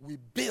 We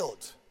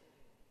build,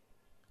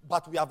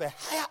 but we have a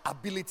higher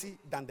ability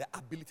than the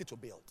ability to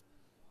build.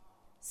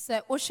 Se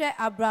oshe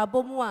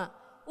abrabomu a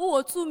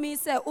wo to me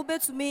se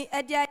obetumi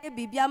edi aye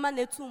bibia ma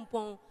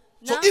netumpon.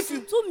 So if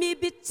you to me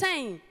be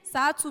chain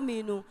sa to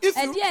me no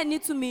edi ani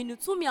to me no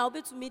to me a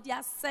obetumi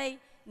dia say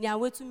nia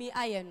wetumi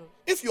aye no.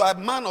 If you are a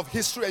man of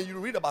history and you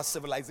read about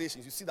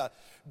civilizations, you see that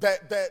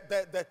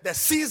the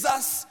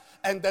Caesars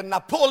and the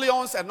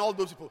Napoleons and all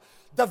those people,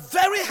 the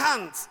very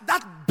hands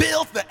that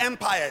built the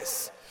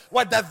empires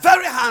were the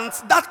very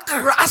hands that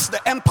crushed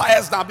the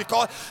empires down,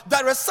 because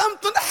there is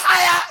something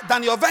higher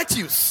than your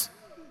virtues.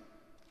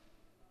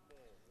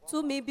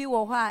 To me be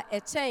wo ha a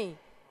chain.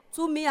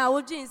 To me a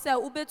wojin say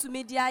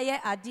ubetumi dia ye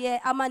ade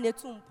ama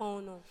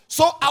netumpon no.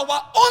 So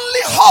our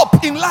only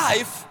hope in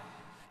life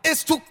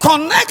is to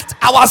connect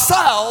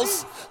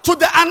ourselves to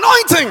the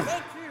anointing.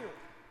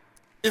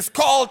 It's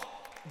called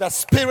the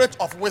spirit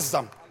of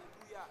wisdom,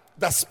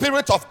 the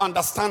spirit of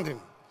understanding,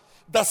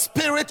 the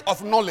spirit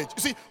of knowledge.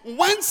 You see,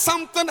 when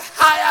something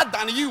higher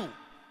than you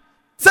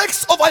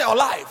takes over your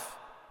life,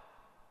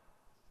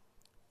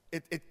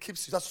 it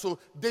keeps you. So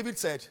David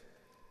said,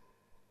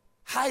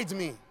 hide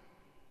me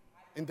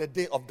in the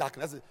day of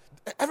darkness.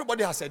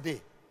 Everybody has a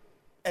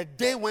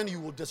day when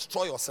you will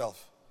destroy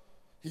yourself.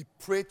 He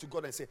prayed to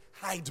God and said,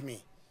 hide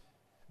me.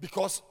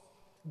 Because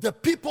the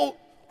people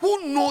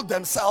who know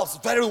themselves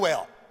very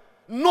well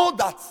know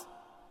that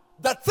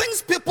the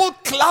things people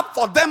clap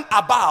for them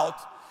about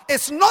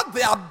is not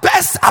their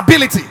best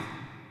ability.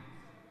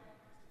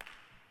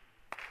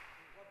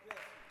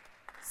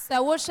 Se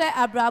wo she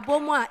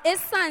abrabomu a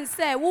esan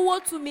se wo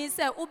to me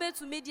se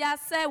obetumi dia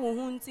se wo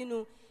hunti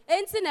no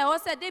enti na wo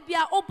se de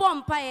bia obo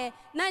mpaye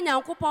na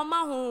nyankopon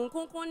ma ho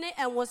kunkun ne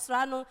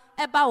enwosra no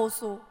eba wo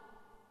so.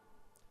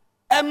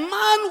 A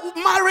man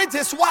who married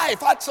his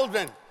wife, had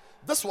children.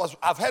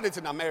 I've heard it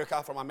in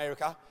America, from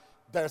America.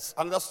 There's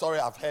another story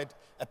I've heard,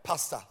 a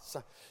pastor.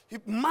 So he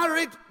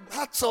married,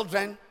 had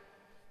children,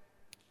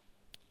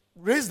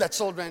 raised the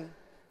children,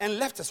 and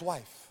left his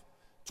wife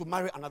to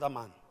marry another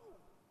man.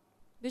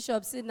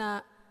 Bishop said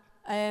na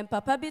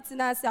papa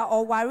bitina say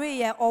o ware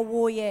ye o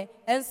wo ye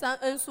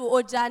enso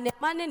oja ne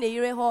mane ne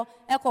yire ho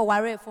e ko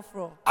ware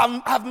foforo.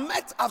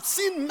 I've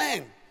seen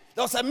men.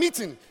 There was a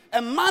meeting.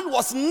 A man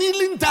was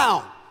kneeling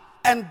down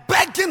and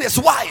begging his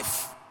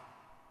wife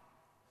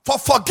for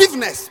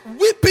forgiveness,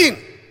 weeping,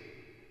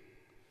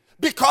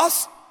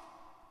 because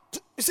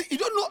You see, you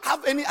don't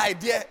have any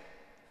idea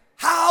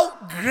how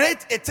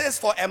great it is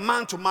for a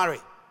man to marry.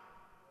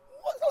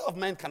 A lot of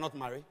men cannot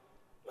marry.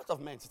 A lot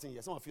of men sitting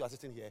here. Some of you are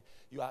sitting here.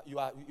 You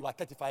are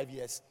 35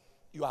 years.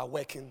 You are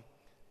working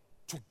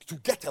to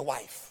get a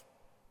wife,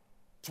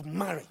 to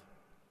marry.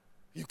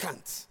 You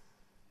can't,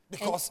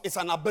 because it's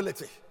an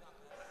ability.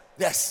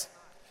 Yes,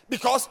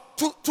 because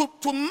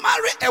to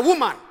marry a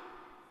woman,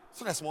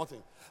 it's not a small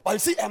thing. But you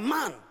see, a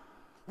man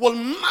will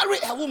marry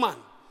a woman,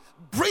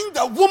 bring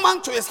the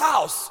woman to his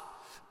house,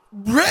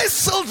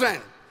 raise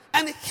children,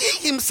 and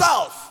he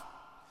himself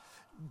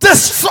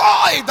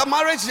destroy the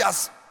marriage he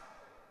has,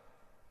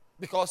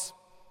 because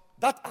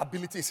that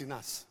ability is in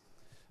us.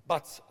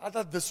 But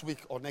either this week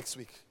or next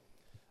week,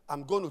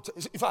 I'm going to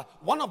in fact,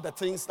 one of the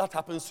things that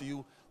happens to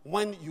you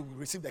when you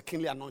receive the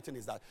kingly anointing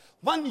is that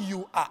when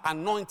you are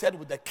anointed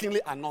with the kingly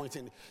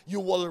anointing, you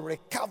will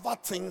recover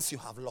things you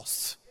have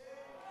lost.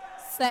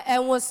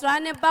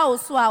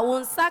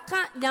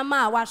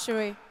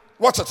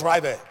 Watch it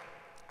right there.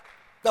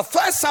 The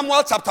 1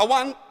 Samuel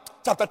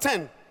chapter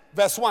 10,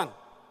 verse 1.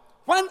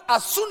 When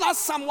as soon as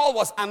Samuel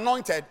was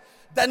anointed,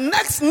 the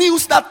next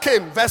news that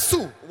came, verse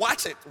 2.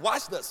 Watch it.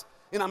 Watch this.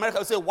 In America,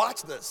 we say,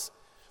 watch this.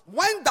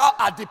 When thou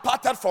art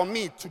departed from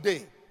me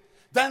today,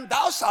 then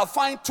thou shalt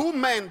find 2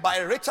 men by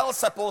Rachel's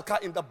sepulchre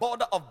in the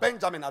border of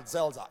Benjamin at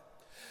Zelzah.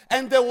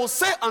 And they will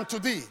say unto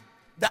thee,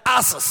 the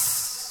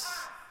asses,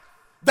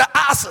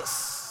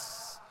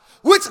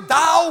 which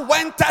thou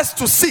wentest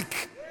to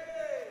seek,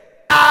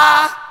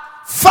 are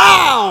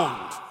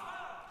found.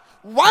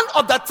 One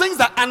of the things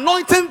that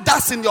anointing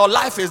does in your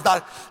life is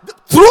that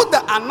through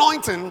the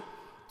anointing,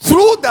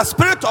 through the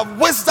spirit of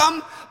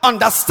wisdom,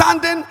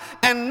 understanding,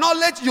 and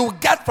knowledge you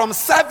get from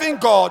serving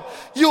God,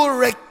 you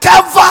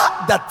recover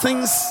the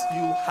things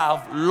you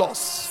have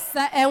lost.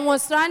 Mommy,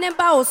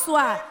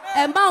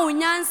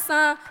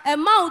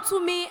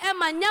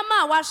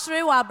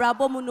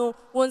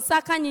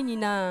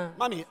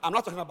 I'm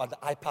not talking about the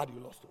iPad you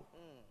lost.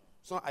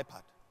 It's not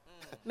iPad.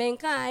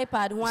 It's not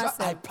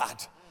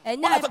iPad.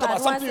 When I talk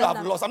about something you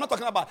have lost, I'm not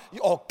talking about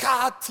your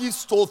car thief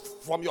stole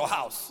from your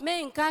house.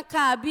 Some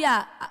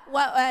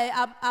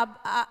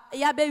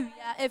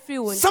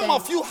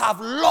of you have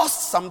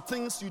lost some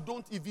things you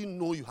don't even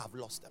know you have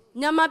lost them.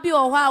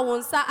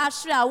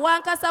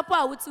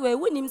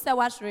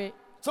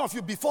 Some of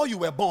you, before you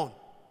were born,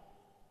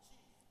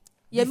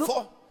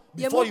 before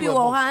you were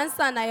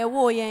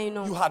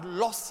born, you had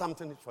lost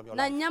something from your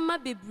life.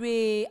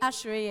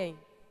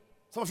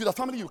 Some of you, the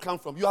family you come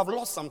from, you have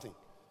lost something.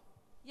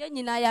 Based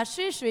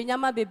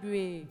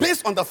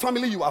on the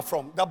family you are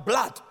from, the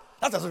blood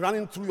that is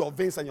running through your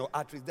veins and your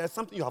arteries, there's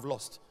something you have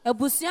lost. I'm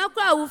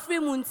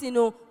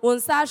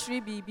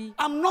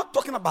not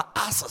talking about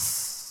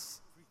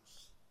asses.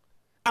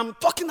 I'm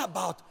talking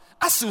about,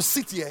 as you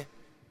sit here,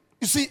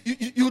 you see,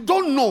 you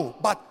don't know,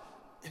 but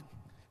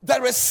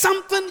there is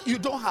something you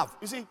don't have.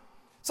 You see,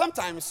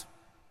 sometimes,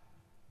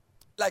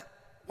 like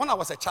when I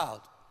was a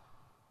child,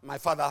 my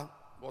father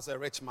was a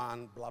rich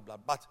man, blah, blah,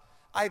 but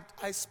I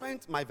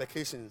spent my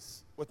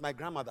vacations with my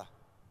grandmother.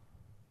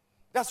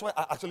 That's where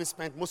I actually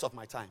spent most of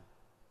my time.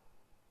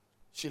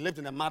 She lived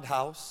in a mud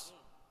house.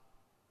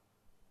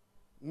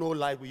 No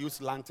light. We used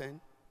lantern,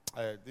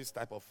 this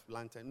type of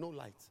lantern. No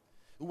light.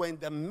 We were in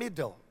the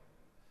middle.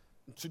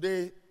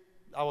 Today,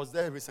 I was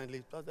there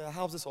recently. There are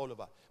houses all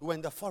over. We were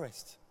in the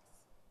forest.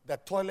 The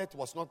toilet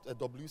was not a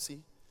WC.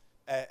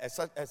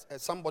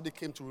 Somebody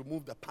came to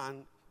remove the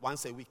pan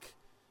once a week.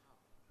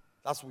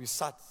 That's where we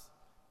sat.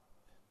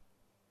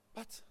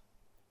 But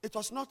it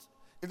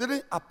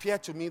didn't appear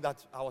to me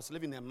that I was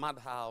living in a mud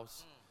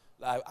house.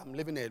 Like I'm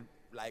living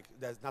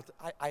there's nothing.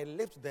 I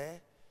lived there,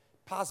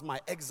 passed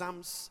my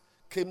exams,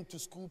 came to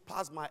school,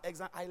 passed my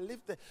exam. I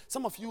lived there.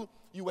 Some of you,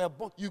 you were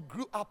born, you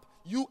grew up,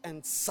 you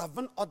and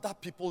 7 other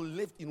people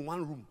lived in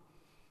one room.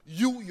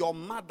 You, your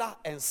mother,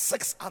 and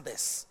 6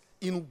 others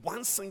in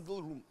one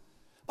single room.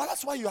 But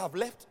that's why you have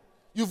left.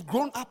 You've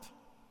grown up.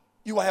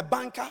 You are a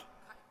banker.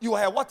 You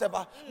are a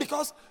whatever.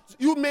 Because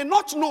you may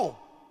not know.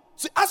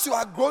 See, as you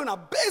are growing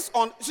up, based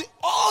on,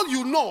 all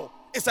you know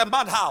is a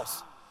mad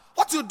house.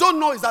 What you don't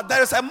know is that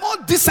there is a more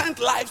decent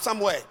life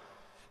somewhere.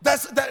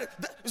 There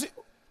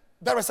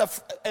is a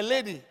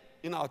lady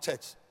in our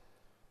church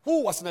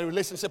who was in a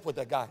relationship with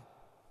a guy.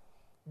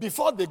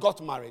 Before they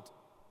got married,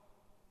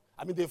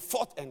 they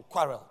fought and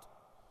quarreled.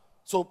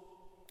 So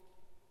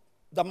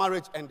the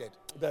marriage ended.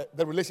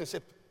 The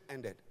relationship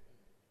ended.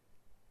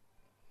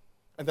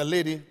 And the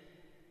lady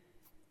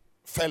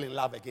fell in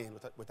love again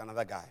with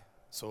another guy.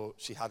 So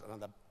she had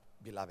another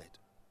beloved.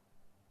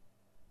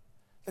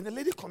 And the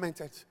lady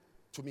commented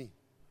to me.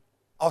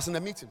 I was in a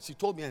meeting. She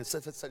told me and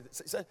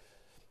said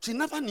she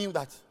never knew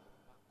that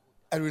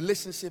a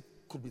relationship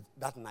could be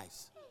that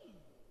nice.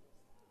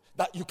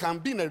 That you can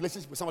be in a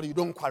relationship with somebody you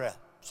don't quarrel.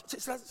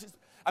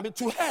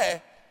 To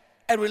her,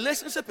 a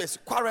relationship is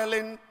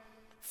quarreling,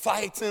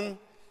 fighting,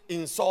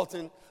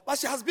 insulting. But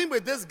she has been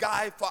with this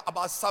guy for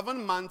about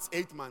 7 months,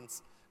 8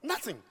 months.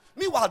 Nothing.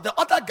 Meanwhile, the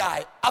other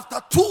guy,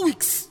 after 2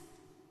 weeks,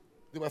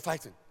 they were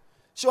fighting.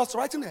 She was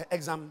writing her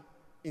exam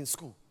in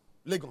school.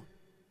 Legon,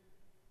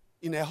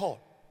 in a hall,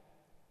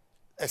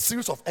 a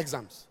series of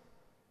exams.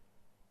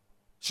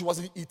 She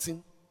wasn't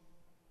eating,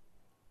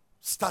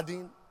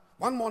 studying.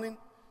 One morning,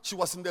 she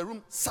was in the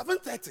room,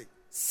 7:30.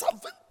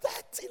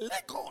 7:30,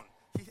 Legon.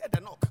 He heard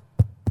a knock.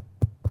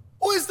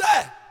 Who is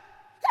there?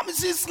 I mean,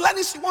 she's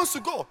learning, she wants to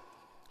go.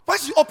 When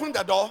she opened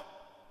the door,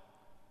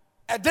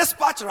 a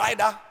dispatch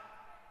rider,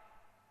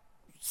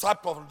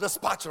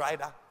 dispatch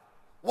rider,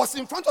 was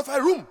in front of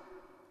her room.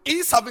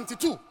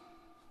 E72.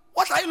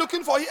 What are you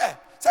looking for here?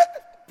 Say,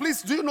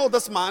 please, do you know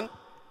this man?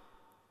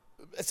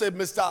 Say,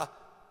 Mr.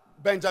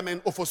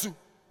 Benjamin Ofosu.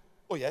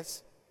 Oh,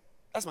 yes.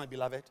 That's my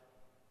beloved.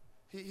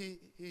 He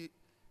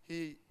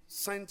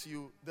sent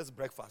you this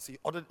breakfast. He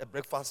ordered a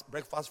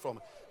breakfast from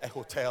a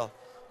hotel.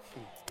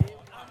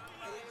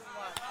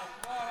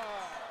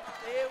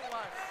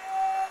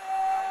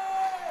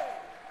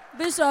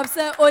 Bishop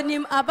said,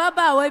 Onim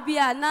Ababa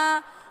Webia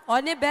na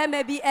Oni be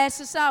maybe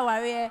Eshisha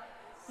Warrior.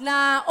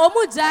 Na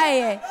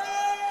Omujaye.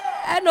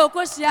 And no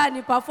Koshia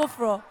ni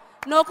Pafofro.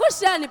 No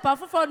Koshia ni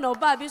Pafofro no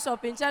ba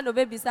Bishop in Chano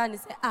baby son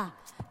say, ah.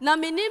 Na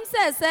minim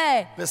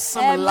say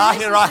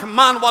Bismillahir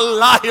Rahman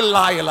wallahi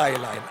la ilaha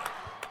illa.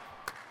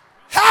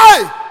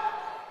 Hey!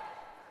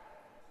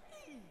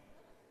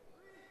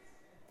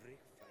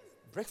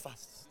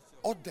 Breakfast.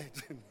 Ordered.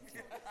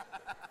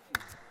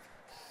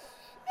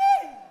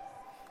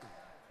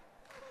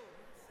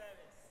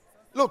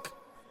 Look,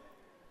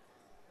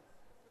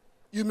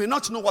 you may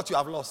not know what you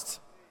have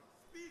lost.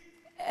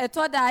 You may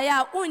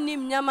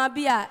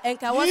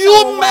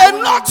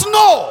not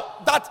know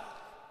that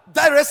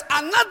there is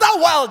another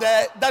world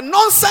there. The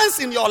nonsense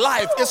in your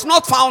life is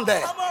not found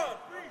there.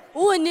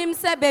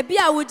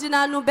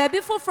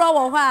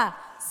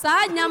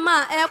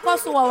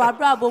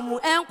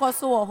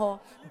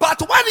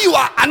 But when you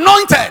are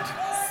anointed,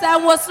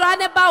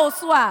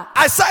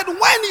 I said,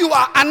 when you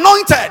are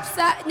anointed,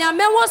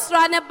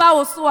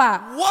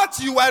 what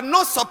you were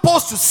not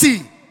supposed to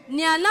see, when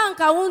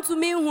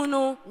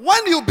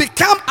you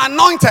become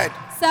anointed,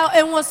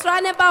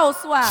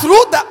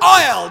 through the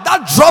oil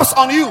that drops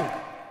on you,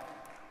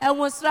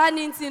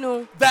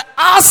 the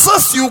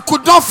answers you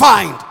could not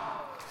find,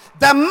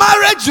 the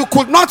marriage you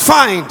could not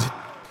find,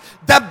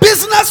 the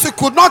business you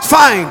could not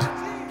find,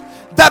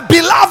 the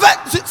beloved.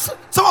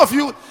 Some of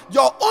you,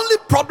 your only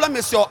problem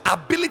is your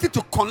ability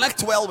to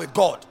connect well with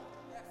God.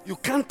 You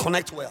can't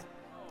connect well.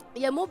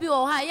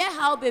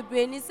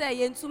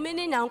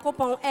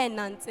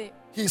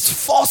 He's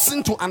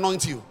forcing to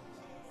anoint you.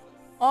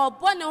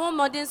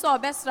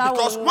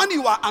 Because when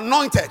you are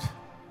anointed,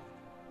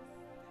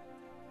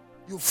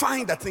 you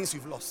find the things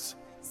you've lost.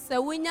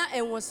 So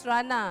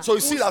you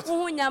see that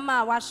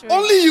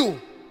only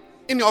you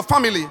in your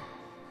family,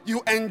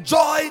 you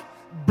enjoy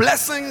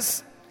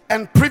blessings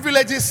and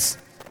privileges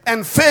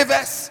and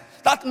favors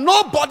that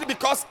nobody,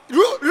 because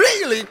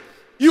really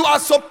you are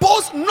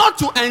supposed not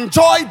to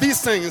enjoy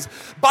these things,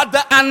 but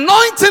the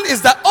anointing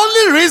is the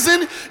only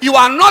reason you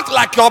are not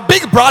like your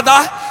big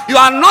brother, you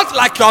are not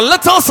like your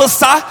little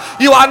sister,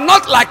 you are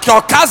not like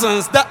your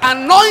cousins. The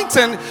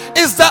anointing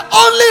is the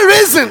only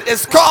reason.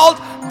 It's called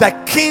the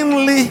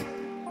kingly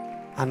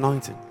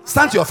anointing.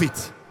 Stand to your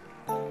feet.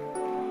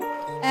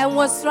 And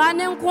was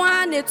running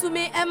one to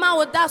me, Emma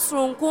would that's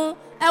wrong.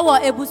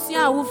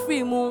 Ebusia who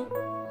free mu.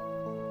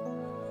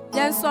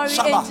 Then sorry,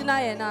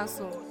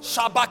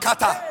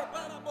 Shabakata.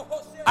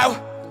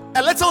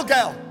 A little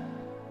girl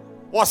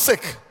was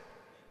sick,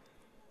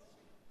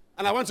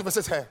 and I went to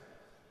visit her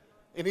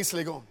in East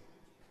Legon.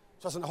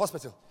 She was in the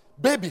hospital.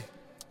 Baby,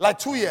 like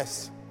 2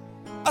 years.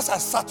 As I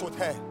sat with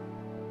her,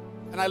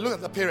 and I looked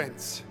at the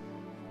parents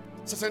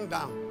sitting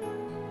down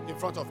in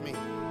front of me.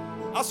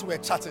 As we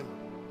were chatting,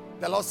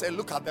 the Lord said,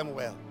 "Look at them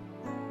well,"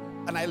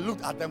 and I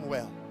looked at them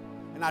well.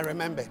 And I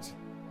remembered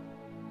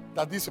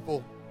that these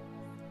people,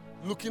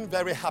 looking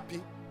very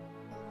happy,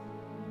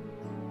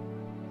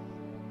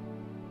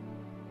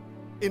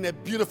 in a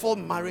beautiful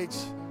marriage.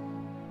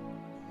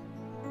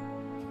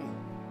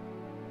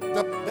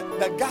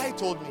 The guy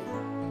told me,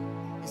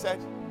 he said,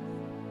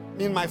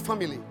 in my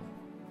family,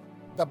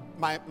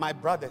 my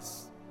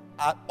brothers,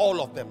 are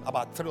all of them,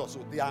 about 3 or so,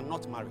 they are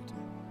not married.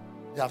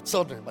 They have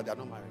children, but they are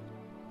not married.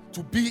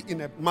 To be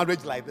in a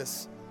marriage like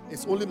this,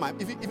 it's only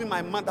even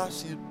my mother,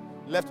 she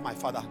left my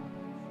father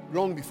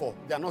long before.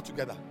 They are not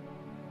together.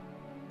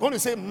 When you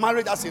say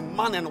marriage as in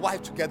man and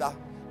wife together,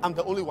 I'm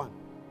the only one.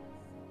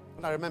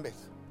 And I remember it.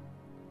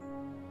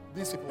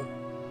 These people,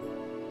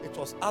 it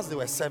was as they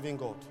were serving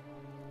God.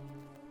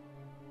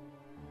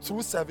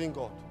 Through serving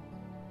God,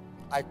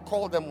 I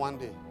called them one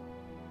day.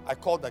 I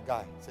called the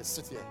guy, said,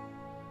 "Sit here."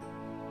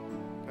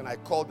 And I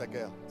called the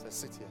girl, said,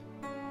 "Sit here."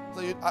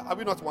 So are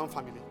we not one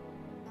family?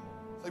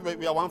 So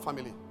we are one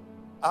family.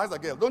 I asked the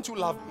girl, "Don't you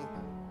love me?"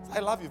 I said, "I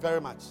love you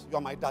very much. You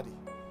are my daddy."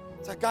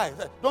 I said, "Guy,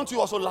 don't you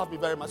also love me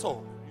very much?"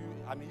 So,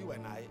 you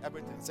and I,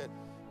 everything. I said,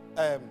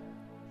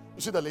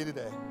 "You see the lady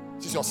there?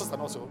 She's your sister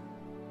also.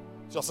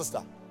 She's your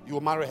sister. You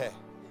will marry her." I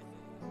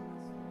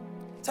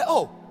said,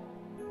 "Oh,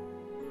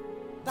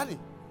 daddy,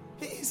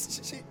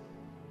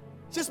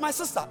 she's my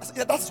sister." I said,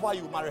 "Yeah, that's why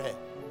you marry her."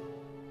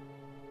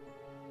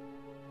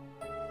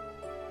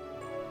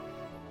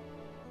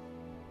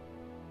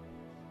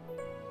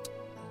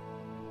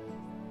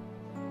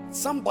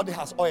 Somebody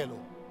has oil.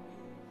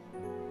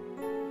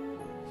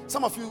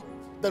 Some of you,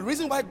 the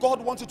reason why God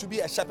wants you to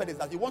be a shepherd is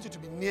that He wants you to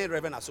be near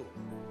Reverend Aso.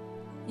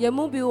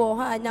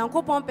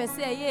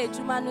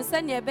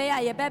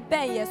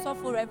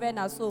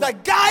 The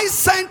guy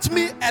sent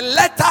me a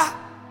letter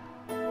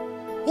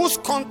whose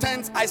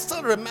contents I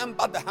still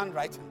remember the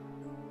handwriting.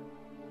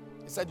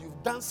 He said,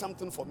 "You've done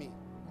something for me.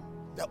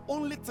 The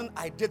only thing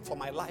I did for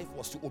my life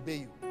was to obey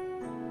you.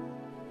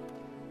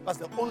 That's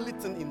the only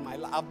thing in my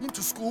life. I've been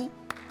to school,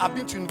 I've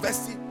been to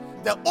university.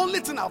 The only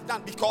thing I've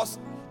done, because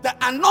the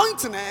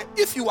anointing,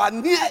 if you are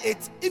near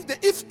it,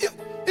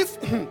 if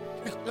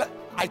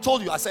I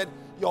told you, I said,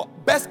 your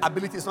best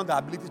ability is not the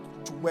ability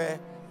to wear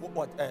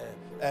what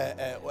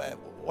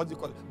do you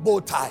call it?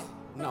 Bow tie.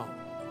 No.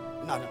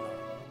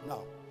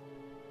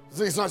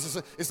 So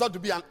it's not to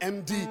be an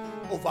MD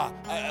over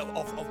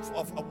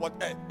of what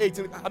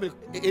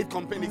 8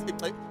 companies,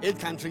 8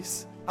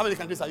 countries. How many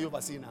countries are you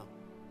overseeing now?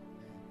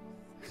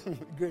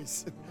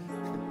 Grace.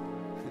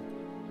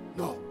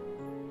 No.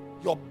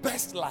 Your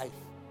best life,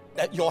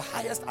 your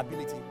highest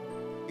ability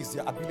is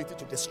the ability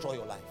to destroy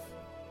your life.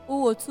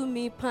 To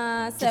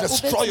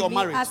destroy your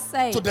marriage,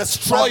 to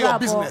destroy your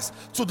business,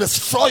 to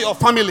destroy your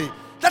family.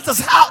 That is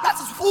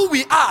who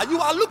we are. You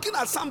are looking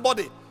at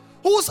somebody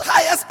whose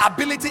highest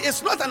ability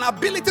is not an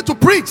ability to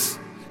preach.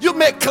 You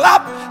may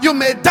clap, you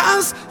may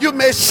dance, you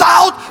may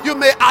shout, you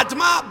may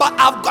admire, but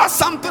I've got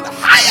something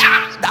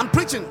higher than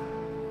preaching.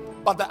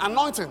 But the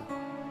anointing,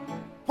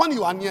 when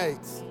you are near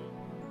it,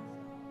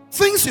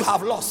 things you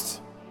have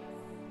lost,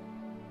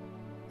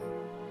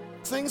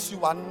 things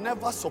you are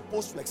never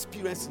supposed to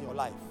experience in your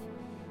life,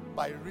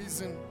 by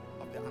reason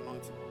of the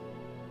anointing,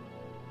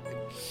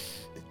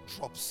 it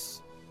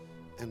drops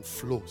and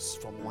flows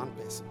from one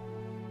person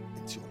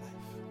into your life.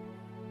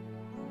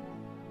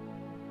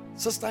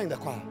 Sister in the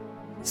choir,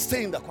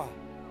 stay in the choir.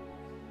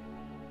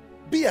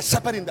 Be a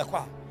shepherd in the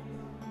choir.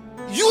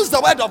 Use the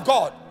word of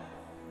God.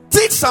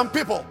 Teach some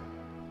people.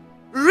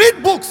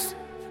 Read books.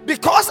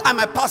 Because I'm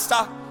a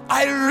pastor,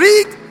 I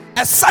read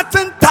a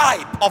certain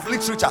type of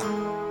literature,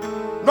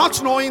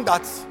 not knowing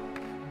that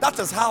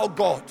is how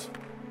God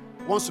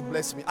wants to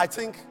bless me. I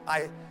think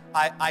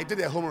I did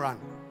a home run.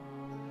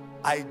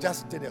 I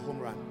just did a home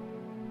run.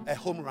 A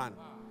home run.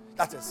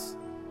 That is,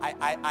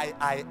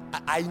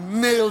 I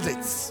nailed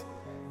it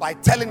by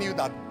telling you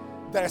that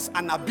there's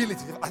an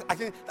ability. I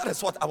think that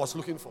is what I was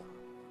looking for.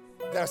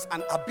 There's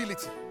an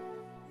ability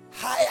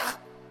higher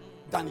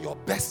than your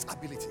best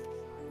ability.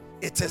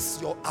 It is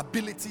your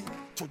ability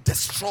to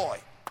destroy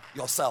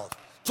yourself,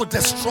 to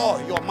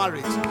destroy your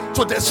marriage,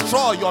 to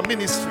destroy your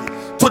ministry,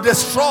 to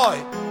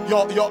destroy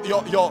your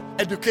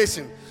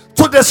education,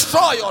 to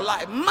destroy your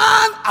life.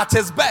 Man at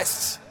his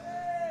best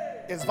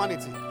is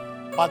vanity.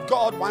 But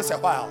God, once a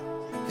while,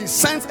 He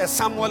sends a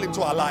Samuel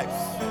into our lives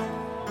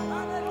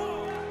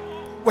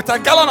with a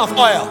gallon of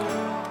oil.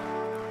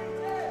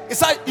 He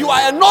said, you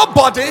are a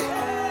nobody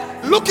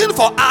looking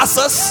for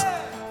answers,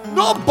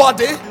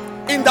 nobody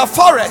in the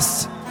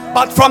forest,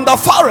 but from the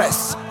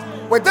forest,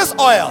 with this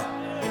oil,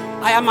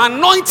 I am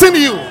anointing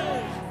you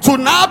to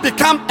now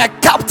become a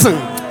captain.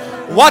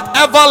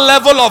 Whatever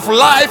level of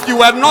life you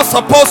were not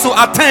supposed to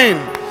attain,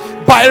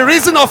 by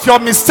reason of your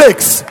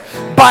mistakes,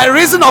 by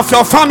reason of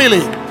your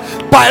family,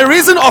 by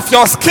reason of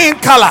your skin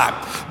color,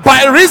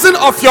 by reason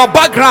of your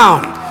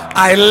background,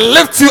 I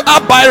lift you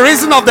up by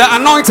reason of the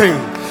anointing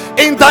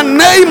in the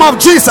name of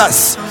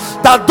Jesus.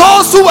 That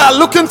those who were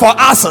looking for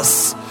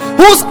answers,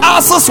 whose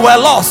answers were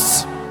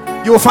lost,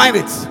 you will find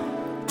it.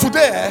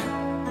 Today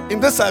in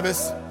this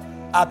service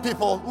are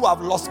people who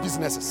have lost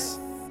businesses.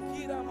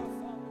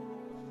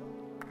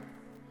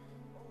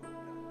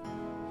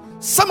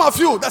 Some of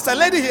you, there's a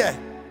lady here,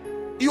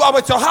 you are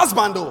with your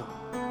husband though,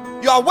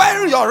 you are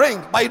wearing your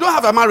ring, but you don't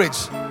have a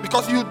marriage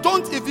because you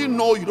don't even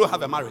know you don't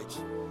have a marriage.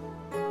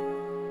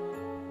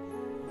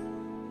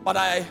 But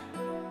I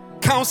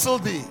counsel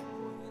thee,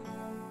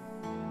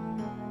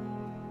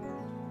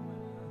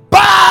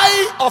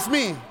 buy of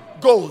me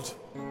gold,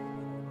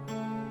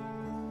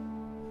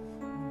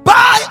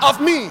 buy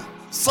of me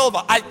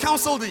silver. I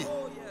counsel thee,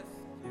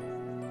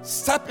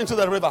 step into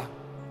the river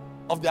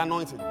of the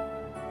anointing.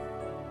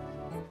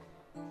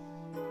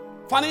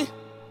 Funny,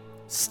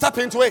 step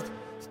into it.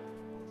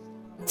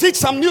 Teach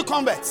some new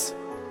converts.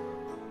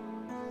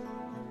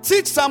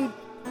 Teach some,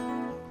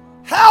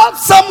 help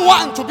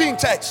someone to be in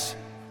church.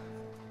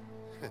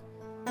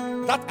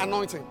 That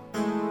anointing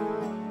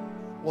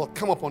will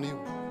come upon you,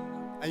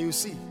 and you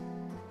see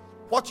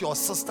what your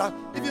sister,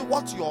 even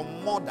what your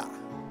mother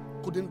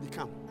couldn't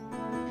become.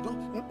 You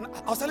don't.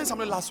 I was telling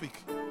somebody last week,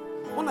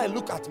 when I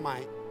look at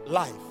my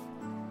life,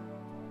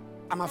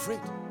 I'm afraid.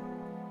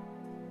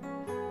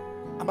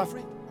 I'm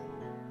afraid.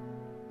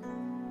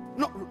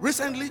 No,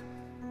 recently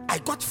I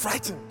got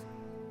frightened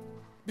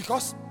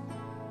because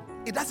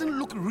it doesn't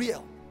look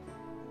real.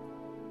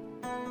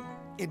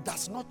 It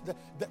does not.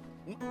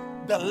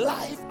 The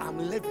life I'm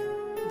living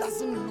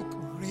doesn't look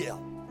real.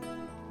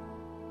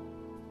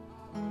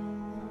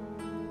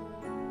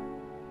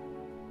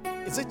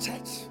 Is it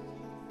church?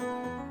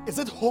 Is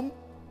it home?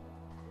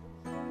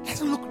 It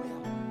doesn't look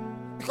real.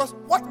 Because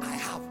what I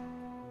have,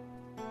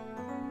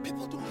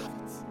 people don't have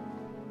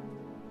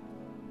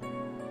it.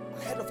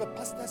 I heard of a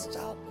pastor's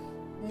child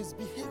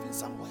misbehaving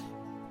somewhere.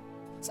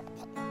 So,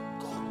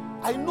 God,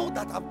 I know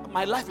that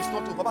my life is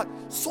not over, but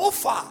so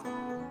far,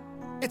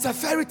 it's a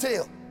fairy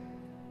tale.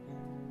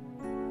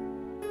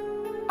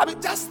 I mean,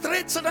 just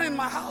 3 children in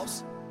my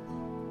house,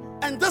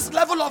 and this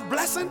level of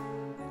blessing,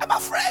 I'm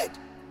afraid.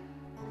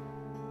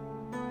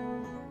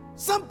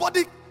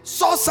 Somebody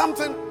saw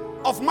something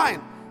of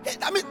mine.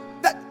 I mean,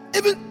 that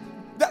even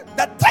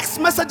the text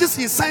messages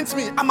he sent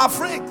me, I'm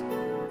afraid.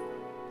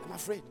 I'm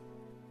afraid.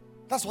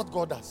 That's what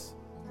God does.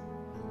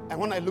 And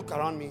when I look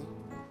around me,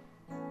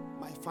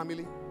 my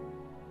family,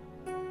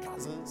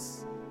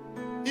 cousins,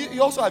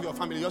 you also have your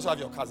family, you also have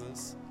your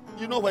cousins.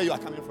 You know where you are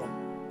coming from.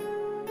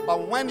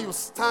 But when you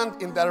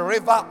stand in the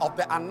river of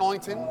the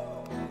anointing,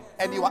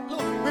 and you are,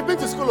 look, we've been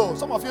to school.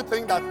 Some of you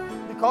think that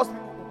because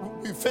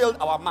we failed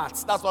our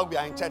maths, that's why we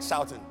are in church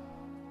shouting.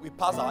 We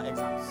passed our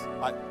exams.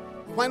 But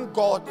when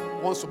God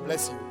wants to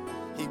bless you,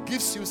 He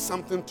gives you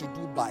something to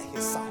do by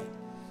His side.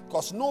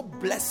 Because no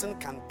blessing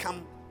can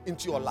come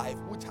into your life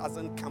which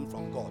hasn't come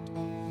from God.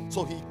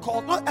 So He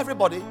called, not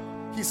everybody,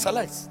 He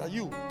selects that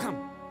you come.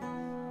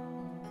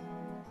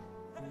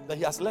 That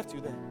He has left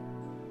you there.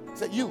 He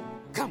said, you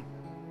come.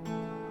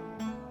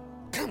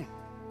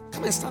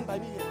 Come and stand by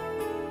me here.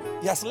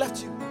 He has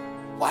left you.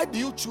 Why do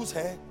you choose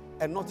her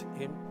and not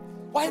him?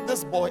 Why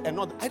this boy and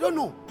not? I don't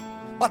know.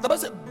 But the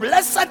Bible says,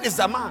 blessed is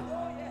the man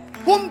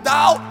whom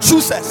thou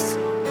choosest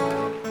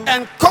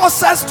and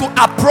causest to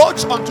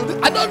approach unto thee.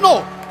 I don't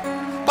know.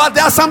 But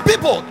there are some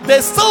people,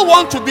 they still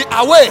want to be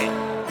away.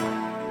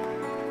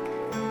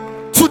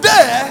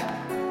 Today,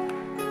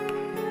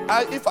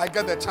 if I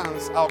get the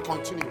chance, I'll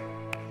continue.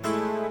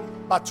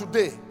 But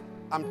today,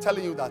 I'm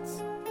telling you that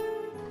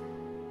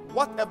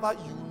whatever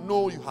you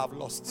know you have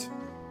lost.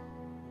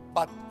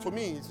 But for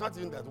me, it's not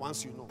even that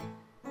once you know.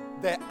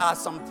 There are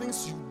some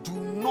things you do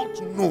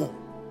not know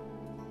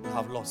you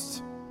have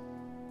lost.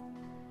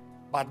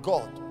 But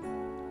God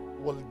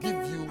will give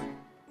you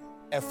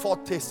a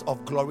foretaste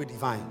of glory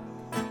divine.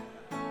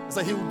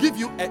 So He will give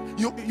you,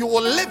 you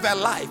will live a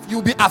life.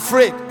 You'll be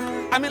afraid.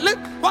 I mean,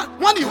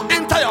 when you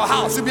enter your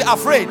house, you'll be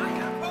afraid.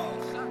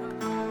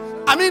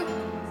 I mean,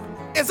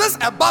 is this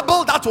a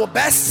bubble that will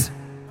burst?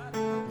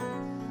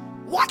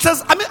 What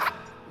is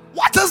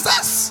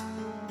this?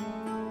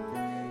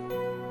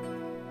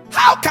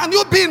 How can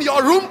you be in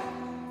your room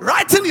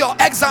writing your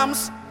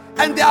exams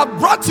and they have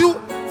brought you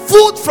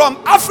food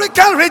from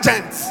African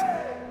regions?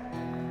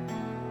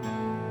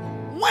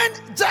 When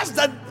just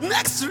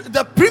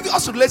the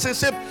previous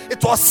relationship,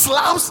 it was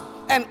slaps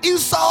and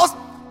insults.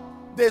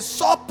 They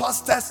saw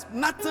pastors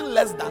nothing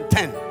less than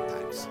 10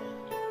 times.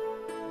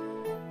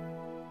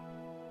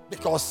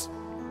 Because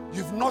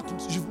you've not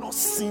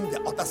seen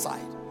the other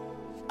side.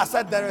 I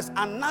said there is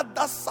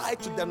another side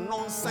to the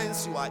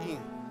nonsense you are in.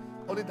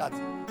 Only that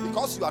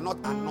because you are not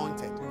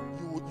anointed,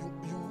 you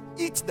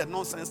eat the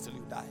nonsense till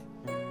you die.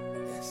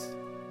 Yes.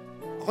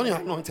 When you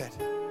are anointed,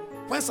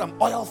 when some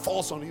oil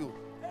falls on you,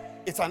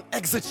 it's an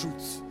exit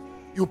route.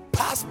 You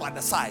pass by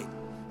the side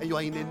and you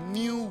are in a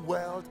new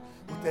world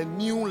with a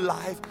new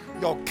life.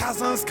 Your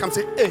cousins can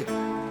say, hey,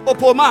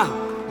 Opo man,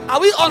 are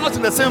we all not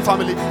in the same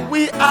family?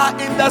 We are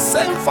in the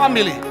same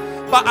family.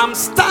 But I'm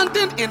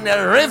standing in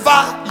a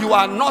river you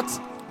are not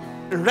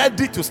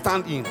ready to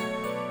stand in.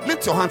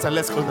 Lift your hands and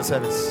let's close the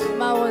service.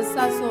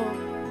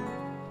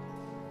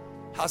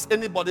 Has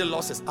anybody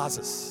lost his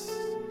asses?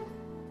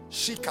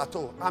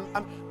 Shikato.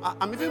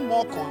 I'm even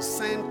more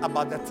concerned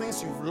about the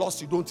things you've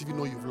lost you don't even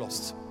know you've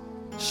lost.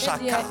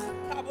 Shaka,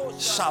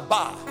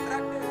 Shaba,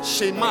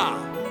 Shema,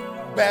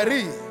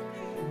 Beri,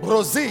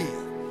 Brozi,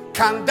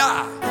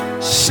 Kanda,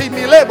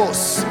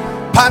 Shimilebos,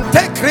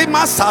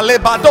 Pantekrima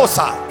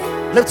Salebadosa.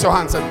 Lift your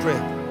hands and pray.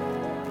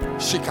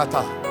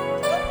 Shikata,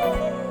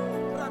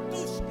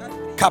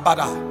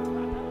 Kabada,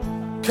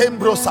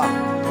 Kembrosa,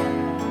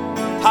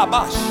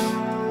 Habash.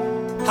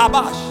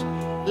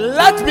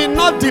 Let me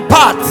not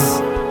depart.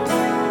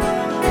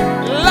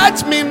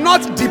 Let me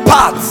not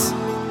depart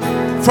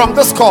from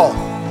this call.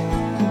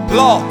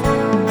 Lord,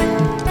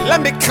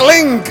 let me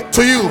cling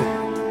to you.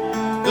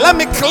 Let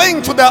me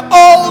cling to the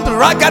old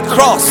rugged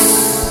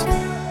cross.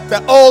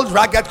 The old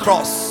rugged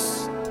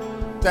cross.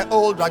 The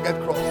old rugged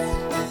cross.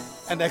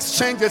 And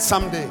exchange it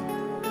someday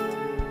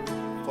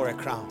for a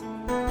crown.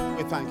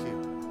 We thank you.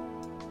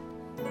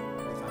 We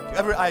thank you.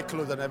 Every eye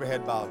closed and every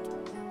head bowed.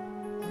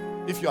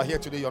 If you are here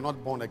today, you're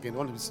not born again. You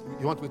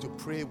want me to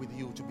pray with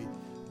you to be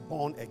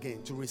born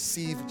again, to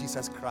receive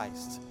Jesus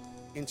Christ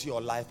into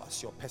your life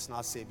as your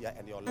personal Savior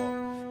and your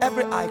Lord.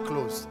 Every eye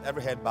closed,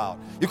 every head bowed.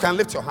 You can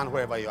lift your hand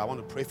wherever you are. I want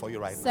to pray for you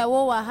right now.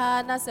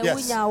 Yes.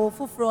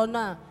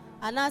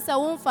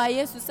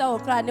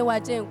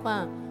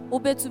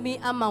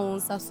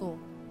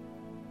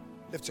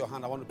 Lift your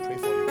hand. I want to pray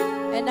for you.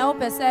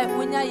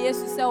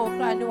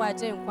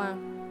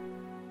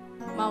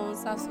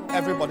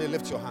 Everybody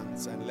lift your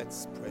hands and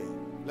let's pray.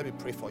 Let me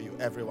pray for you,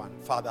 everyone.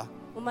 Father,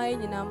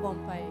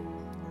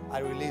 I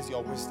release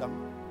your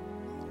wisdom.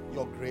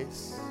 your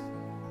grace,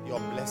 your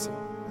blessing.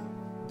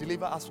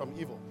 Deliver us from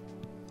evil.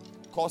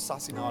 Cause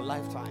us in our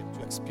lifetime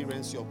to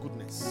experience your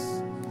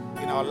goodness.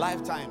 In our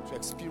lifetime to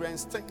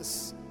experience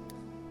things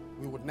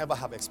we would never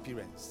have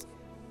experienced.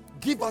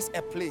 Give us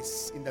a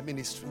place in the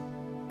ministry.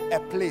 A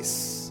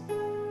place.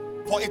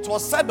 For it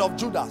was said of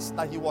Judas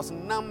that he was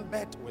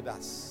numbered with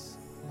us.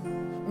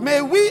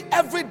 May we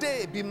every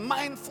day be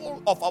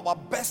mindful of our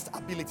best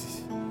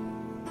ability.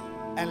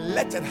 And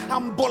let it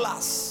humble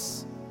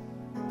us.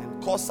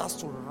 And cause us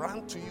to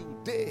run to you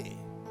day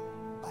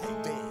by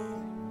day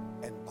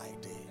and by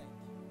day.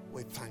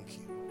 We thank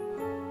you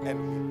and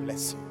we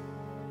bless you.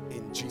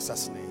 In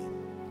Jesus' name.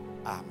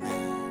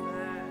 Amen.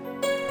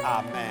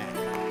 Amen.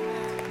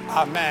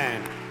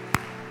 Amen.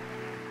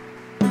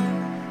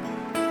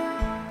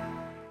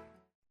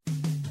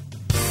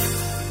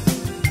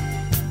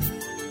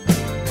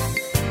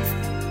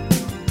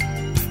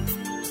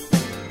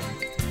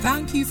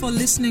 Thank you for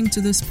listening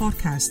to this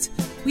podcast.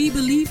 We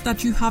believe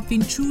that you have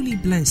been truly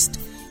blessed.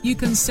 You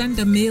can send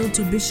a mail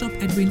to Bishop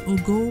Edwin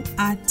Ogo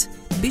at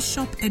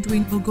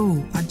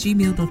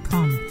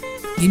bishopedwinogo@gmail.com.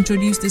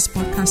 Introduce this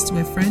podcast to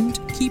a friend,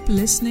 keep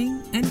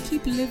listening, and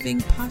keep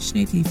living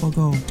passionately for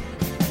God.